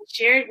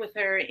share it with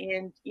her,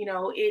 and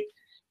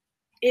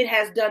it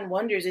has done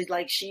wonders. It's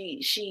like she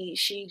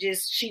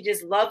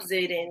just loves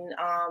it, and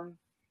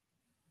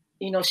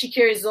she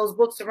carries those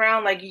books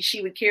around like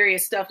she would carry a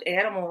stuffed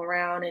animal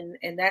around,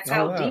 and that's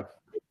how deep.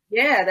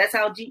 Yeah, that's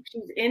how deep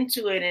she's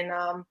into it.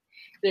 And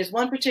there's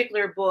one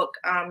particular book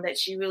that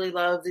she really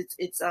loves.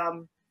 It's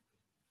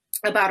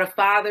about a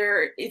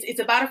father. It's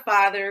about a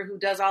father who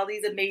does all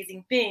these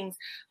amazing things,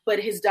 but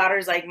his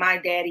daughter's like, my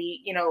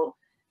daddy,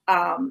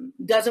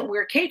 doesn't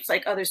wear capes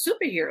like other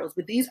superheroes,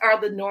 but these are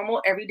the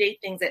normal everyday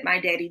things that my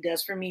daddy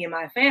does for me and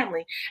my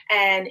family.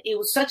 And it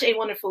was such a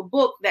wonderful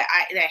book that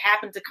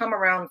happened to come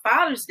around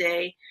Father's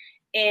Day.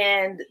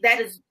 And that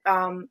is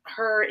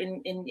her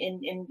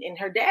and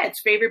her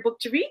dad's favorite book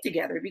to read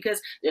together, because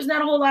there's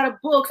not a whole lot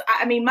of books.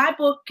 I mean, my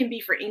book can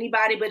be for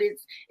anybody, but it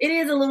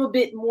is a little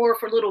bit more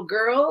for little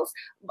girls.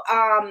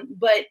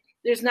 But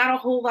there's not a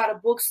whole lot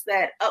of books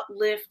that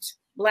uplift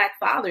Black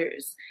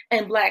fathers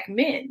and Black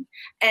men,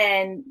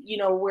 and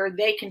where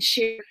they can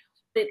share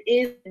what it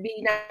is to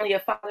be not only a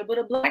father but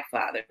a Black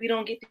father. We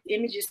don't get the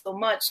images so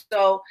much,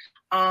 so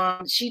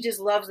she just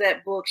loves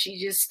that book. She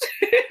just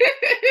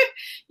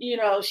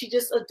she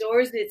just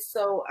adores it.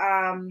 So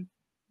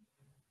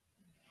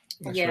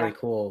that's really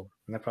cool,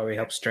 and that probably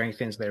helps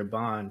strengthens their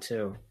bond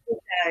too.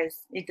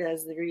 It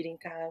does the reading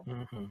time.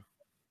 Mm-hmm.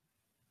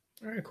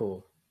 Very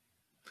cool.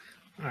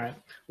 All right,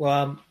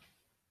 well,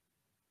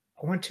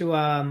 I want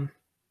to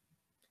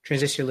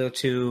transition a little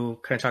to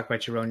kind of talk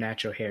about your own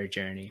natural hair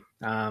journey.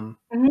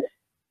 Mm-hmm.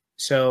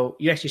 So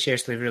you actually shared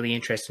something really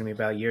interesting to me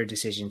about your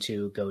decision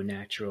to go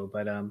natural,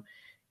 but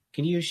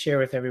can you share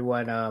with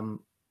everyone,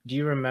 do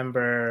you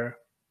remember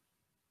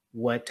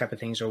what type of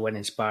things or what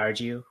inspired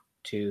you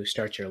to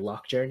start your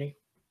lock journey?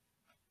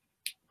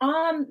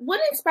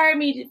 What inspired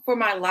me for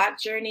my lock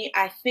journey?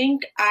 I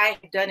think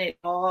I've done it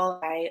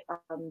all. I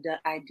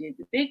did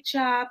the big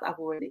chop. I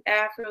wore the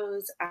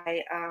afros.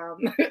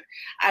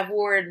 I've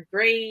worn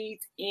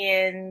braids,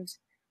 and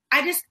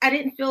I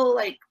didn't feel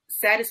like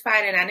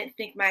satisfied, and I didn't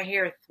think my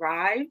hair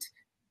thrived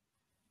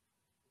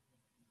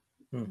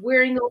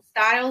wearing those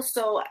styles.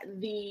 So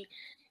the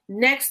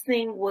next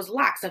thing was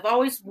locks. I've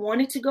always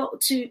wanted to go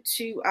to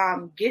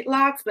get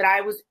locks, but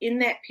I was in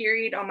that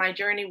period on my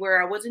journey where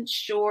I wasn't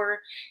sure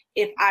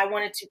if I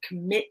wanted to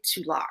commit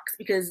to locks,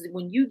 because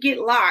when you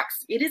get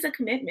locks, it is a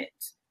commitment.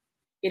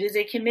 It is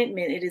a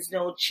commitment. It is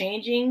no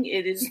changing.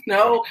 It is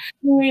no,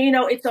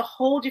 it's a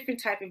whole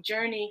different type of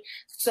journey.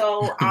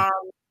 So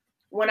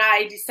when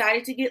I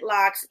decided to get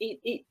locks,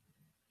 it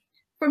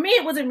for me,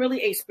 it wasn't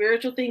really a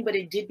spiritual thing, but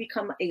it did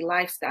become a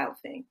lifestyle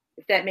thing,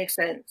 if that makes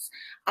sense.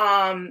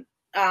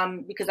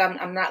 Because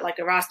I'm not like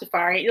a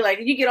Rastafari. You're like,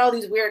 you get all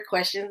these weird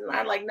questions, and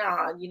I'm like,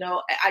 nah,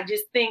 I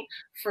just think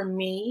for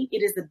me,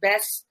 it is the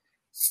best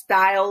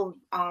style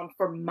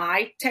for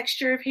my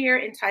texture of hair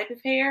and type of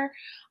hair.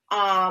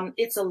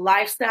 It's a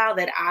lifestyle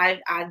that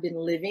I've been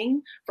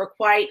living for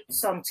quite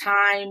some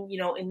time.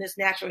 In this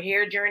natural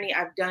hair journey,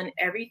 I've done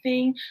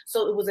everything.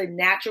 So it was a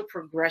natural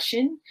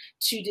progression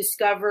to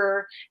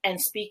discover,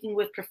 and speaking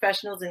with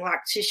professionals and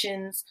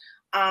locticians.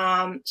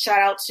 Shout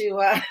out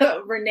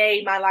to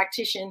Renee, my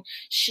loctician.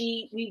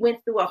 We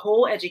went through a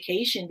whole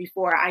education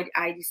before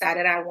I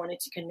decided I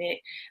wanted to commit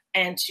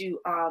and to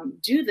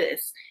do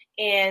this.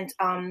 And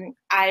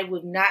I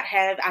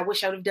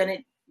wish I would have done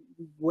it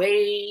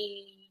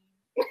way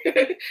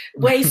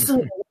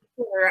sooner.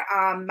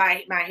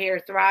 My hair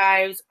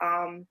thrives.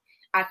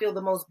 I feel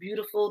the most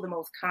beautiful, the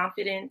most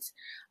confident.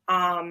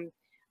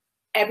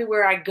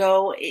 Everywhere I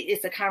go,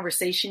 it's a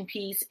conversation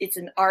piece. It's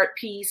an art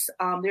piece.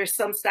 There's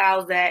some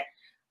styles that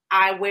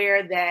I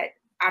wear that,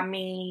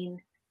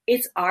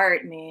 it's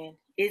art, man.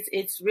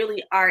 It's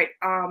really art.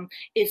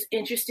 It's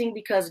interesting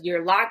because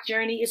your lock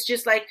journey is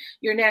just like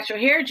your natural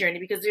hair journey,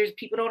 because there's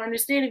people don't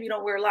understand if you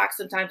don't wear locks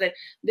sometimes that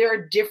there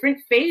are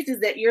different phases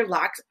that your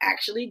locks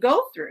actually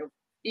go through,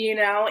 and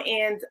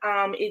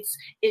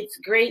it's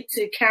great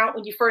to count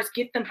when you first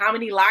get them, how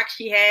many locks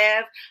you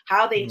have,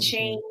 how they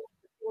change,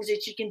 things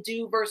that you can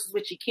do versus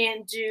what you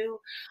can't do,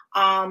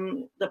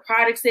 the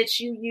products that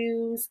you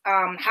use,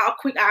 how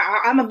quick,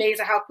 I'm amazed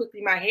at how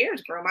quickly my hair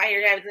has grown. My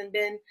hair hasn't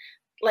been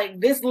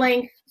like this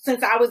length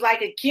since I was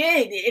like a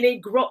kid, and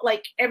it grew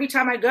like every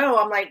time I go,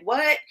 I'm like,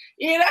 what,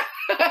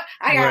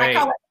 I gotta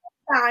call it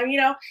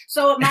time,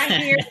 so my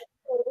hair,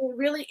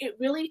 it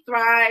really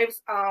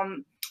thrives.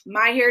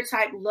 My hair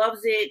type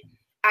loves it.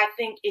 I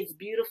think it's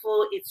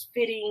beautiful. It's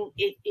fitting.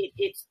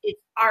 It's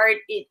art.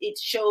 It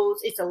shows.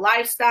 It's a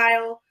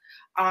lifestyle.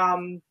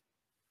 I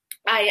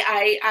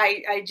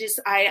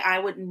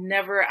would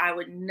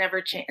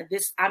never change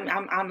this. I'm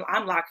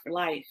locked for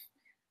life.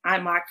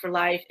 I'm locked for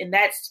life. And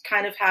that's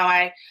kind of how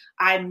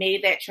I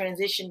made that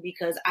transition,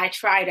 because I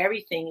tried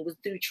everything. It was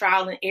through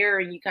trial and error,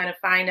 and you kind of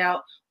find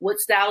out what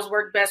styles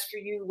work best for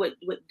you, what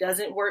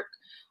doesn't work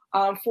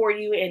for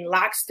you. And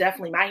locks,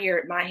 definitely my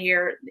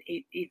hair,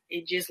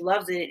 it just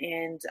loves it.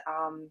 And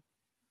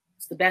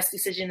it's the best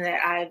decision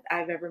that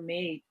I've ever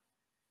made.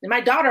 And my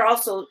daughter,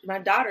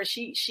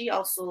 she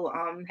also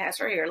has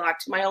her hair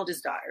locked, my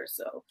oldest daughter.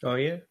 So. Oh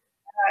yeah.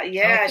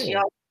 Yeah. Cool. She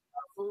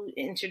also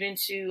entered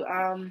into,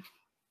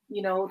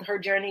 her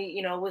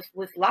journey,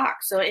 with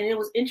locks. So, and it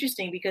was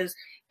interesting because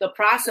the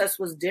process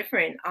was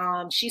different.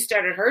 She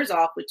started hers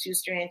off with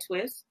 2-strand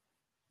twists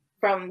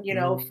from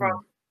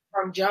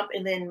jump.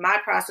 And then my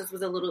process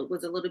was a little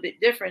bit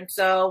different.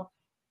 So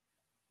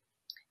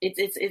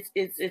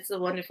it's a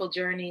wonderful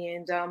journey,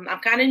 and I'm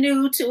kind of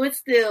new to it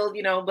still,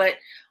 but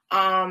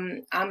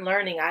I'm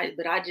learning. I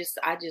just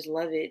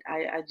love it.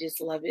 I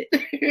just love it.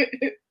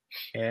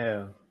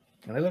 Yeah.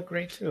 And they look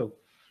great too.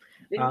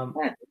 Um,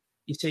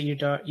 you said your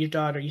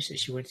daughter, you said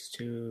she went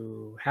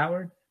to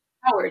Howard?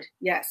 Howard,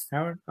 yes.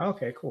 Howard?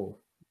 Okay, cool.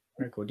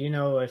 Very cool. Do you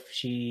know if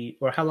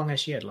or how long has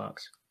she had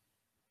locks?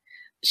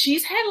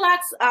 She's had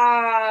locks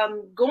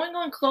going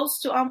on close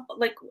to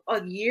like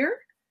a year.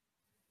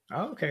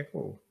 Oh, okay,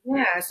 cool.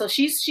 Yeah, so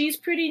she's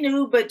pretty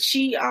new, but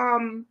she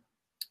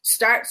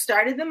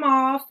started them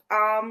off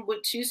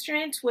with two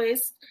strand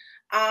twists,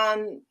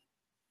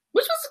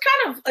 which was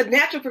kind of a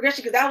natural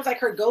progression because that was like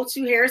her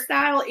go-to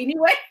hairstyle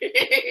anyway.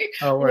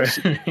 Oh, right.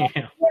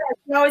 Yeah,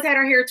 she always had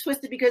her hair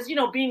twisted because,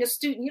 being a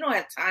student, you don't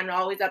have time to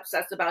always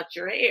obsess about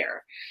your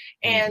hair.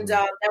 And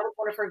that was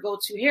one of her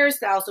go-to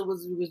hairstyles. So it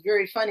was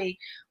very funny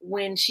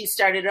when she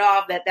started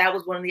off that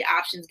was one of the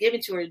options given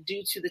to her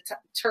due to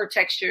her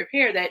texture of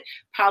hair that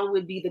probably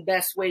would be the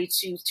best way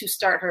to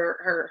start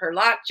her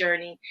lock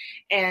journey.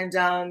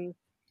 And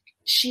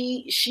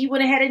she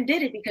went ahead and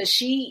did it because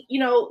she,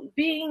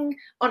 being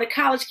on a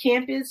college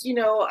campus,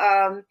 you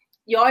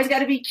always got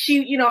to be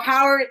cute,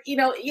 Howard,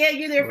 yeah,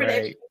 you're there for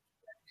right.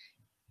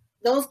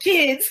 those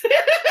kids.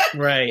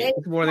 Right.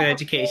 It's more than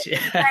education.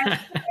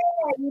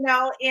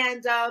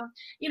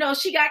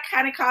 She got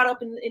kind of caught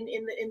up in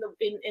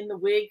the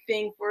wig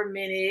thing for a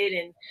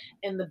minute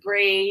and the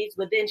braids,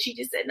 but then she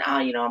just said, no,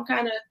 I'm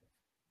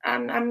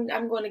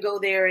going to go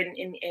there and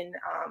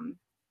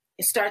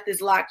start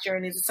this lock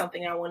journey. This is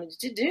something I wanted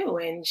to do,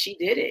 and she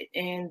did it.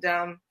 And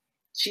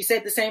she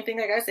said the same thing.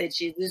 Like I said,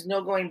 there's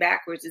no going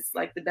backwards. It's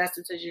like the best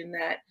decision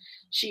that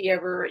she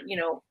ever,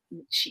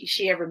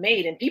 she ever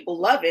made, and people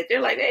love it.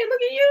 They're like, hey,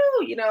 look at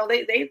you.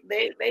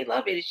 They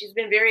love it. She's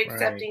been very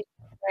accepting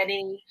of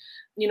any,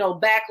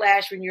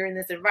 backlash when you're in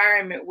this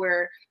environment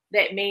where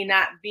that may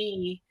not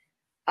be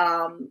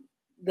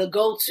the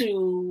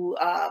go-to,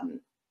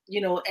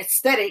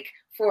 aesthetic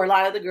for a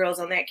lot of the girls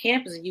on that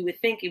campus. And you would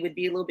think it would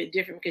be a little bit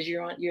different because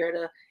you're at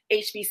a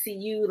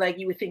HBCU, like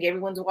you would think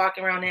everyone's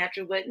walking around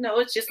natural, but no,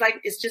 it's just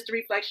a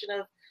reflection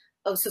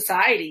of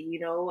society.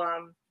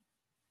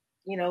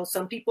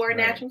 Some people are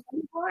natural,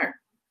 some people aren't.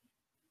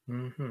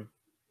 Mm-hmm.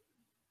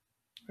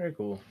 Very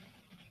cool.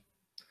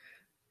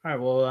 All right.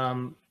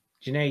 Well,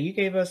 Janae, you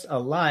gave us a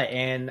lot,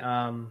 and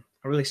I'm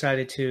really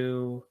excited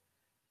to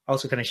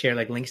also kind of share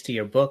like links to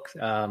your book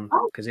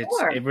because it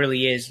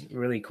really is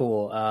really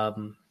cool.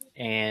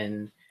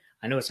 And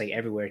I know it's like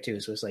everywhere too,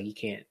 so it's like you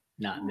can't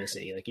not miss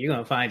it. Like you're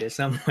gonna find it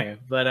somewhere.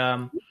 But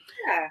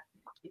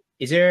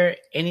is there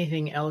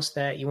anything else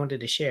that you wanted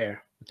to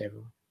share with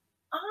everyone?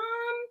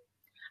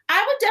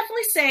 I would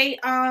definitely say,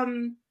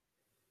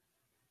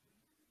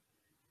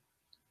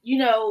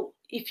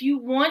 if you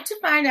want to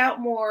find out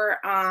more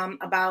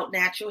about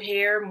natural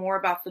hair, more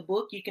about the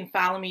book, you can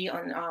follow me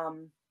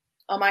on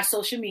my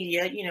social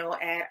media,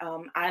 at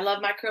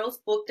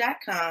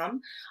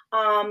ilovemycurlsbook.com.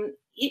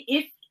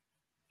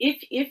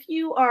 If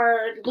you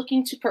are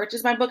looking to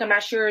purchase my book, I'm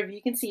not sure if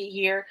you can see it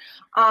here.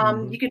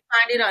 You can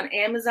find it on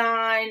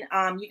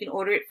Amazon. You can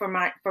order it from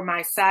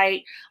my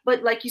site.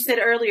 But like you said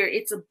earlier,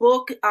 it's a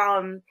book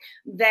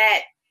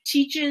that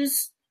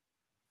teaches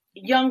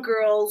young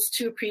girls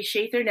to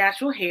appreciate their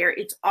natural hair.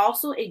 It's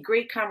also a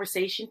great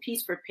conversation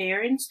piece for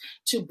parents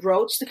to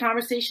broach the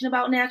conversation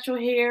about natural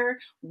hair,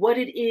 what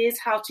it is,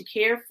 how to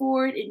care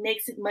for it. It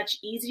makes it much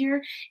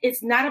easier.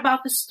 It's not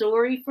about the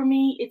story for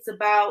me. It's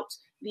about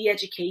the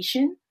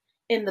education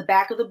in the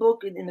back of the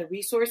book and in the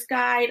resource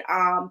guide.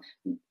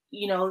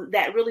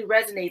 That really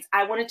resonates.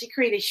 I wanted to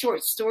create a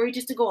short story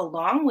just to go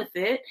along with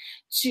it,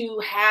 to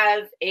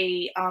have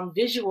a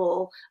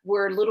visual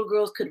where little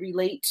girls could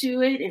relate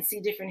to it and see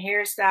different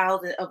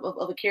hairstyles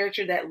of a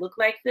character that looked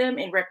like them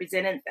and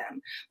represented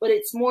them. But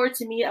it's more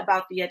to me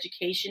about the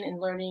education and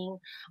learning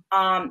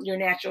your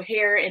natural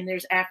hair. And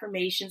there's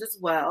affirmations as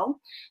well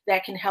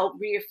that can help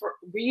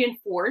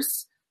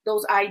reinforce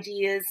those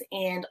ideas,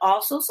 and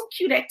also some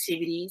cute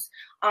activities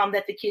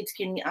that the kids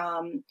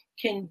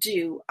can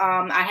do.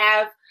 I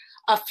have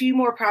a few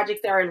more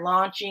projects that are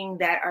launching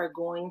that are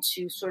going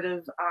to sort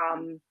of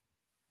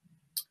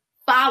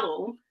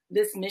follow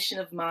this mission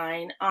of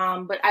mine.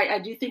 But I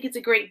do think it's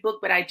a great book,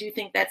 but I do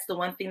think that's the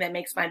one thing that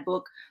makes my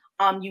book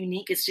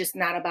unique. It's just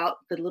not about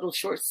the little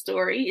short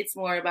story. It's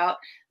more about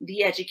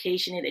the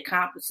education. It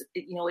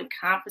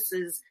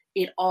encompasses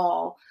it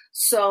all.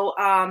 So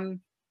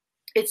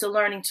it's a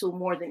learning tool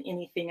more than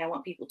anything. I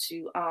want people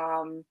to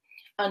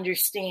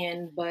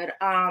understand. But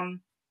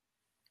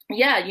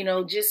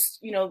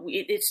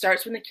it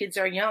starts when the kids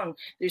are young.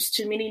 There's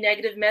too many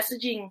negative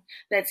messaging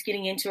that's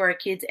getting into our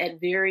kids at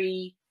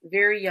very,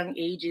 very young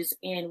ages,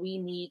 and we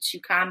need to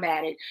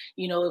combat it.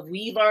 If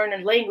we learn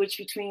a language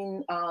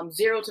between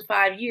 0 to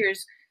 5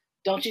 years,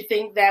 don't you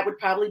think that would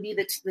probably be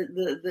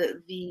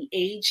the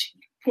age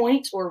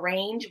point or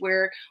range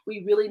where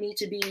we really need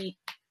to be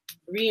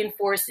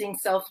reinforcing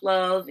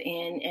self-love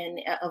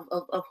and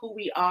of who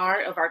we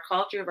are, of our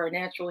culture, of our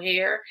natural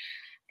hair?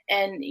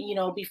 And,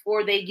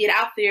 before they get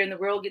out there and the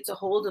world gets a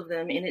hold of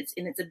them, and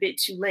it's a bit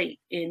too late,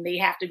 and they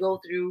have to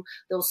go through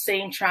those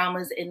same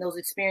traumas and those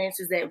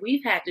experiences that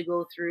we've had to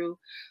go through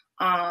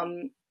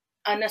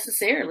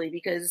unnecessarily,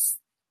 because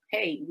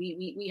hey,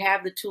 we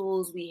have the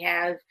tools, we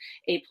have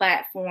a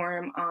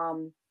platform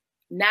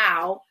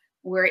now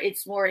where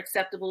it's more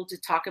acceptable to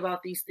talk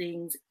about these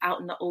things out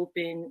in the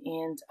open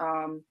and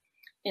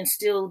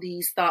instill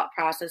these thought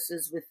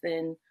processes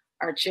within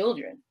our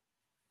children.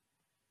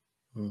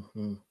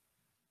 Mm-hmm.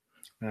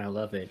 I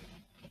love it.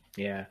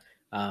 Yeah.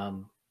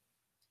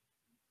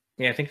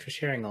 Yeah, thanks for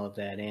sharing all of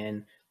that.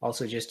 And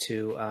also, just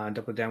to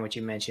double down what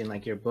you mentioned,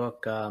 like your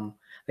book, I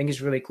think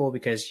it's really cool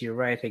because you're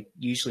right. I think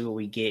usually what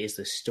we get is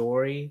the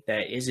story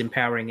that is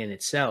empowering in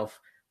itself,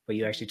 but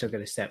you actually took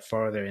it a step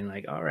further and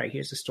like, all right,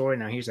 here's the story.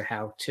 Now here's a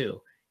how to. And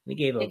you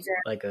gave a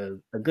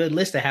good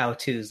list of how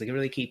tos that can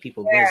really keep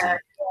people busy.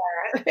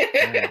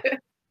 Yeah. Yeah.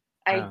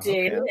 I Oh,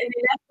 did. okay. And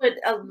that's what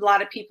a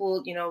lot of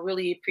people,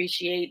 really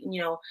appreciate,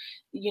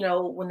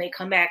 when they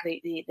come back,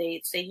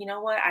 they say, you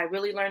know what, I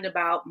really learned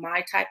about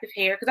my type of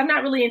hair, because I'm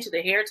not really into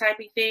the hair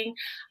typing thing.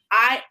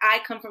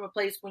 I come from a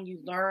place when you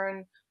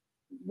learn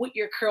what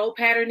your curl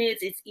pattern is,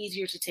 it's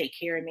easier to take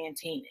care and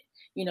maintain it.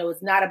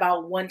 It's not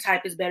about one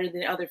type is better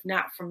than the other,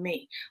 not for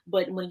me.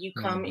 But when you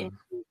come into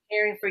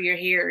caring for your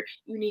hair,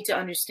 you need to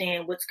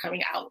understand what's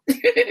coming out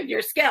of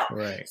your scalp.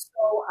 Right.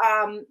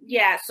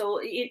 So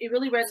it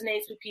really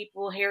resonates with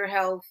people, hair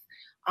health,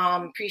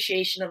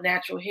 appreciation of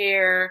natural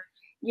hair,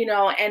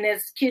 and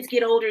as kids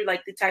get older,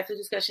 like the types of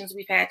discussions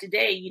we've had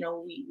today,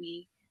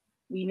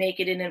 we make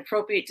it an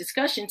appropriate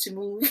discussion to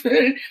move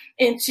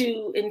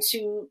into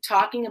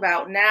talking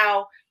about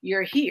now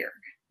you're here.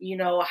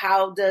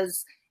 How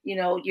does,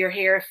 your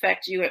hair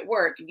affect you at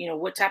work?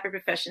 What type of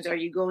professions are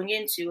you going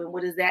into, and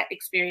what is that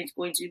experience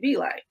going to be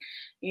like?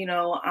 And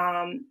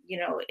I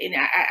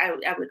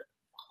would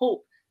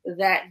hope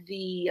that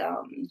the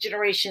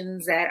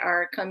generations that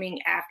are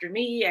coming after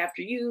me,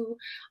 after you,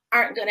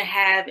 aren't going to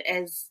have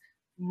as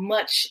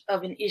much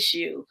of an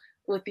issue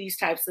with these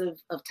types of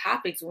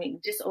topics.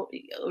 When just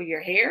your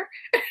hair,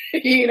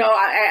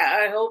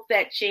 I hope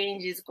that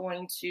change is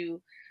going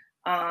to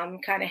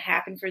kind of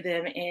happen for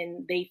them,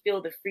 and they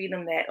feel the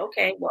freedom that,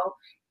 okay, well,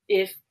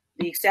 if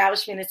the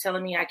establishment is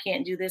telling me I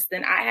can't do this,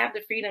 then I have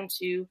the freedom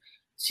to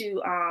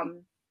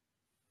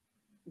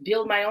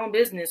build my own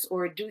business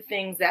or do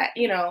things that,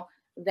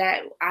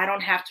 that I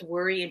don't have to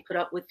worry and put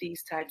up with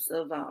these types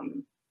of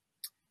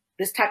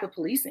this type of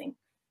policing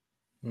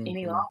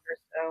any longer.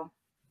 So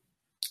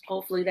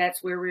hopefully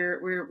that's where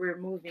we're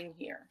moving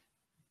here.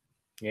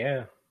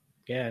 Yeah.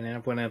 And I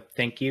want to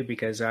thank you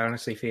because I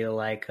honestly feel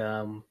like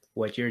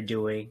what you're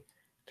doing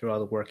through all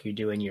the work you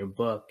do in your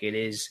book, it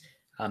is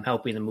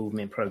helping the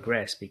movement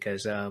progress,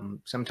 because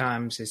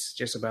sometimes it's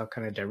just about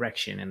kind of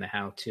direction and the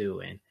how to.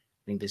 And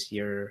I think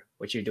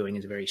what you're doing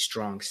is a very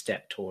strong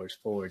step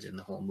forwards in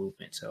the whole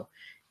movement. So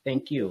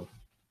thank you.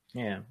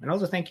 Yeah. And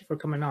also thank you for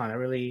coming on. I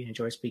really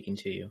enjoy speaking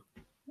to you.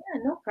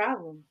 Yeah, no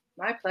problem.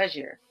 My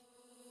pleasure.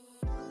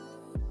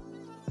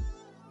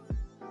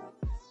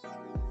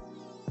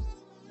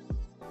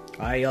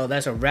 All right, y'all,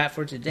 that's a wrap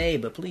for today,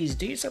 but please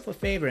do yourself a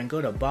favor and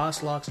go to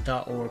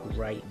bosslocks.org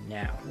right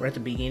now. We're at the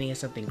beginning of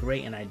something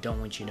great, and I don't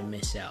want you to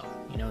miss out.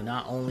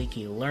 Not only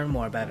can you learn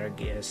more about our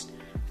guests,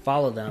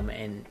 follow them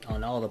and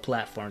on all the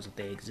platforms that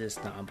they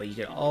exist on, but you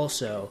can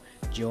also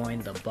join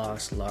the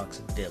Boss Locks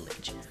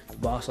Village. The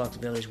Boss Locks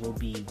Village will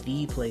be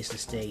the place to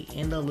stay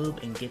in the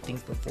loop and get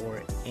things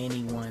before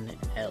anyone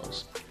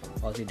else.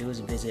 All you do is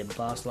visit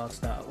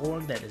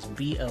bosslocks.org, that is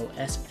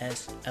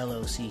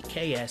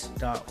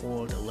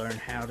BOSSLOCKS.org, to learn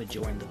how to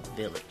join the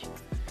village.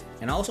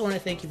 And I also want to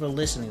thank you for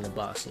listening to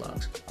Boss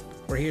Locks.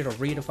 We're here to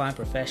redefine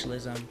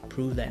professionalism,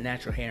 prove that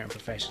natural hair and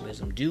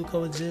professionalism do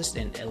coexist,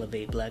 and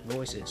elevate Black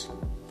voices.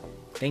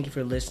 Thank you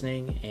for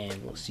listening,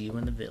 and we'll see you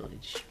in the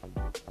village.